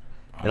road.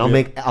 And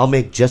I'll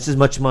make just as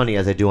much money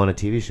as I do on a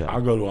TV show.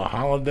 I'll go to a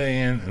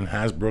Holiday Inn in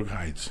Hasbrook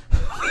Heights.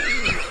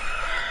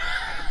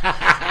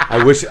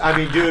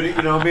 Dude,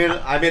 you know,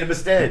 I made a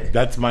mistake.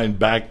 That's my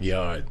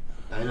backyard.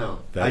 I know.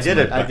 I did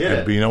it.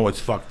 But you know what's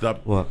fucked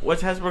up? What?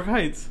 What's Hasbrook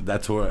Heights?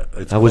 That's where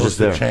it's I was close just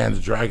to there. Chan's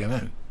Dragon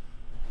Inn.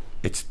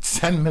 It's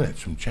 10 minutes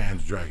from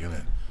Chan's Dragon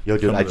Inn. Yo,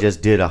 dude, I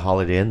just did a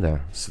Holiday Inn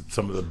there.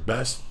 Some of the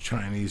best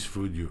Chinese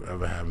food you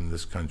ever have in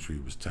this country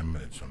was 10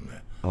 minutes from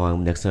there. Oh,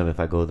 next time if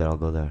I go there, I'll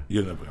go there.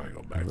 You're never going to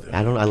go back there.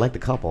 I like the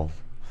couple.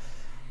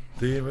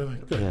 Do you really?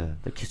 Good. Yeah,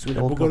 they're sweet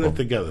We'll old go there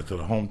couple. together to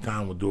the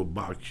hometown. We'll do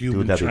a Cuban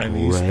Dude, that'd be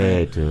Chinese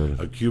great, thing. dude.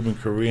 A Cuban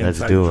Korean Let's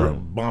type do trip.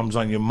 it. Bombs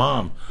on your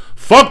mom.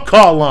 Fuck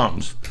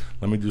columns.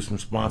 Let me do some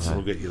sponsors.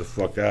 We'll get you the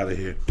fuck out of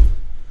here.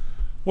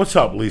 What's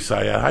up, Lee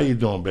Syatt? How you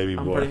doing, baby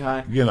boy? I'm pretty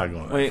high. You're not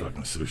going to Wait.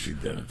 fucking sushi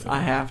dinner tonight.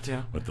 I have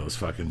to. With those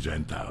fucking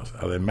Gentiles.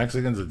 Are they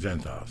Mexicans or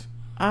Gentiles?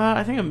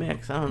 I think a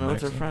mix. I don't know.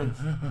 It's our Mexican?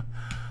 friends.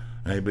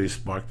 Anybody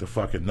spark the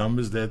fucking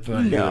numbers there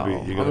tonight? No,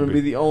 I'm gonna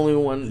be the only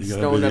one you're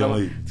gonna stoned be the out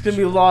only- of. It's gonna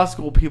be law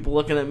school people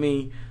looking at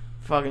me.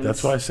 Fucking.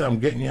 That's why I said I'm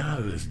getting you out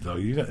of this, though.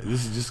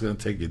 This is just going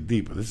to take you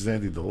deeper. This is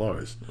Auntie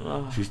Dolores.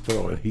 She's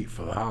throwing heat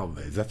for the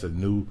holidays. That's a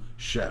new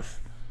chef.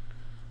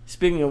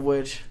 Speaking of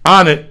which,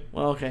 On it.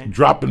 well, okay.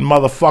 Dropping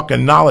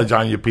motherfucking knowledge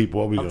on you people.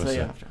 What are we I'll going to tell say?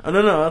 you after. Oh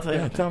no, I'll tell you.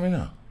 Yeah, After. tell me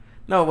now.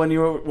 No, when we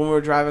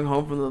were driving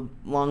home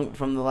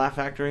from the Laugh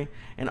Factory,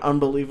 and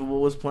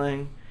Unbelievable was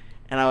playing,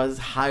 and I was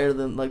higher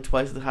than like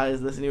twice as high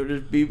as this, and you were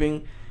just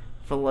beeping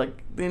for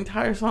like the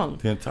entire song.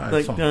 The entire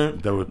like, song. Dun,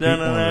 There were people dun,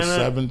 in dun, the dun.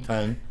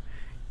 710.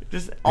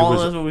 Just all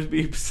was- of those was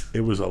beeps.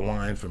 It was a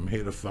line from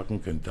here to fucking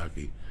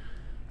Kentucky.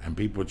 And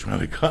people were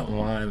trying to cut in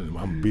line, and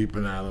I'm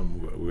beeping at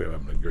them. We were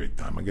having a great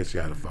time. I guess you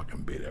had to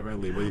fucking beat it. Right,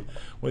 Lee?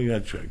 What are you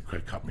going to try to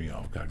cut me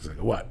off? Cocksucker?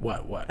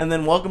 What? And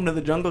then Welcome to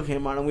the Jungle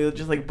came on, and we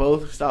just like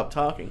both stopped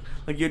talking.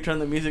 Like you turned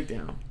the music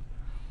down.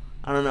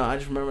 I don't know. I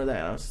just remember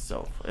that.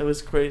 It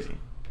was crazy.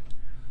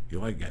 You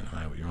like getting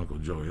high with your Uncle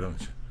Joey,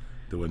 don't you?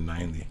 Doing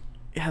 90.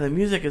 Yeah, the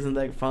music isn't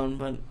that fun,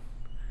 but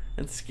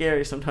it's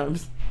scary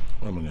sometimes.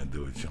 What am I going to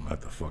do with you? I'm going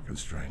to have to fucking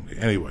strangle you.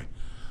 Anyway,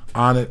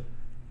 on it,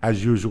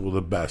 as usual,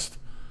 the best.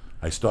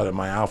 I started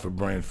my alpha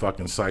brain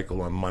fucking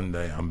cycle on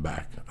Monday. I'm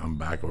back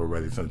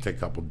already. It's going to take a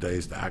couple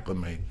days to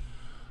acclimate.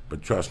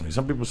 But trust me,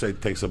 some people say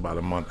it takes about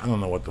a month. I don't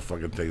know what the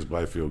fuck it takes,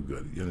 but I feel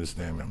good. You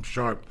understand me? I'm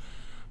sharp.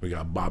 We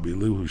got Bobby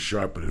Lou, who's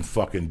sharper than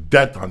fucking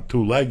death on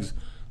 2 legs.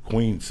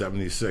 Queen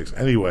 76.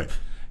 Anyway,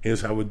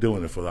 here's how we're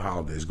doing it for the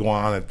holidays. Go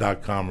on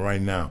it.com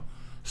right now.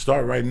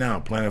 Start right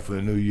now, planning for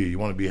the new year. You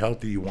want to be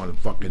healthy, you want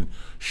to fucking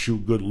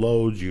shoot good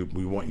loads,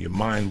 we want your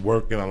mind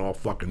working on all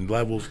fucking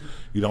levels.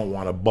 You don't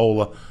want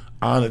Ebola.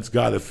 On it's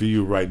got it for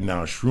you right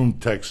now. Shroom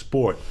Tech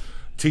Sport,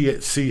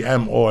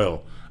 TCM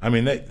Oil. I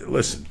mean,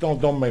 listen,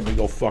 don't make me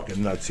go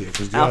fucking nuts here.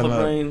 Alpha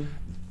Brain.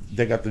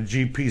 They got the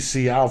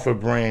GPC Alpha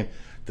Brain,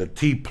 the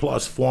T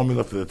Plus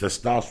formula for the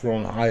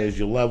testosterone high as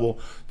your level,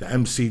 the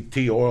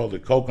MCT oil, the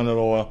coconut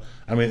oil.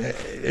 I mean,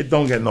 it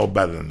don't get no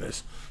better than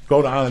this.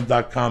 Go to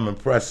Onnit.com and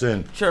press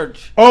in.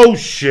 Church. Oh,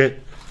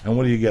 shit. And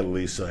what do you get,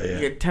 Lisa? Yeah.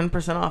 You get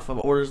 10% off of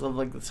orders of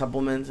like the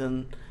supplements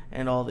and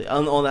all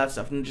that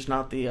stuff, and just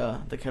not the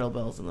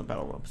kettlebells and the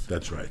battle ropes.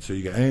 That's right. So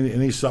you get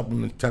any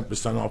supplement,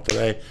 10% off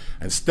today,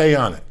 and stay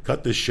on it.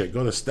 Cut this shit.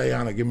 Go to Stay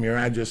On It. Give them your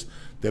address.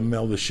 They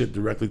mail the shit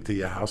directly to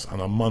your house on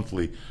a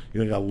monthly. You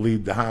don't got to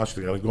leave the house.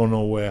 You got to go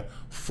nowhere.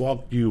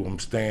 Fuck you. I'm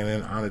staying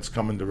in. On it's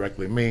coming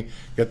directly to me.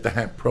 Get the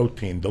hemp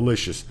protein.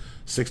 Delicious.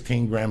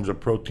 16 grams of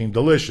protein.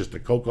 Delicious. The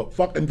cocoa.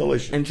 Fucking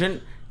delicious.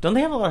 And don't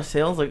they have a lot of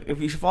sales? Like,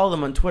 if you should follow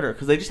them on Twitter,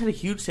 because they just had a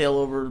huge sale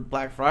over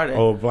Black Friday.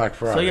 Oh, Black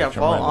Friday. So yeah,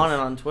 follow Tremendous. On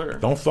It on Twitter.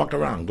 Don't fuck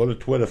around. Go to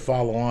Twitter.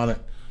 Follow On It.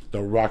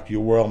 They'll rock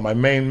your world. My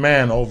main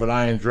man over at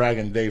Iron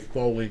Dragon, Dave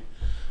Foley.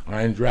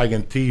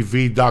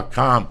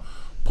 IronDragonTV.com,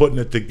 putting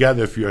it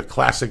together if you're a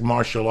classic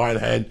martial art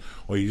head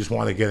or you just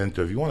want to get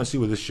into it. If you want to see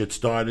where this shit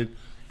started,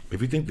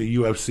 if you think the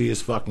UFC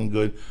is fucking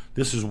good,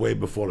 this is way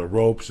before the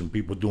ropes and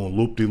people doing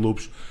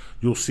loop-de-loops.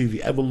 You'll see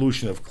the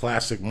evolution of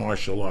classic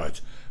martial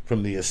arts,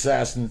 from the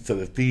assassins to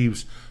the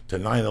thieves to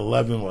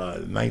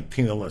 9/11,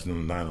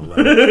 1911,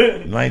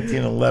 9/11,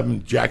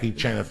 1911, Jackie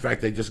Chan. In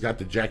fact, they just got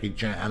the Jackie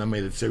Chan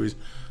animated series.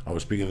 I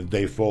was speaking to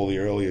Dave Foley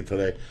earlier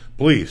today.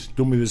 Please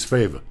do me this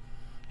favor.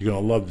 You're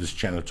gonna love this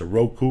channel. It's a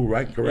Roku,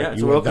 right? Correct. Yeah,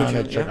 it's you a went Roku down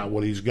there, channel, check yeah. out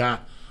what he's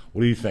got.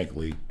 What do you think,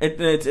 Lee?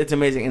 It's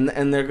amazing,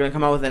 and they're going to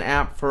come out with an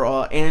app for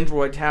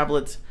Android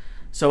tablets.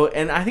 So,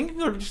 and I think you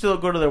can just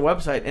go to their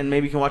website and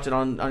maybe you can watch it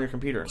on your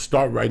computer.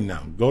 Start right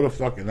now. Go to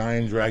fucking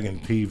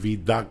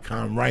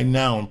IronDragonTV.com right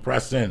now and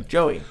press in.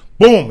 Joey.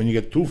 Boom, and you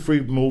get 2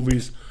 free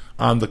movies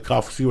on the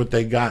cuff. See what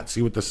they got.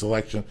 See what the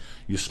selection.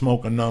 You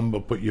smoke a number,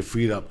 put your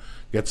feet up,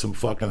 get some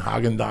fucking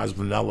Haagen-Dazs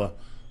vanilla.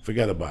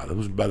 Forget about it.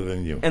 Who's better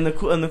than you? And the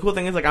cool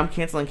thing is, like, I'm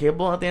canceling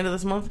cable at the end of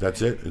this month.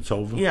 That's it. It's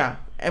over. Yeah,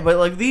 but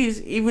like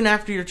these, even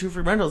after your 2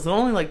 free rentals, they're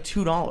only like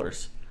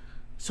 $2.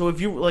 So if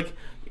you like,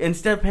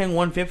 instead of paying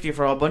 $150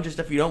 for a bunch of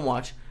stuff you don't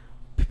watch,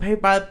 pay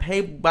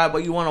by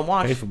what you want to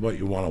watch. Pay for what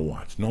you want to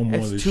watch. No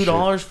more. It's of this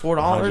 $2, shit. $4,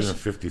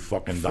 $150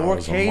 fucking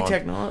dollars a 4K month.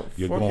 technology.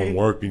 You're going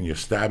working. You're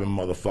stabbing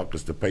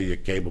motherfuckers to pay your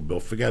cable bill.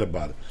 Forget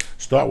about it.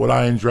 Start with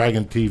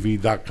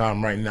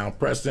IronDragonTV.com right now.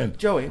 Press in.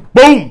 Joey.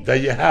 Boom. There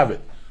you have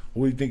it.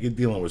 What do you think you're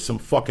dealing with? Some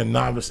fucking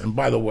novice. And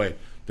by the way,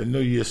 the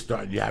new year's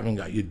starting. You haven't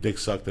got your dick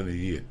sucked in a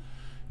year.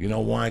 You know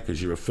why? Because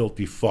you're a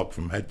filthy fuck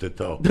from head to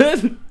toe.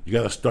 You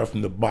got to start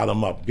from the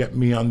bottom up. Get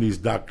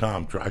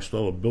MeUndies.com. I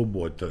stole a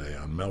billboard today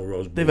on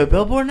Melrose Boulevard. They have a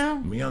billboard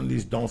now?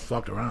 MeUndies don't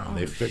fuck around.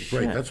 They fit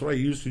shit. great. That's what I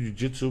use for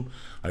jiu-jitsu.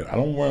 I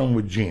don't wear them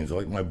with jeans. I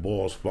like my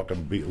balls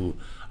fucking beat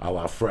a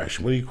la fresh.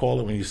 What do you call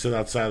it when you sit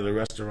outside of the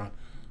restaurant?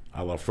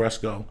 A la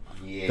fresco?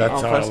 Yeah.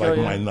 That's how Fresco, I like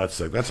yeah. my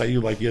nutsack. That's how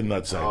you like your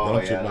nutsack,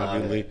 don't you, yeah, Bobby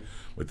love Lee? it.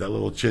 With that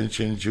little chin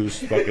juice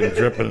fucking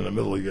dripping in the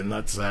middle of your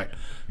nutsack.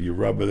 You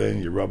rub it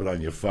in. You rub it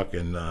on your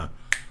fucking...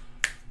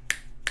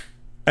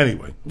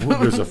 Anyway, who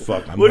gives a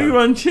fuck? What do you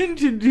run chin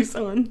juice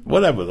on?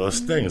 Whatever, those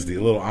things. The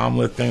little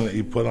omelet thing that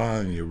you put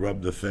on and you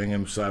rub the thing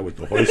inside with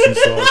the hoisin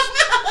sauce.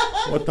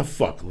 What the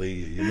fuck, Lee?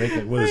 You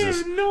making, what is I have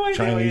this? no idea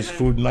Chinese what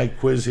food night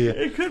quiz here?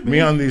 It could be.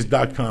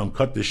 MeUndies.com.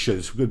 Cut this shit.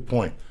 It's a good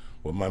point.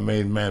 What my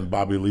main man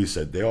Bobby Lee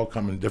said. They all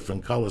come in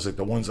different colors. Like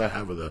the ones I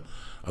have are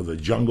the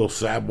jungle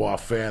savoir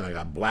faire. And I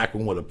got black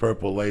one with a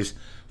purple lace.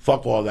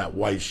 Fuck all that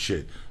white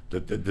shit. The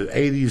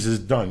 80s is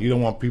done. You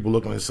don't want people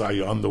looking inside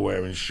your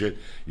underwear and shit.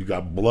 You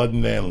got blood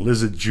in there and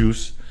lizard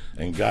juice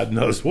and God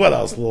knows what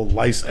else. Little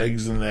lice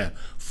eggs in there.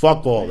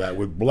 Fuck all that.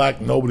 With black,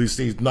 nobody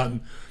sees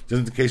nothing.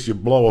 Just in case you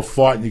blow a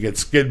fart and you get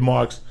skid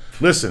marks.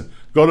 Listen,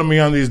 go to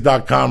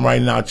MeUndies.com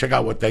right now. Check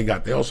out what they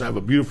got. They also have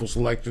a beautiful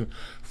selection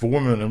for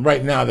women. And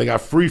right now, they got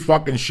free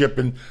fucking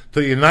shipping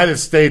to the United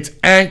States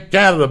and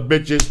Canada,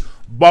 bitches.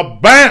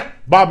 Bam!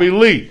 Bobby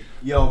Lee.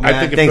 Yo,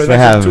 man, if thanks for that's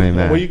having too- me,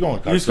 man. Where you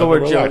going? You still wear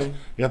Relax. Joey.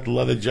 You got the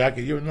leather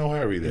jacket. You're in no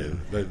hurry there.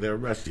 They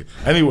arrest you.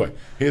 Anyway,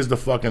 here's the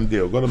fucking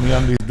deal. Go to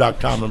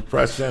MeUndies.com and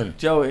press in.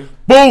 Joey.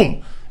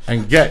 Boom!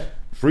 And get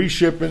free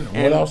shipping.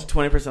 And what else?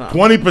 20% off.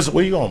 20%.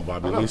 Where you going,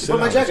 Bobby Lee? Sit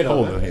put my down. jacket It's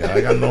cold on, in here.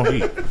 I got no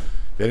heat.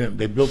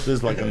 They built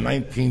this like in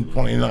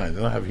 1929.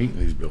 They don't have heat in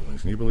these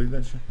buildings. Can you believe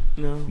that shit?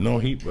 No. No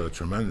heat, but a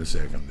tremendous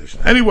air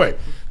conditioner. Anyway,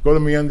 go to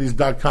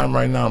MeUndies.com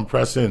right now and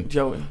press in.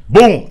 Joey.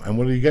 Boom! And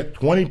what do you get?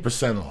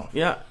 20% off.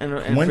 Yeah, and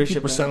free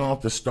shipping. 20%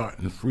 off to start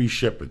and free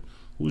shipping.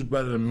 Who's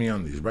better than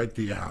MeUndies? Right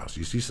to your house.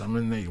 You see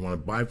something in there you want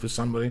to buy for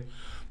somebody?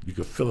 You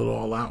can fill it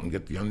all out and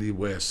get the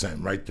underwear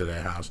sent right to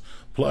their house.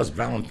 Plus,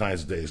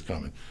 Valentine's Day is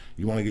coming.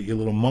 You want to get your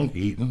little monkey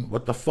eaten?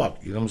 What the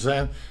fuck? You know what I'm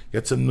saying?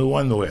 Get some new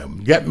underwear.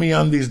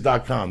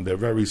 GetMeUndies.com. They're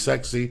very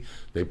sexy.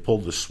 They pull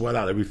the sweat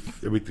out.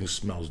 Everything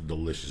smells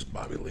delicious,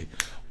 Bobby Lee.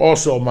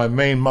 Also, my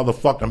main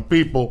motherfucking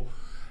people,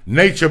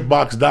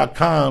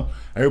 NatureBox.com.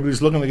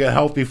 Everybody's looking to get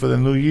healthy for the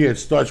new year. It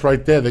starts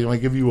right there. They're going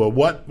to give you a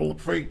what?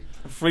 Free?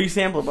 Free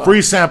sample box.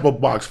 Free sample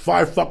box.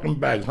 5 fucking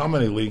bags. How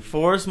many, Lee?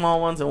 4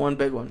 small ones and 1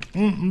 big one.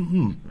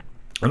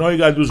 And all you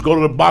got to do is go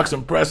to the box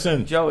and press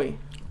in. Joey.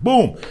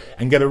 Boom.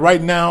 And get it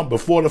right now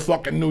before the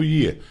fucking new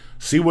year.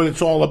 See what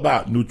it's all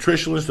about.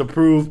 Nutritionist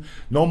approved.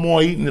 No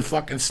more eating the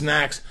fucking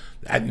snacks.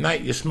 At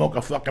night, you smoke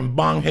a fucking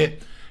bong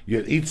hit.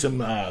 You eat some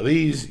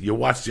these. You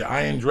watch the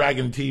Iron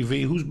Dragon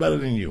TV. Who's better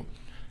than you?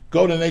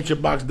 Go to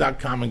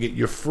naturebox.com and get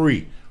your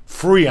free,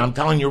 I'm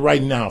telling you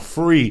right now,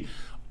 free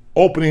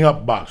opening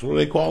up box. What do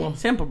they call them?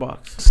 Sample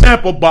box.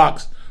 Sample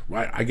box.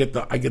 Right, I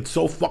get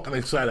so fucking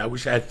excited. I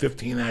wish I had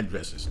 15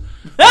 addresses.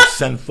 I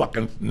send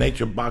fucking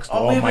Nature Box to Oh,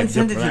 all we my haven't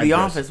sent it different to the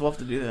addresses. office. We'll have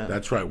to do that.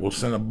 That's right. We'll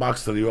send a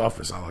box to the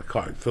office a la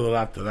carte. Fill it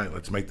out tonight.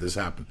 Let's make this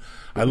happen.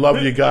 I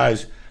love you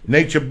guys.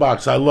 Nature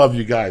Box, I love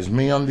you guys.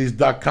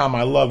 MeUndies.com,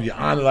 I love you.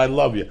 On it, I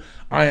love you.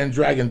 Iron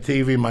Dragon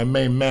TV, my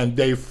main man,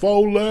 Dave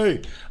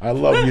Foley. I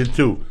love you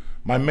too.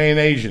 My main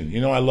Asian. You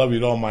know I love you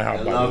with all my heart.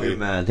 I love you,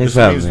 man. This Thanks for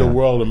having means me, the man.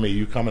 world to me.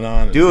 You coming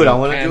on. and Dude, being I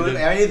want to do candid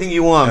anything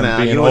you want, and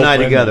man. being You and I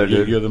open. together,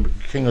 dude. You're the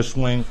king of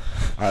swing.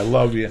 I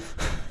love you.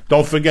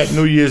 Don't forget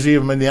New Year's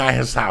Eve. I'm in the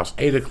Iris house,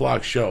 8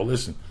 o'clock show.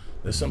 Listen,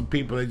 there's some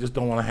people they just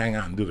don't want to hang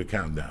out and do the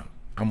countdown.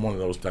 I'm one of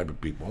those type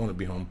of people. I want to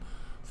be home,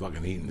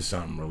 fucking eating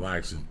something,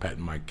 relaxing, petting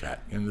my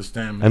cat. You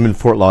understand me? I'm in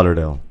Fort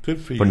Lauderdale. Good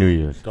for you. For New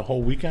Year's. The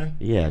whole weekend?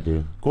 Yeah,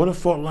 dude. Go to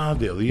Fort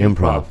Lauderdale, the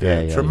Improv.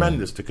 there. Yeah,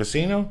 Tremendous. The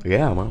casino?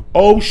 Yeah, man.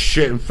 Oh,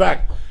 shit. In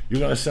fact, you're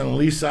going to send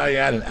Lee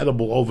Syatt an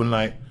edible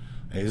overnight.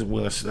 And that's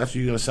what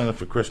you're going to send him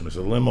for Christmas.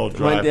 A limo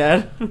drive My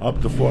dad.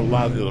 up to Fort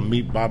Lauderdale to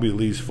meet Bobby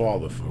Lee's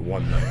father for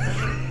one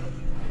night.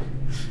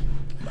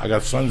 I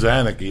got Sons of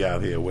Anarchy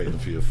out here waiting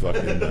for you,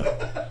 fucking.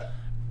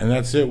 And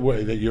that's it.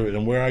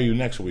 And where are you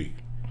next week?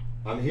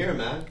 I'm here,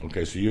 man.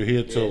 Okay, so you're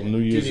here till New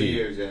Year's Eve.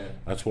 Year's, yeah.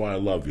 That's why I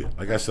love you.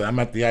 Like I said, I'm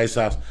at the Ice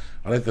House.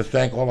 I'd like to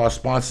thank all our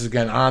sponsors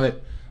again on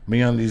it.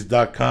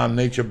 MeUndies.com,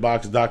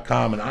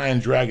 NatureBox.com, and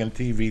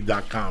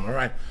IronDragonTV.com. All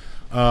right.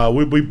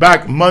 We'll be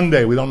back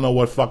Monday. We don't know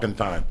what fucking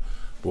time,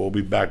 but we'll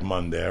be back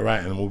Monday. All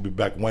right, and we'll be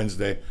back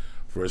Wednesday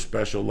for a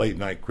special late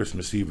night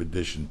Christmas Eve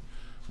edition.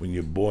 When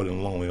you're bored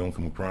and lonely, don't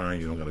come crying.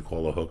 You don't got to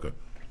call a hooker.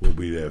 We'll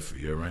be there for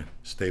you. All right.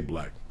 Stay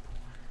black.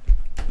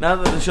 Now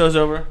that the show's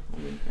over,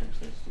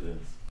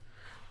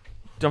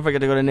 don't forget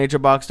to go to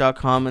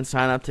naturebox.com and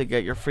sign up to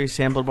get your free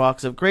sample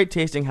box of great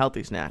tasting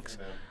healthy snacks.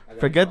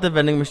 Forget the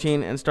vending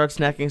machine and start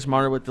snacking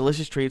smarter with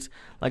delicious treats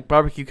like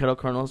barbecue kettle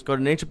kernels. Go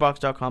to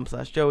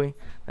naturebox.com/Joey.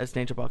 That's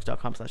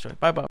naturebox.com/Joey.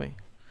 Bye, Bobby.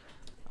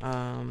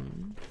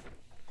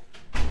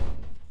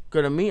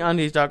 Go to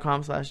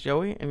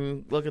MeUndies.com/Joey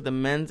and look at the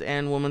men's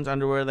and women's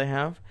underwear they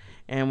have.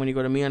 And when you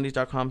go to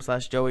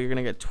MeUndies.com/Joey, you're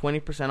going to get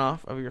 20%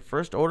 off of your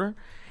first order.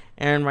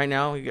 And right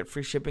now, you get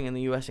free shipping in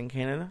the U.S. and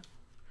Canada.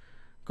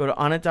 Go to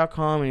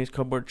Onnit.com and use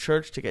code word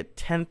CHURCH to get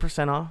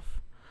 10%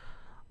 off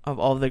of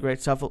all of the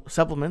great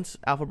supplements.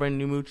 Alpha Brain,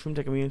 New Mood, Shroom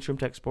Tech Immune, Shroom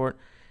Tech Sport.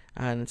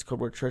 And it's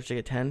code word CHURCH to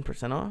get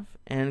 10% off.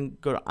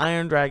 And go to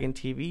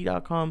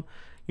IronDragonTV.com.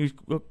 Use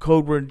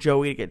code word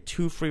Joey to get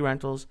 2 free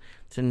rentals.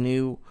 It's a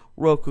new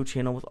Roku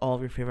channel with all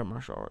of your favorite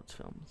martial arts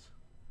films.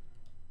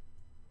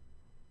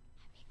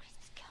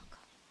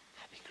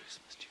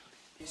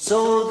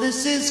 So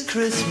this is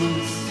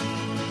Christmas.